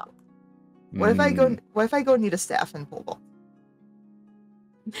grab the top. What if I go need a staff and pole vault?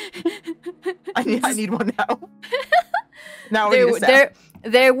 I need one now. Now we need a staff.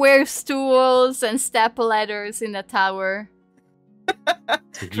 There were stools and step ladders in the tower.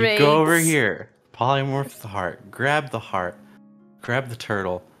 So you go over Crates. here, polymorph the heart, grab the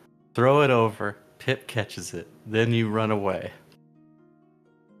turtle, throw it over, Pip catches it, then you run away.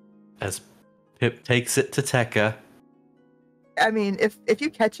 As Pip takes it to Tekka. I mean, if you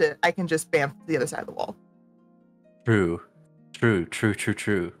catch it, I can just bam to the other side of the wall. True.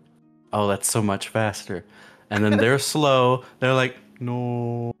 Oh, that's so much faster. And then they're slow. They're like,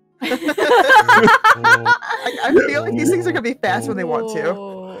 no. I feel like these things are gonna be fast when they want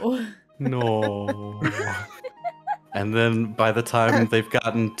to. No. And then by the time they've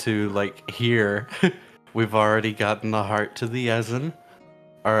gotten to like here, we've already gotten the heart to the Ezen.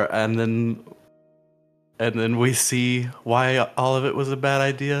 And then we see why all of it was a bad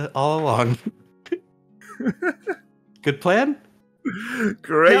idea all along. Good plan?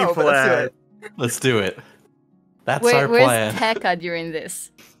 Great No, but let's do plan. it. Let's do it. That's our Where's plan. Tekka during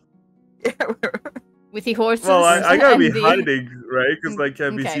this? Yeah, With the horses? Well, I gotta be and the- hiding, right? Because I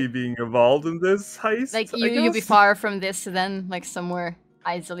can't be Okay. seen being involved in this heist. Like I you'll be guess? far from this, then like somewhere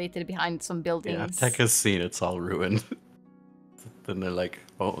isolated behind some Yeah, buildings. Tekka's seen it's all ruined. Then they're like,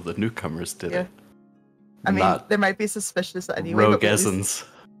 oh, the newcomers did Yeah. it. I mean, Not they might be suspicious anyway. rogue but at least- Ezens.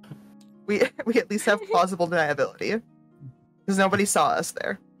 we at least have plausible deniability because nobody saw us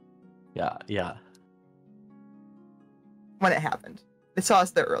there Yeah. when it happened. They saw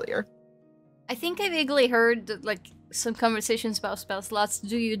us there earlier. I think I vaguely heard like some conversations about spell slots.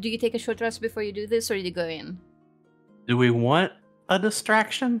 Do you take a short rest before you do this, or do you go in? Do we want a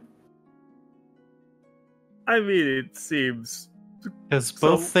distraction? I mean, it seems. Because So-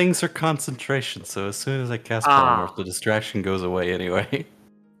 both things are concentration, so as soon as I cast Ah. polymorph, the distraction goes away anyway.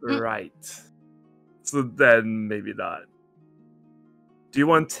 Right. So then, maybe not. Do you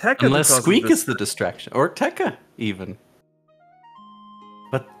want Tekka Unless to cause Squeak this? is the distraction. Or Tekka, even.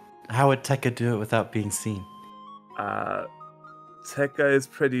 But how would Tekka do it without being seen? Tekka is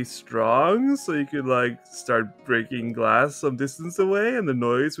pretty strong, so you could like start breaking glass some distance away, and the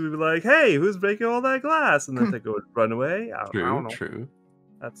noise would be like, "Hey, who's breaking all that glass?" And then Tekka would run away. I don't know. True.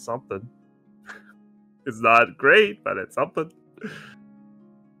 That's something. It's not great, but it's something.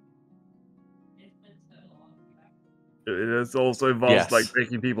 It also involves Yes. like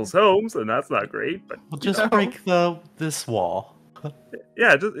breaking people's homes, and that's not great. But We'll just break this wall.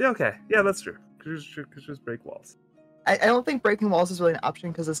 yeah, okay, yeah, that's true. Just break walls. I don't think breaking walls is really an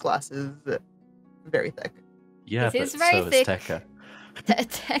option because this glass is very thick. Yeah, It but is very so thick. is Tekka.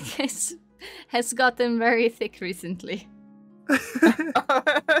 Tech has gotten very thick recently.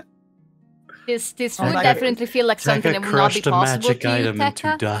 This Oh would my definitely feel like something that Tekka would not be crushed a possible magic to you, item into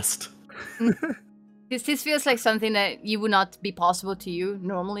Tekka. dust. This feels like something that you would not be possible to you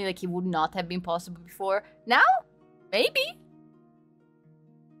normally, like it would not have been possible before. Now, maybe.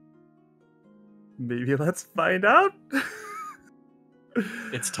 Maybe let's find out.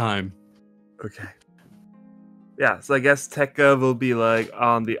 It's time. Okay. Yeah, so I guess Tekka will be like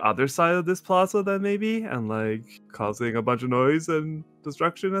on the other side of this plaza then maybe, and like causing a bunch of noise and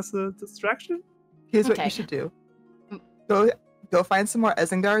destruction as a distraction. Here's what Okay. you should do. Go find some more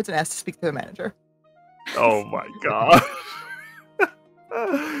Ezengards and ask to speak to the manager. Oh my god.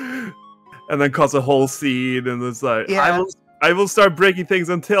 And then cause a whole scene and it's like Yeah. I will start breaking things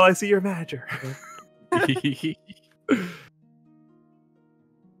until I see your manager.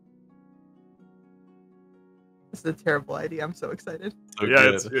 This is a terrible idea. I'm so excited. So Yeah,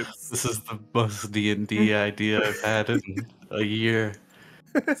 good. it's This is the most D&D idea I've had in a year.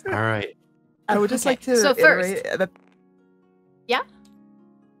 All right. I would just Okay, like to so first- iterate that. Yeah?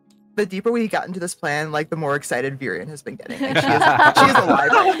 The deeper we got into this plan, like the more excited Virion has been getting. Like, she is alive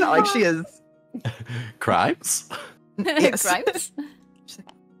right now. Like she is. Crimes? Yes. Crimes? She's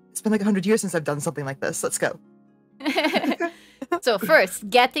like, it's been like 100 years since I've done something like this. Let's go. So first,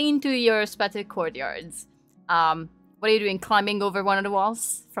 getting into your spotted courtyards. What are you doing? Climbing over one of the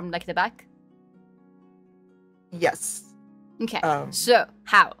walls from like the back? Yes. Okay. Um, So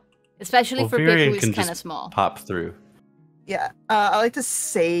how? Especially Well, for Virion people who's can kind of just small. Pop through. Yeah. I like to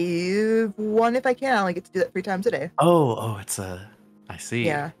save one if I can. I only get to do that 3 times a day. Oh, it's a... I see.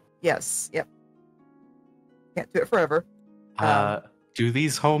 Yeah. Yes. Yep. Can't do it forever. Do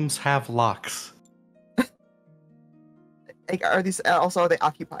these homes have locks? Like, are they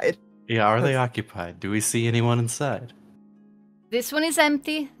occupied? Yeah, are they occupied? Do we see anyone inside? This one is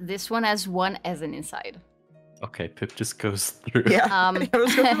empty. This one has one as an inside. Okay, Pip just goes through. Yeah. Um, I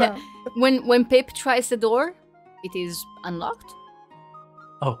was going for that. when Pip tries the door, it is unlocked.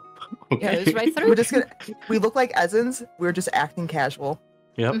 Oh, Yeah, okay. goes right through. We're just gonna. We look like Ezens. We're just acting casual.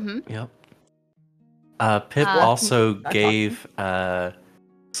 Yep, Mhm. yep. Pip Uh, also Not gave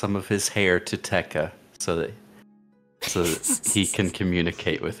some of his hair to Tekka so that he can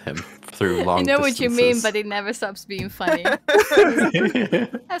communicate with him through long I know what you mean, distances. but it never stops being funny.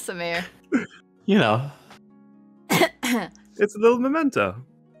 Have some air. You know, a little memento.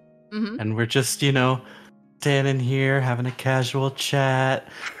 Hmm and we're just, standing here having a casual chat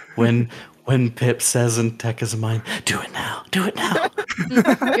when Pip says in Tekka's mind, do it now, do it now.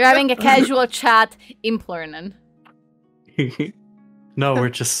 You're having a casual chat in Plurnan. No, we're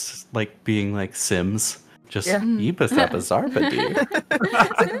just like being like Sims. Just Yeah. Ibazabazarbadi.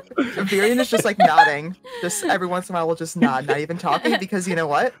 Virion is just like nodding. Just every once in a while, we'll just nod, not even talking, because you know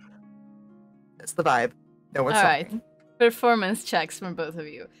what? That's the vibe. No one's All right. talking. Performance checks from both of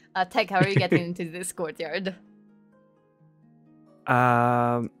you. Tech, how are you getting into this courtyard?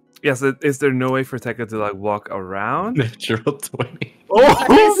 Yeah, so is there no way for Tekka to like walk around? Natural 20.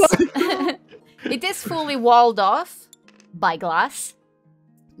 Oh! It is fully walled off by glass.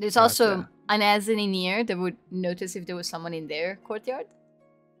 There's also Gotcha. an Azani near that would notice if there was someone in their courtyard.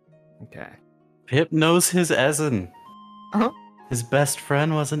 Okay. Pip knows his Ezen. Uh-huh. His best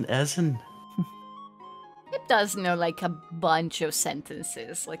friend was an Ezen. It does know like a bunch of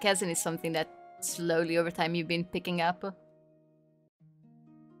sentences. Like Azan is something that slowly over time you've been picking up.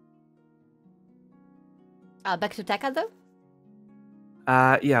 Back to Tekka though?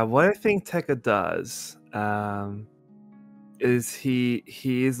 Yeah, what I think Tekka does is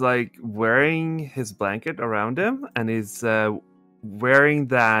he's like wearing his blanket around him, and he's wearing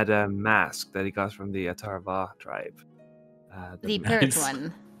that mask that he got from the Atarva tribe. The Nice. parrot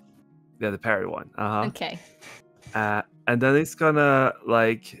one. Yeah, the parrot one. Uh-huh. Okay. And then he's gonna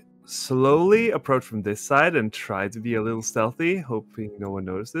like slowly approach from this side and try to be a little stealthy, hoping no one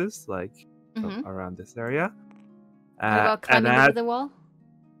notices, like Mhm. around this area. What about and climbing over the wall?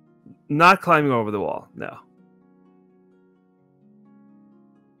 not climbing over the wall, no.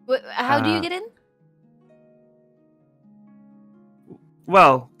 How do you Uh, get in?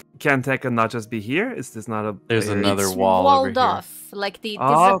 Well, can Tekka not just be here? Is this not a? There's area- another It's wall over walled here. off. Like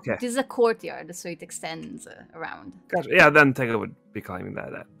Oh, okay. this is a courtyard, so it extends around. Gotcha. Yeah, then Tekka would be climbing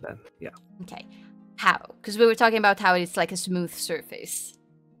that then. Yeah. Okay. How? Because we were talking about how it's like a smooth surface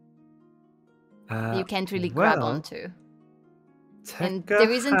that you can't really grab well, onto. And Tekka there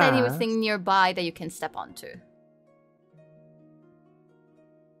isn't has- anything nearby that you can step onto.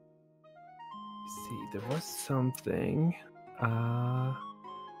 See, there was something.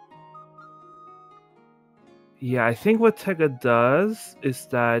 Yeah, I think what Tekka does is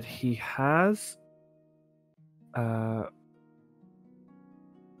that he has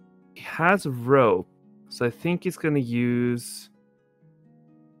rope, so I think he's gonna use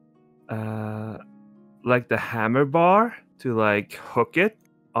like the hammer bar to like hook it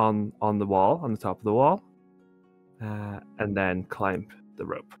on the wall, on the top of the wall, and then climb the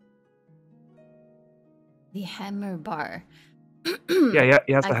rope. The hammer bar. Yeah,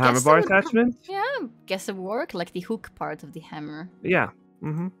 he has I the hammer guess bar it would attachment. Yeah, guess it would work, like the hook part of the hammer. Yeah.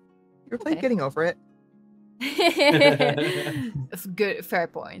 Mm-hmm. You're like Okay. getting over it. Good, fair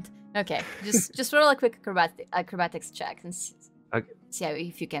point. Okay, just roll a quick acrobatics check and Okay. see how,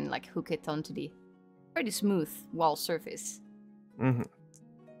 if you can like hook it onto the pretty smooth wall surface. Mm-hmm.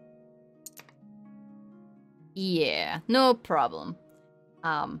 Yeah, no problem.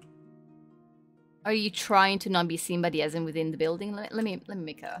 Are you trying to not be seen by the Essen within the building? Let me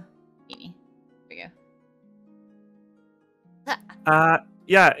make a mini. There we go.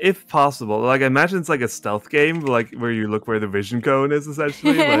 Yeah, if possible. Like, I imagine it's like a stealth game, like where you look where the vision cone is,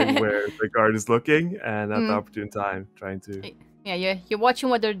 essentially, like where the guard is looking, and at the opportune time, trying to. Yeah, you're watching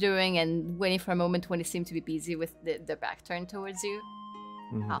what they're doing and waiting for a moment when they seem to be busy with their back turned towards you.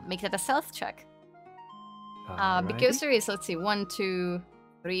 Mhm. Make that a stealth check. Alrighty. Because there is, let's see, 1, 2,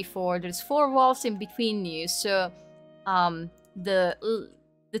 3, 4. There's 4 walls in between you, so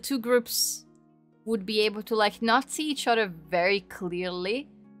the two groups would be able to like not see each other very clearly,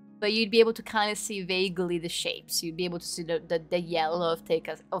 but you'd be able to kind of see vaguely the shapes. You'd be able to see the yellow of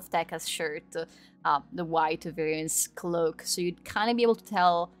Tekka's shirt, the white of Varian's cloak. So you'd kind of be able to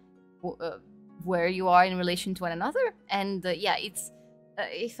tell where you are in relation to one another. And yeah, it's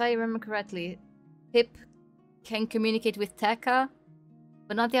if I remember correctly, Pip can communicate with Tekka,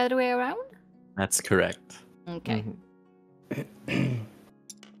 but not the other way around? That's correct. Okay. Mhm.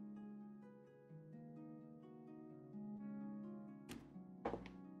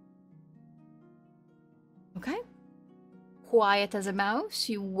 Okay. Quiet as a mouse,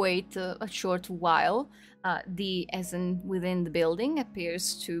 you wait a short while. The Essen within the building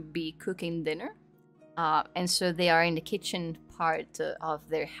appears to be cooking dinner. And so they are in the kitchen part of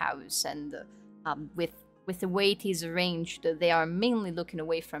their house, and with the way it is arranged, they are mainly looking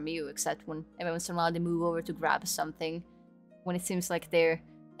away from you, except when every once in a while they move over to grab something. When it seems like they're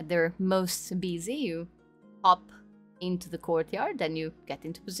at their most busy, you hop into the courtyard and you get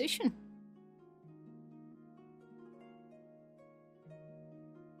into position.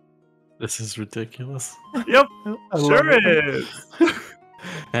 This is ridiculous. Yep, I love sure it. is.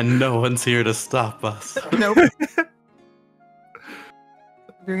 And no one's here to stop us. Nope.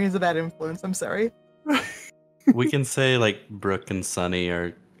 Varian's a bad influence. I'm sorry. We can say like Brooke and Sunny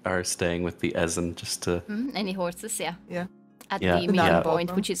are staying with the Essen just to. Any horses, yeah. Yeah. At Yeah, the meeting yeah.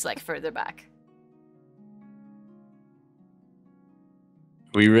 point, which is like further back.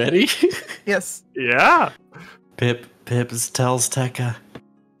 We ready? Yes. Yeah. Pip tells Tekka,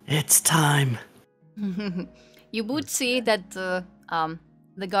 it's time. You would see that the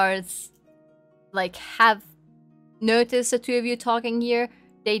guards like have noticed the two of you talking here.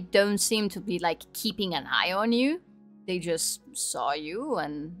 They don't seem to be like keeping an eye on you. They just saw you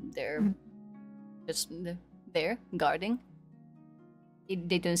and they're just there guarding.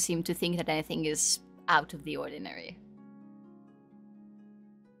 They don't seem to think that anything is out of the ordinary.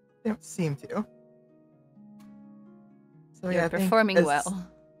 They don't seem to. So You're yeah, I think performing well.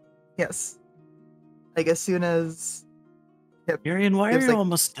 Yes. Like as soon as Miriam, why are It's you like-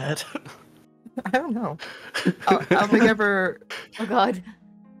 almost dead? I don't know. I don't think I ever. Oh god.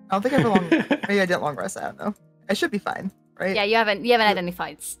 I don't think I ever long. Maybe I didn't long rest. I don't know. I should be fine, right? Yeah, you haven't had any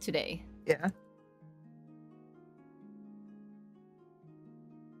fights today. Yeah.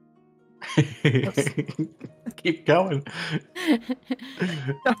 Keep going.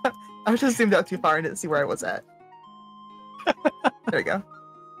 I just zoomed out too far and didn't see where I was at. There we go.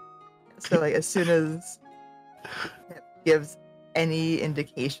 So like as soon as it gives any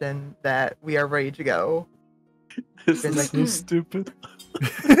indication that we are ready to go, This It's is like, so stupid.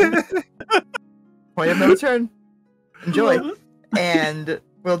 point of no return. Enjoy. And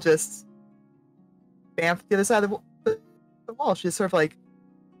we'll just bamf to the other side of the wall. She just sort of like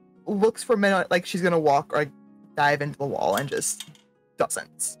looks for a minute like she's gonna walk or like dive into the wall and just doesn't.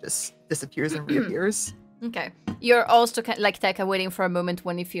 Just disappears and reappears. Okay. You're also like Tekka waiting for a moment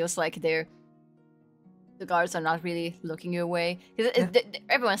when it feels like they're the guards are not really looking your way. Because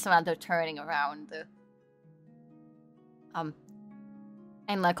every once in a while they're turning around.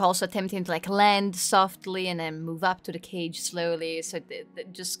 And like also attempting to like land softly and then move up to the cage slowly. So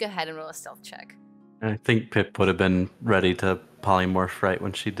just go ahead and roll a stealth check. I think Pip would have been ready to polymorph right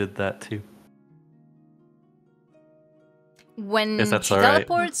when she did that too. When If that's she all right.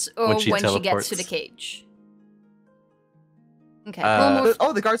 teleports or when she gets to the teleports. cage? Okay. Uh,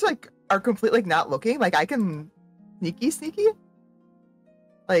 Oh, the guards like are completely like not looking. Like I can sneaky.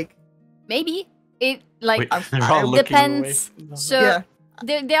 Like maybe. It like Wait, they're all looking depends. away. So yeah,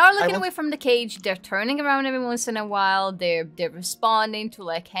 they are looking will- away from the cage. They're turning around every once in a while. They're responding to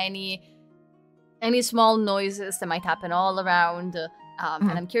like any small noises that might happen all around.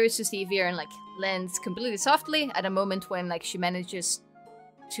 And I'm curious to see if Viren like lands completely softly at a moment when like she manages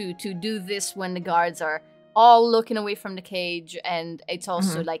to do this when the guards are all looking away from the cage, and it's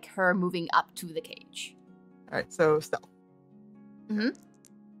also like her moving up to the cage. all right. So stealth. Mhm.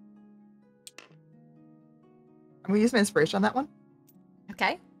 I'm gonna use my inspiration on that one.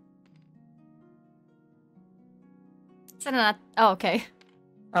 Okay. Is that not? Oh, okay.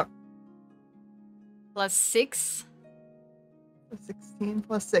 Oh. +6. 16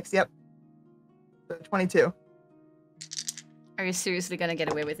 plus 6. Yep. So 22. Are you seriously gonna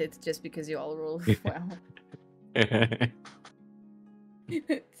get away with it just because you all roll well?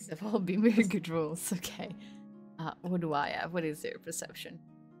 These have all been very good rolls. Okay. What do I have? What is their perception?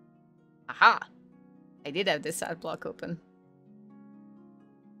 Aha! I did have this side block open.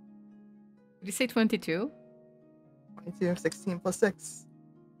 Did you say 22? 22, 16 plus 6.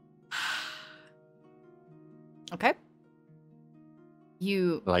 Okay.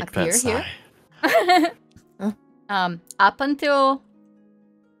 You Like appear that here. sigh. Up until...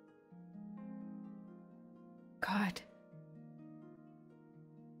 God.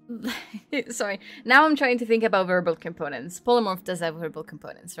 Sorry. Now I'm trying to think about verbal components. Polymorph does have verbal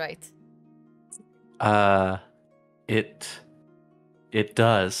components, right? It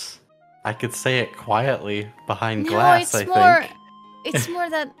does. I could say it quietly behind No, glass, it's I more... think. It's more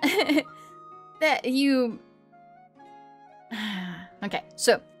that... that you... Okay,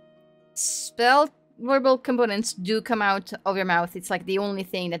 so... Spell verbal components do come out of your mouth. It's like the only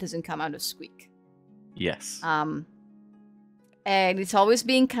thing that doesn't come out of squeak. Yes. And it's always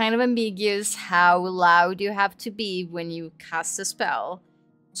been kind of ambiguous how loud you have to be when you cast a spell.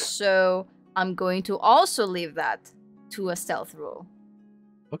 So I'm going to also leave that to a stealth roll.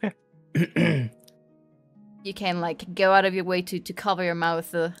 Okay. You can like go out of your way to cover your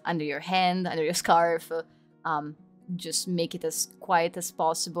mouth under your hand, under your scarf. Just make it as quiet as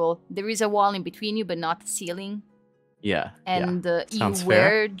possible. There is a wall in between you, but not a ceiling. Yeah. And you Sounds were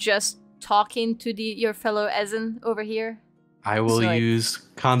fair. just talking to your fellow Ezen over here. I will So, like- use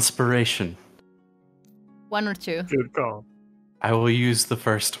conspiration. 1 or 2. Good call. I will use the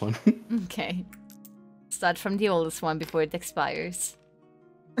first one. Okay. Start from the oldest one before it expires.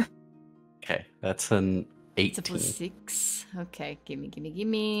 Okay, that's an It's a 18. +6. Okay,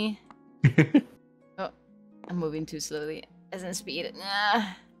 gimme. Oh, I'm moving too slowly. As in speed. Nah.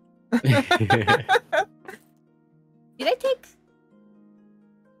 Did I take?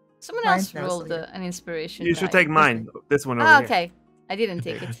 Someone Mine? else No, rolled still you. an inspiration. You should die. take mine. This one over Ah, here. okay. I didn't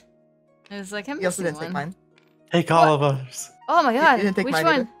take it. I was like, I'm You also missing didn't take one. mine. Take all of us. Oh my god! didn't take Which mine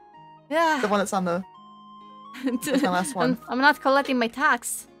one? either. Yeah. The one that's on the. That's my last one. I'm not collecting my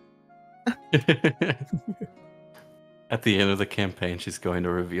tax. At the end of the campaign, she's going to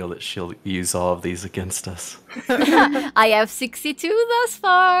reveal that she'll use all of these against us. I have 62 thus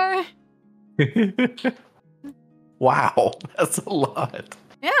far. Wow, that's a lot.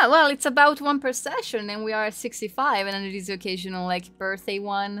 Yeah, well, it's about one per session, and we are at 65, and then there is the occasional, like, birthday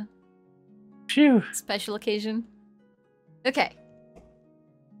one, Phew. special occasion. Okay.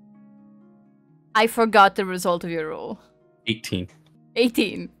 I forgot the result of your roll. 18.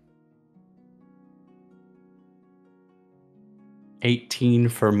 18. 18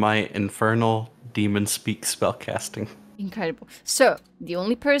 for my infernal demon speak spellcasting. Incredible. So, the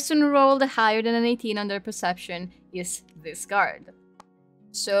only person who rolled higher than an 18 on their perception is this guard.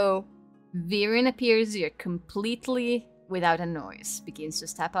 So, Viren appears here completely without a noise, begins to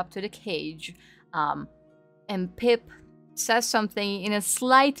step up to the cage, and Pip says something in a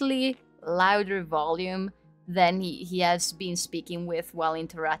slightly louder volume than he has been speaking with while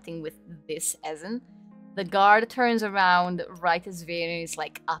interacting with this Ezen. The guard turns around right as Viren is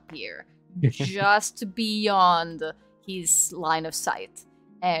like up here, just beyond his line of sight,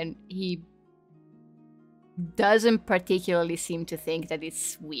 and he doesn't particularly seem to think that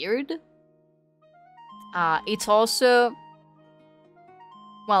it's weird. It's also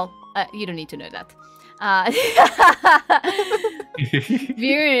Well, you don't need to know that.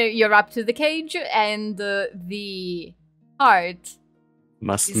 You're up to the cage, and the heart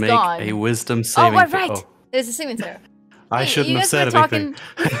Must is make gone. a wisdom saving Oh, throw. right. Oh, There's a saving throw. I Hey, shouldn't you have guys said were anything.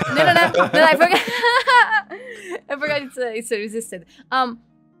 talking. No, I forgot. I forgot it's resisted.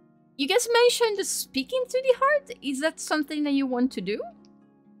 You guys mentioned speaking to the heart. Is that something that you want to do?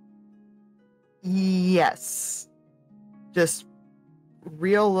 Yes. Just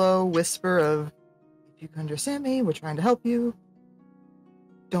real low whisper of, if you can understand me, we're trying to help you.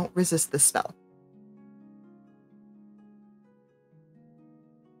 Don't resist the spell.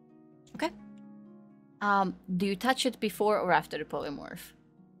 Okay. Do you touch it before or after the polymorph?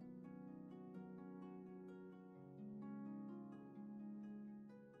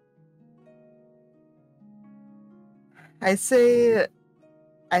 I say,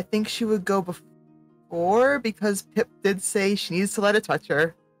 I think she would go before because Pip did say she needs to let it touch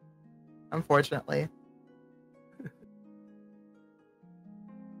her. Unfortunately.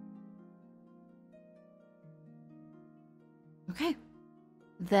 Okay.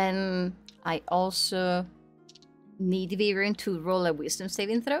 Then I also need Vivian to roll a wisdom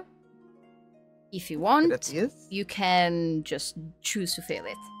saving throw. If you want, you can just choose to fail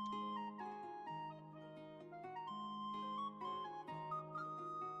it.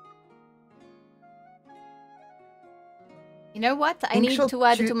 You know what? I need to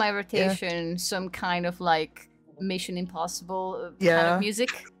add to my rotation some kind of like Mission Impossible kind of music.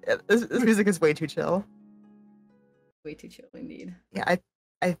 Yeah, this music is way too chill. Way too chill indeed. Yeah,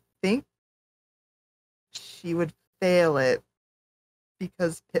 I think she would fail it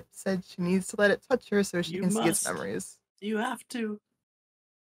because Pip said she needs to let it touch her so she can see its memories. You have to.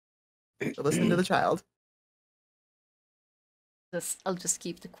 So listen to the child. I'll just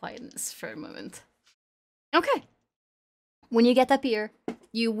keep the quietness for a moment. Okay. When you get up here,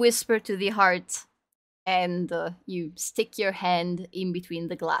 you whisper to the heart and you stick your hand in between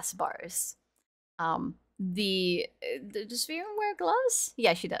the glass bars. Does Viren wear gloves?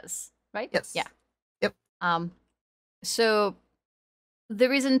 Yeah, she does, right? Yes. Yeah. Yep. So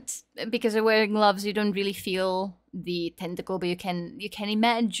there isn't, because of wearing gloves, you don't really feel the tentacle, but you can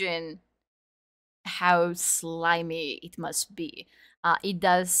imagine how slimy it must be. It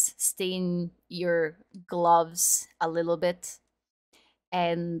does stain your gloves a little bit,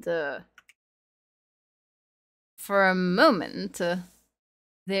 and for a moment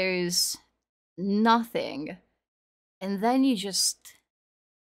there's nothing, and then you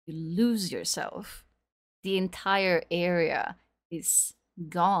lose yourself. The entire area is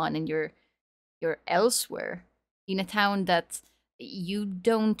gone, and you're elsewhere in a town that you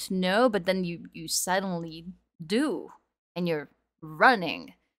don't know, but then you suddenly do, and you're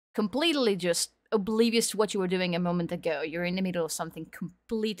running, completely just oblivious to what you were doing a moment ago. You're in the middle of something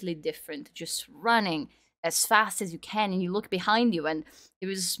completely different, just running as fast as you can, and you look behind you, and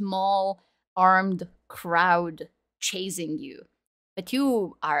there is a small armed crowd chasing you. But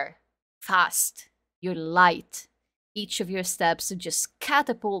you are fast, you're light. Each of your steps just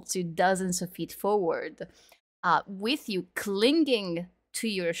catapults you dozens of feet forward. With you clinging to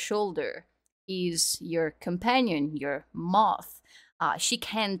your shoulder is your companion, your moth. She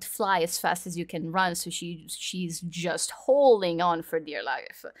can't fly as fast as you can run, so she's just holding on for dear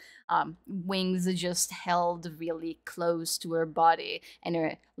life. Wings just held really close to her body, and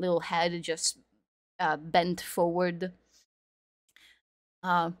her little head just bent forward.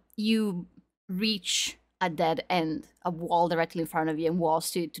 You reach a dead end, a wall directly in front of you, and walls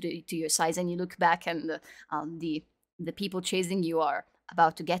to your sides, and you look back, and the people chasing you are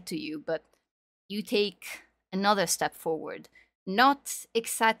about to get to you, but you take another step forward, not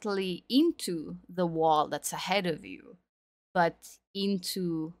exactly into the wall that's ahead of you, but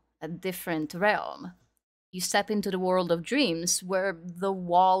into a different realm. You step into the world of dreams, where the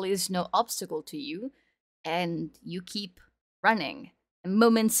wall is no obstacle to you, and you keep running. And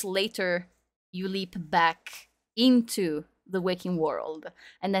moments later, you leap back into the waking world.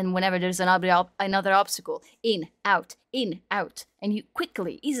 And then whenever there's another obstacle, in, out, and you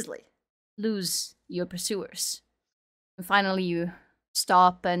quickly, easily lose your pursuers. And finally you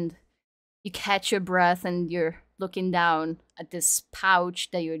stop and you catch your breath, and you're looking down at this pouch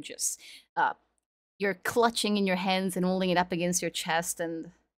that you're clutching in your hands and holding it up against your chest,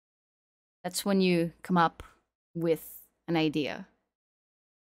 and that's when you come up with an idea.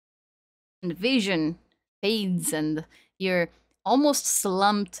 And the vision fades, and you're almost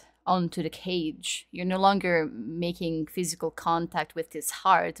slumped onto the cage. You're no longer making physical contact with his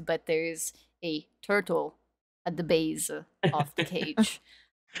heart, but there's a turtle at the base of the cage.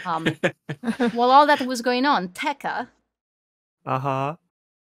 While all that was going on, Tekka. Uh-huh.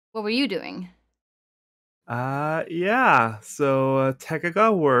 What were you doing? Yeah. So Tekka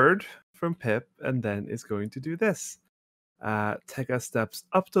got word from Pip and then is going to do this. Tekka steps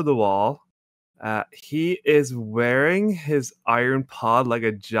up to the wall. He is wearing his iron pod like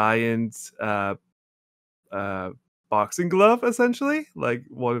a giant boxing glove, essentially. Like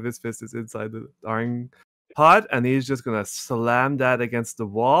one of his fists is inside the iron pod, and he's just gonna slam that against the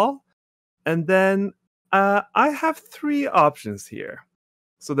wall. And then I have 3 options here.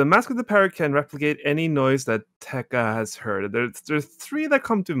 So the mask of the parrot can replicate any noise that Tekka has heard. There's 3 that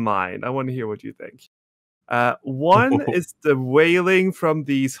come to mind. I want to hear what you think. One is the wailing from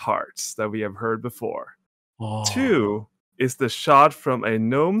these hearts that we have heard before. 2 is the shot from a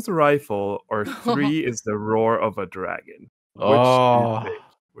gnome's rifle, or 3 is the roar of a dragon. Which do you think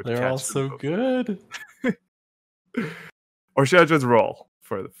would they're all catch them so most? good. Or should I just roll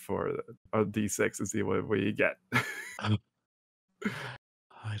for a d6 and see what you get?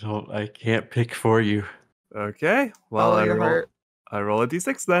 I can't pick for you. Okay, well Follow your heart. I roll a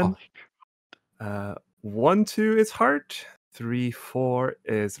d6 then. Oh, 1, 2 is heart. 3, 4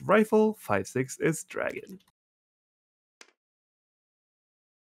 is rifle. 5, 6 is dragon.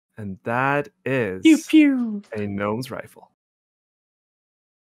 And that is pew pew. a gnome's rifle.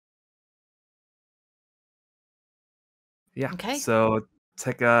 Yeah. Okay. So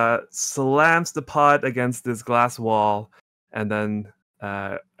Tekka slams the pod against this glass wall, and then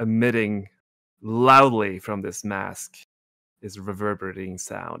emitting loudly from this mask is reverberating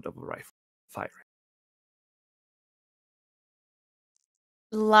sound of a rifle firing.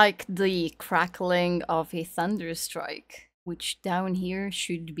 Like the crackling of a thunderstrike, which down here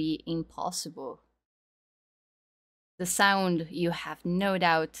should be impossible. The sound, you have no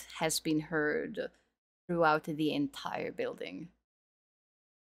doubt, has been heard throughout the entire building.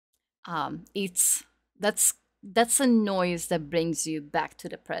 That's a noise that brings you back to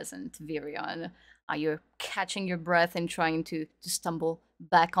the present, Virion. You're catching your breath and trying to stumble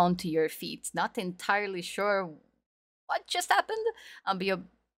back onto your feet. Not entirely sure what just happened, but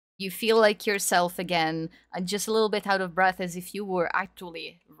you feel like yourself again, just a little bit out of breath, as if you were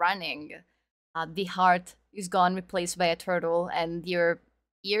actually running. The heart is gone, replaced by a turtle, and your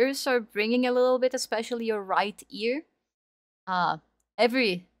ears are ringing a little bit, especially your right ear.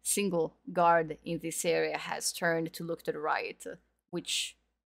 Every single guard in this area has turned to look to the right, which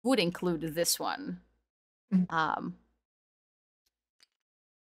would include this one.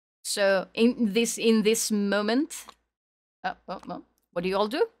 So in this moment, what do you all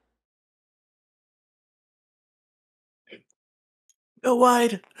do? Go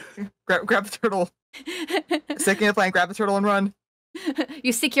wide. Grab the turtle. Second in flank, grab the turtle and run.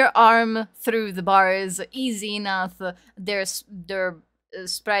 You stick your arm through the bars, easy enough. They're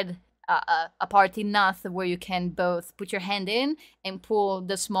spread apart enough where you can both put your hand in and pull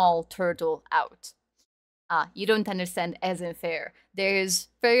the small turtle out. You don't understand as unfair. There's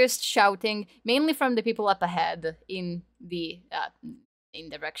first shouting, mainly from the people up ahead in the in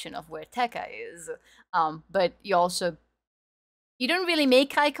direction of where Tekka is. But you don't really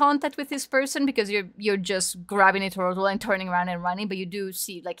make eye contact with this person because you're just grabbing a turtle and turning around and running. But you do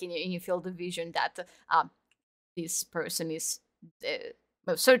see, like in your field of vision, that this person is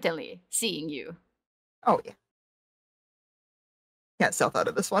most certainly seeing you. Oh yeah. Can't stealth out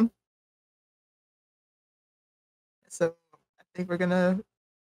of this one. So I think we're gonna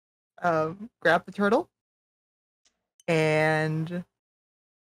grab the turtle and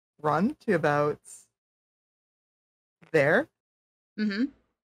run to about there. Mm-hmm.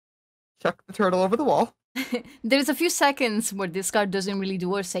 Chuck the turtle over the wall. There's a few seconds where this guard doesn't really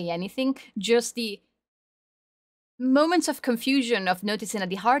do or say anything. Just the moments of confusion of noticing that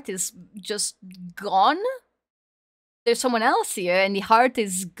the heart is just gone. There's someone else here and the heart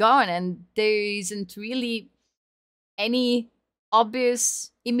is gone, and there isn't really any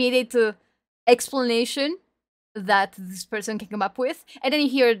obvious immediate explanation that this person can come up with. And then you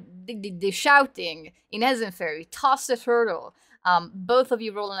hear the shouting in Esenferry, toss the turtle. Both of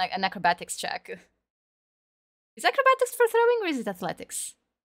you roll an acrobatics check. Is acrobatics for throwing or is it athletics?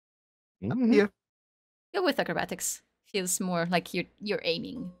 Mm-hmm. Yeah. Go with acrobatics. Feels more like you're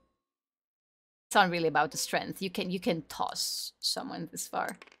aiming. It's not really about the strength. You can toss someone this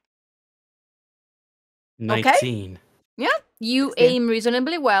far. 19. Yeah, you aim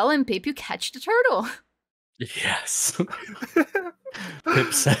reasonably well, and Pip, you catch the turtle. Yes.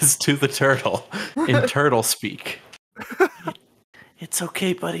 Pip says to the turtle in turtle speak, "It's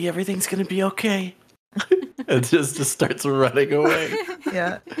okay, buddy. Everything's gonna be okay." And just starts running away.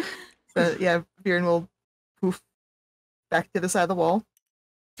 Yeah. So yeah, Viren will poof back to the side of the wall.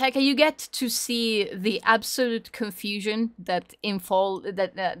 Taika, you get to see the absolute confusion that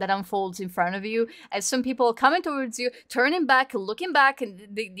unfolds in front of you as some people coming towards you, turning back, looking back, and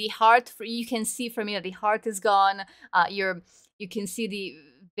the heart. You can see from here the heart is gone. You can see the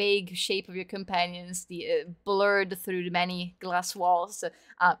vague shape of your companions, the blurred through the many glass walls,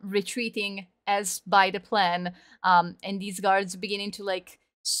 retreating as by the plan, and these guards beginning to like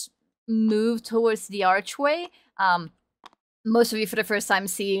move towards the archway. Most of you for the first time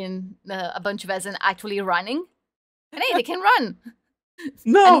seeing a bunch of Ezen actually running. And hey, they can run!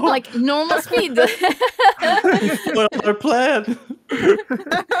 No! And, like, normal speed! What our plan?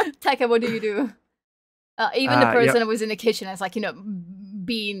 Taka, what do you do? Even the person yeah. that was in the kitchen has, like,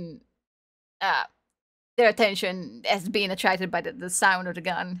 being... their attention as being attracted by the sound of the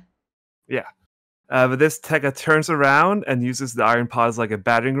gun. Yeah. But this Tekka turns around and uses the iron pod as like a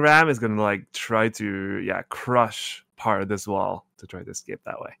battering ram. Is going to like try to crush part of this wall to try to escape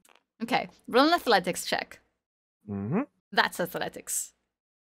that way. Okay, roll an athletics check. Mm-hmm. That's athletics.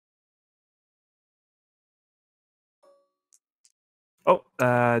 Oh,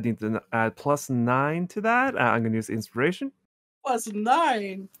 I need to add +9 to that. I'm going to use inspiration.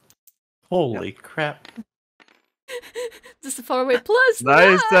 +9. Holy crap. Just a faraway plus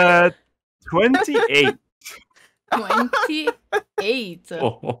Nice. 28. 28.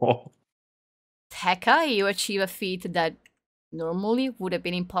 Oh. Tekka, you achieve a feat that normally would have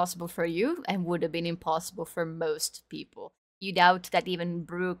been impossible for you and would have been impossible for most people. You doubt that even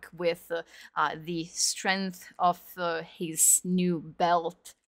Brooke, with the strength of his new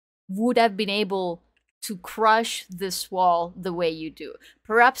belt, would have been able to crush this wall the way you do.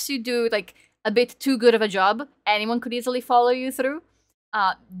 Perhaps you do like a bit too good of a job. Anyone could easily follow you through.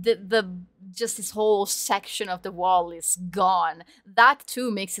 Just this whole section of the wall is gone. That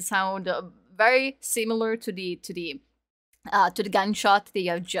too makes it sound very similar to the gunshot that you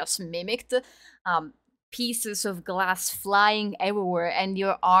have just mimicked. Pieces of glass flying everywhere, and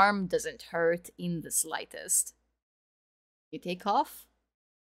your arm doesn't hurt in the slightest. You take off.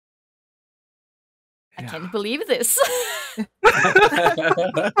 I can't believe this.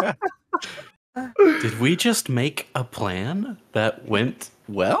 Did we just make a plan that went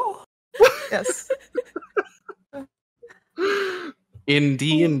well? Yes. In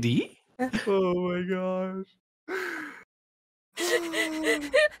D&D? Oh my gosh.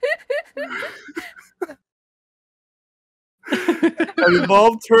 It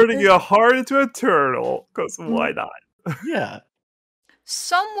involved turning your heart into a turtle, because why not? Yeah.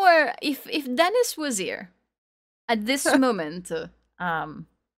 Somewhere, if Dennis was here at this moment,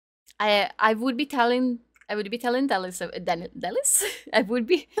 I would be telling Dennis. I would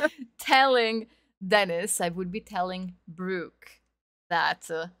be telling Dennis. I would be telling Brooke that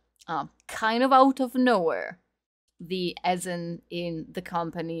kind of out of nowhere, the Ezen in the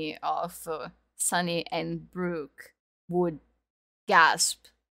company of Sunny and Brooke would gasp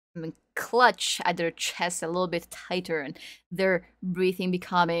and clutch at their chest a little bit tighter, and their breathing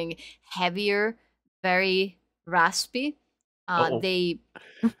becoming heavier, very raspy. They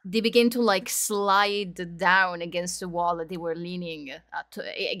begin to like slide down against the wall that they were leaning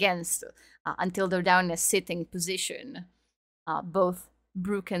against until they're down in a sitting position. Both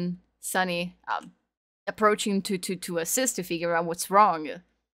Brooke and Sunny approaching to assist to figure out what's wrong.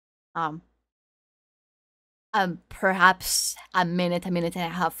 Perhaps a minute and a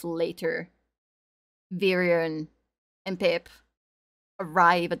half later, Virion and Pip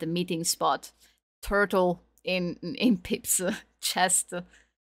arrive at the meeting spot. Turtle in Pip's chest.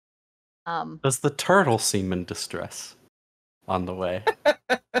 Does the turtle seem in distress on the way?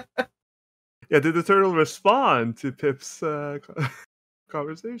 Yeah, did the turtle respond to Pip's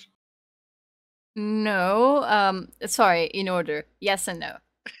conversation? No. Sorry, in order. Yes and no.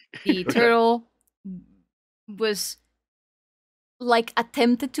 The turtle was like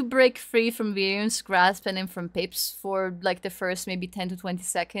attempted to break free from Virion's grasp and then from Pip's for like the first maybe 10 to 20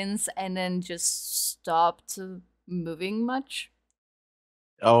 seconds and then just stopped moving much.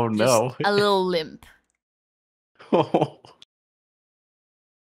 Oh no. Just a little limp.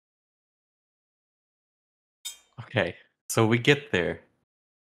 Okay, so we get there.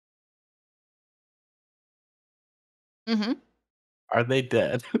 Mm-hmm. Are they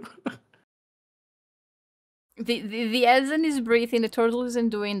dead? The Ezen is breathing, the turtle isn't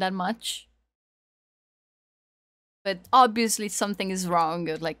doing that much. But obviously something is wrong,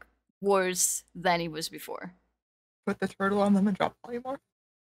 like worse than it was before. Put the turtle on them and drop polymorph.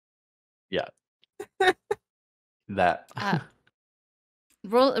 Yeah. That.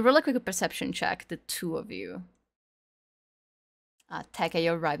 Roll a quick perception check, the two of you. Tekka,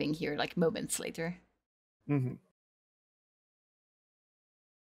 you're arriving here like moments later. Mm-hmm.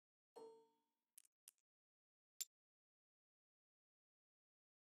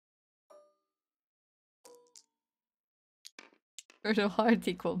 Turtle heart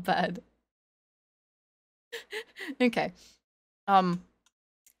equal bad. Okay.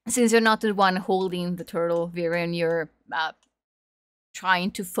 Since you're not the one holding the turtle, Viren, you're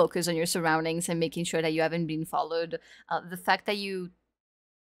trying to focus on your surroundings and making sure that you haven't been followed. The fact that you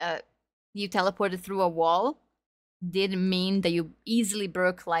teleported through a wall did mean that you easily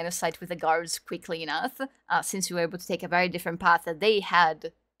broke line of sight with the guards quickly enough, since you were able to take a very different path that they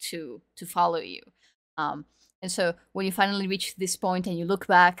had to follow you. And so when you finally reach this point and you look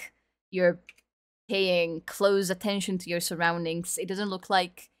back, you're paying close attention to your surroundings. It doesn't look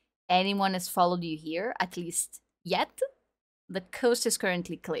like anyone has followed you here, at least yet. The coast is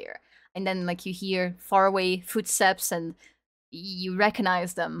currently clear. And then like you hear far away footsteps and you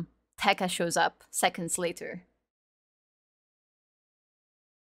recognize them. Tekka shows up seconds later.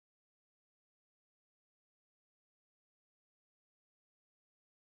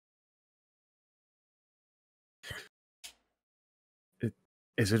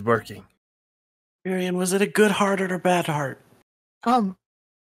 Is it working? Miriam, was it a good heart or a bad heart?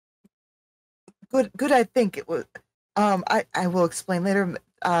 Good. I think it was. I will explain later.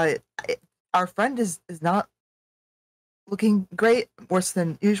 Our friend is not looking great, worse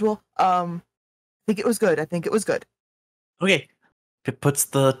than usual. I think it was good. Okay. It puts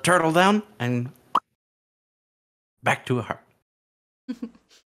the turtle down and back to a heart.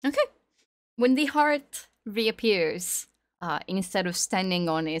 Okay. When the heart reappears, instead of standing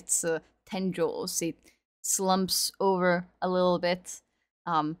on its tendrils, it slumps over a little bit.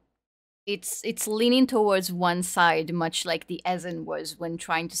 It's leaning towards one side, much like the Ezen was when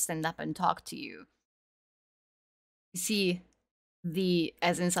trying to stand up and talk to you. You see the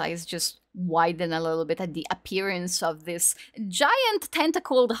Ezen's eyes just widen a little bit at the appearance of this giant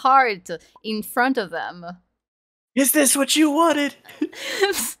tentacled heart in front of them. Is this what you wanted?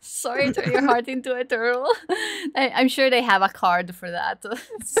 Sorry, turn your heart into a turtle. I'm sure they have a card for that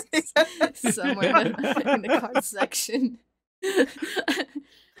somewhere in the card section.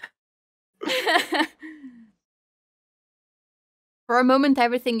 For a moment,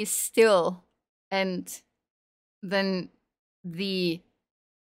 everything is still, and then when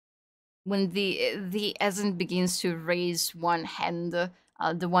the Ezen begins to raise one hand,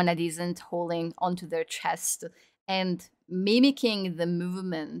 the one that isn't holding onto their chest, and mimicking the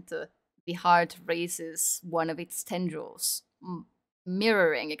movement, the heart raises one of its tendrils,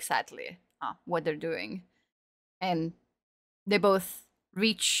 mirroring exactly what they're doing. And they both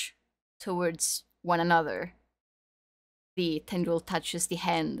reach towards one another. The tendril touches the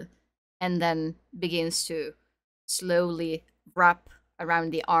hand and then begins to slowly wrap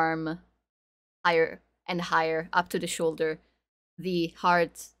around the arm, higher and higher up to the shoulder. The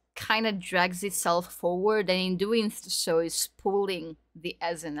heart kind of drags itself forward, and in doing so is pulling the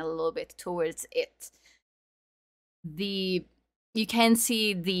Ezen a little bit towards it. You can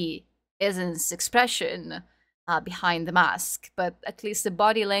see the Ezen's expression behind the mask, but at least the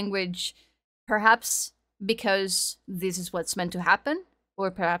body language, perhaps because this is what's meant to happen,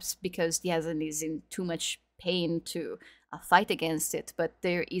 or perhaps because the Ezen is in too much pain to fight against it, but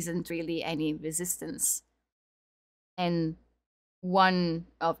there isn't really any resistance. And one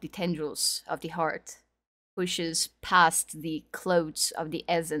of the tendrils of the heart pushes past the clothes of the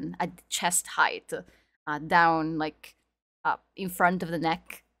Ezen at the chest height, down like up in front of the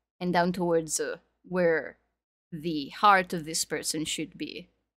neck and down towards where the heart of this person should be.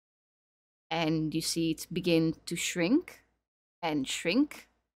 And you see it begin to shrink and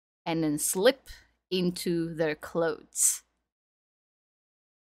then slip into their clothes.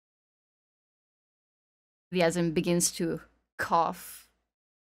 The Ezen begins to cough,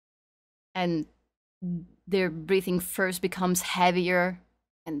 and their breathing first becomes heavier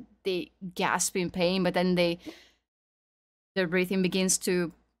and they gasp in pain, but then their breathing begins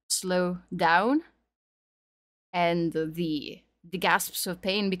to slow down, and the gasps of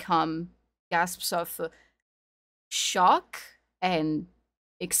pain become gasps of shock and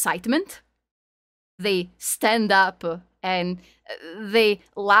excitement. They stand up and they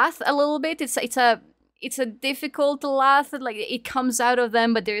laugh a little bit. It's a difficult laugh, like it comes out of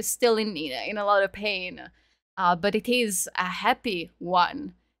them, but they're still in a lot of pain. But it is a happy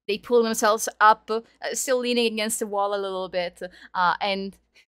one. They pull themselves up, still leaning against the wall a little bit, and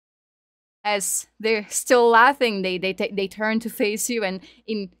as they're still laughing, they turn to face you, and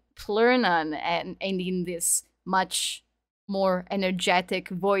in Plurnan and in this much more energetic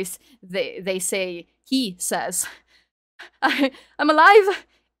voice, they say, he says, I'm alive!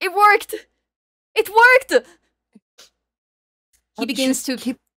 It worked! It worked! He begins to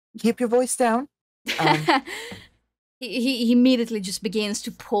keep your voice down. he immediately just begins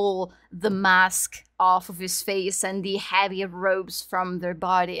to pull the mask off of his face and the heavy robes from their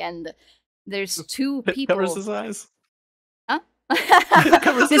body, and there's two It people. covers his eyes. Huh?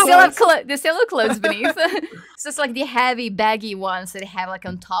 covers they his still have eyes. they still have clothes beneath. It's just like the heavy, baggy ones that they have like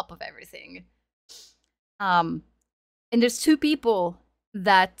on top of everything. And there's two people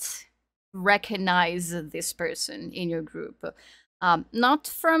that recognize this person in your group, not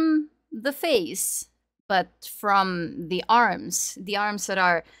from the face, but from the arms. The arms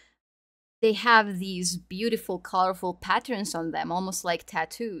they have these beautiful, colorful patterns on them, almost like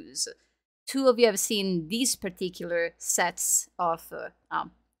tattoos. Two of you have seen these particular sets of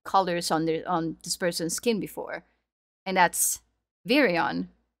colors on this person's skin before, and that's Virion,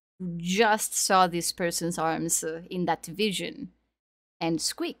 who just saw this person's arms in that vision, and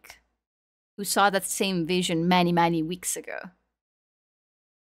Squeak, who saw that same vision many, many weeks ago.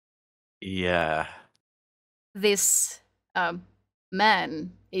 Yeah. This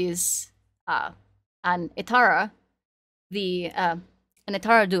man is an Etara, an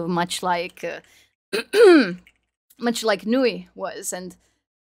Etara do much like much like Nui was, and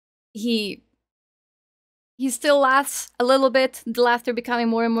he still laughs a little bit, the laughter becoming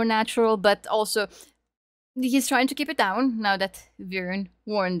more and more natural, but also he's trying to keep it down now that Viren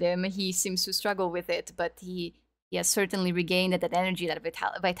warned him. He seems to struggle with it, but he has certainly regained that energy, that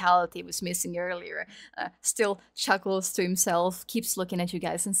vitality was missing earlier. Still chuckles to himself, keeps looking at you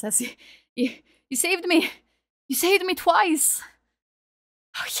guys and says, you saved me! You saved me twice!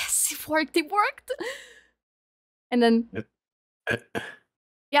 Oh yes, it worked, it worked! And then...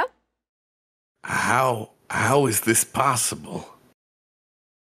 yeah? How is this possible?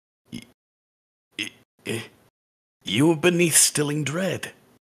 You were beneath Stilling Dread.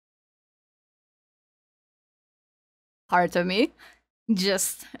 Part of me.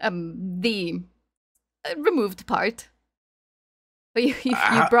 Just the removed part. But you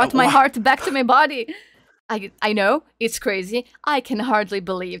brought my heart back to my body. I know, it's crazy. I can hardly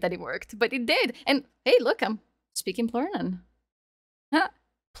believe that it worked, but it did. And hey, look, I'm speaking Plurnan. Huh?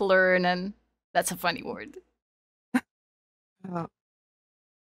 Plurnan. That's a funny word.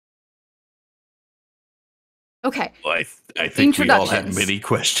 Okay. Well, I think we all had many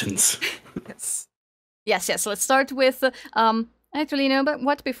questions. Yes. Let's start with actually, but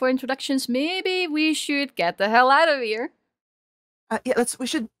what, before introductions, maybe we should get the hell out of here. Yeah, we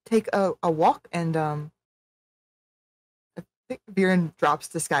should take a walk, and I think Viren drops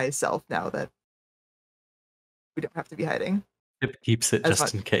disguise self now that we don't have to be hiding. It keeps it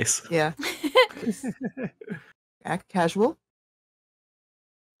just in case. Yeah. Act casual.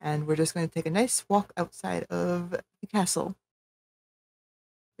 And we're just going to take a nice walk outside of the castle.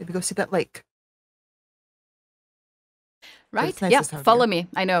 Maybe go see that lake. Right? Nice yeah, follow me.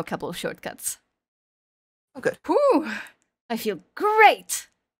 I know a couple of shortcuts. Oh, good. Whew! I feel great!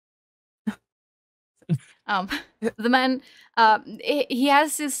 The man, he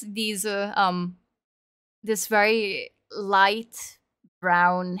has this very light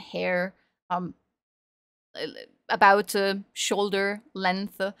brown hair, about shoulder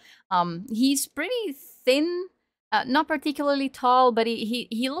length. He's pretty thin, not particularly tall, but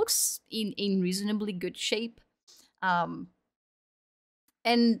he looks in reasonably good shape. And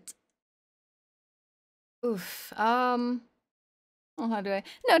how do I?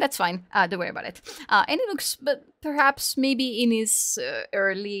 No, that's fine. Don't worry about it. And he looks, but perhaps maybe in his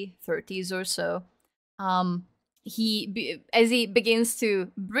early 30s or so. As he begins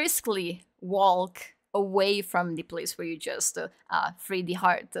to briskly walk away from the place where you just freed the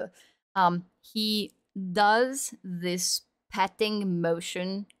heart, he does this patting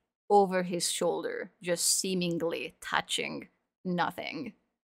motion over his shoulder, just seemingly touching nothing.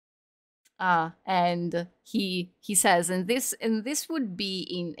 And he says, and this would be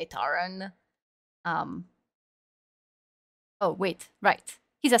in Etaran. Oh wait, right.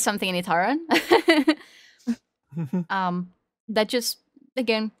 He says something in Etaran. That just,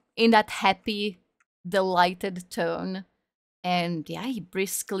 again, in that happy, delighted tone, and yeah, he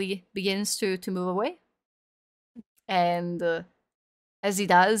briskly begins to move away. And as he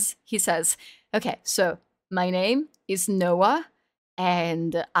does, he says, "Okay, so my name is Noah,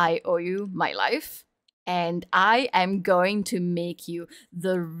 and I owe you my life, and I am going to make you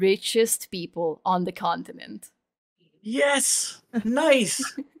the richest people on the continent." Yes, nice.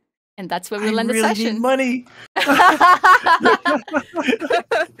 And that's where we'll end the session. Need money.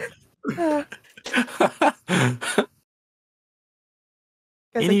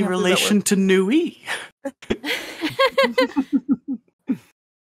 Any relation to Nui?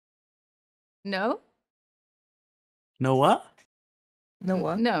 No? No what? No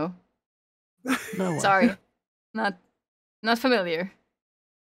what? No. No what? Sorry. Not Not familiar.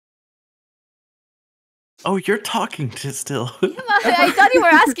 Oh, you're talking to still. I thought you were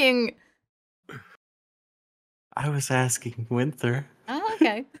asking. I was asking Winther Oh,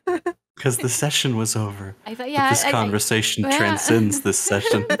 okay. because the session was over. I thought, But this conversation transcends this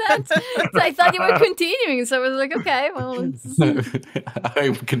session. I thought you were continuing, so I was like, okay, well.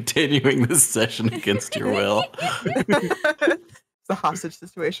 I'm continuing this session against your will. It's a hostage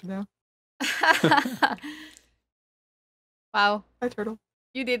situation now. Wow. Hi, Turtle.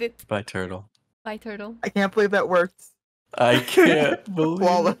 You did it. Bye, Turtle. Bye, Turtle. I can't believe that worked I can't believe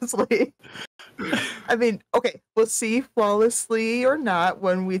flawlessly. I mean, okay, we'll see flawlessly or not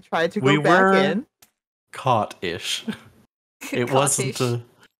when we try to go back in. Caught-ish. It wasn't a...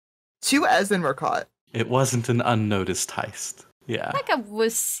 Two Essen were caught. It wasn't an unnoticed heist. Yeah. Tekka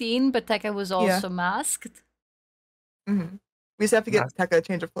was seen, but Tekka was also masked. Mm-hmm. We just have to get Tekka a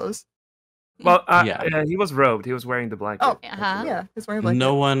change of clothes. Well, he was robed. He was wearing the blanket. Oh, yeah, he's wearing a blanket.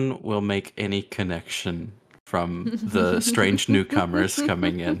 No one will make any connection from the strange newcomers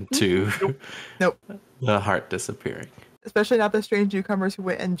coming in to the heart disappearing. Especially not the strange newcomers who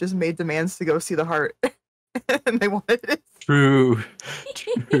went and just made demands to go see the heart. And they wanted it. True.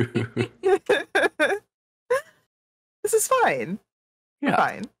 This is fine. Yeah.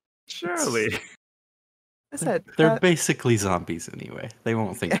 Fine. Surely. I said they're basically zombies anyway. They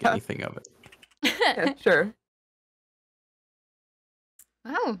won't think anything of it. Yeah, sure.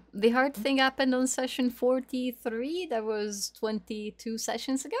 Wow, the hard thing happened on session 43. That was 22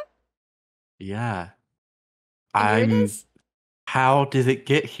 sessions ago. Yeah. And How did it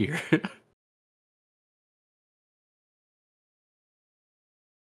get here?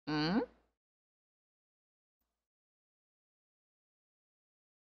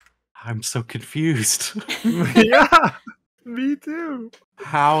 I'm so confused. Yeah, me too.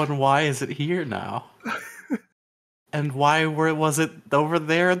 How and why is it here now? And why was it over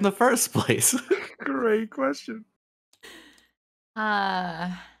there in the first place? Great question.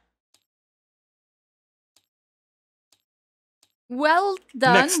 Well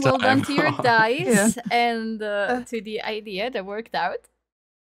done. Next well done time. to your dice and to the idea that worked out.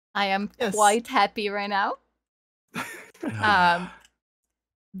 I am quite happy right now.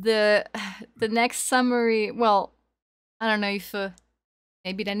 The next summary, well, I don't know if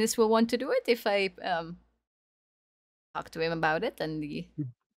maybe Dennis will want to do it if I talk to him about it and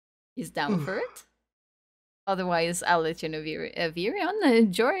he's down for it. Otherwise, I'll let you know,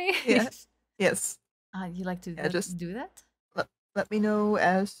 Virion, Jory. Yes. You like to just do that? Let me know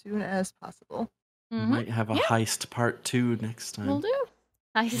as soon as possible. We might have a heist part 2 next time. We'll do.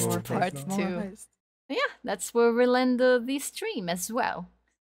 Heist part 2. Heist. Yeah, that's where we'll end the stream as well.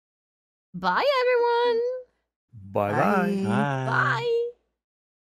 Bye, everyone. Bye-bye. Bye. Bye.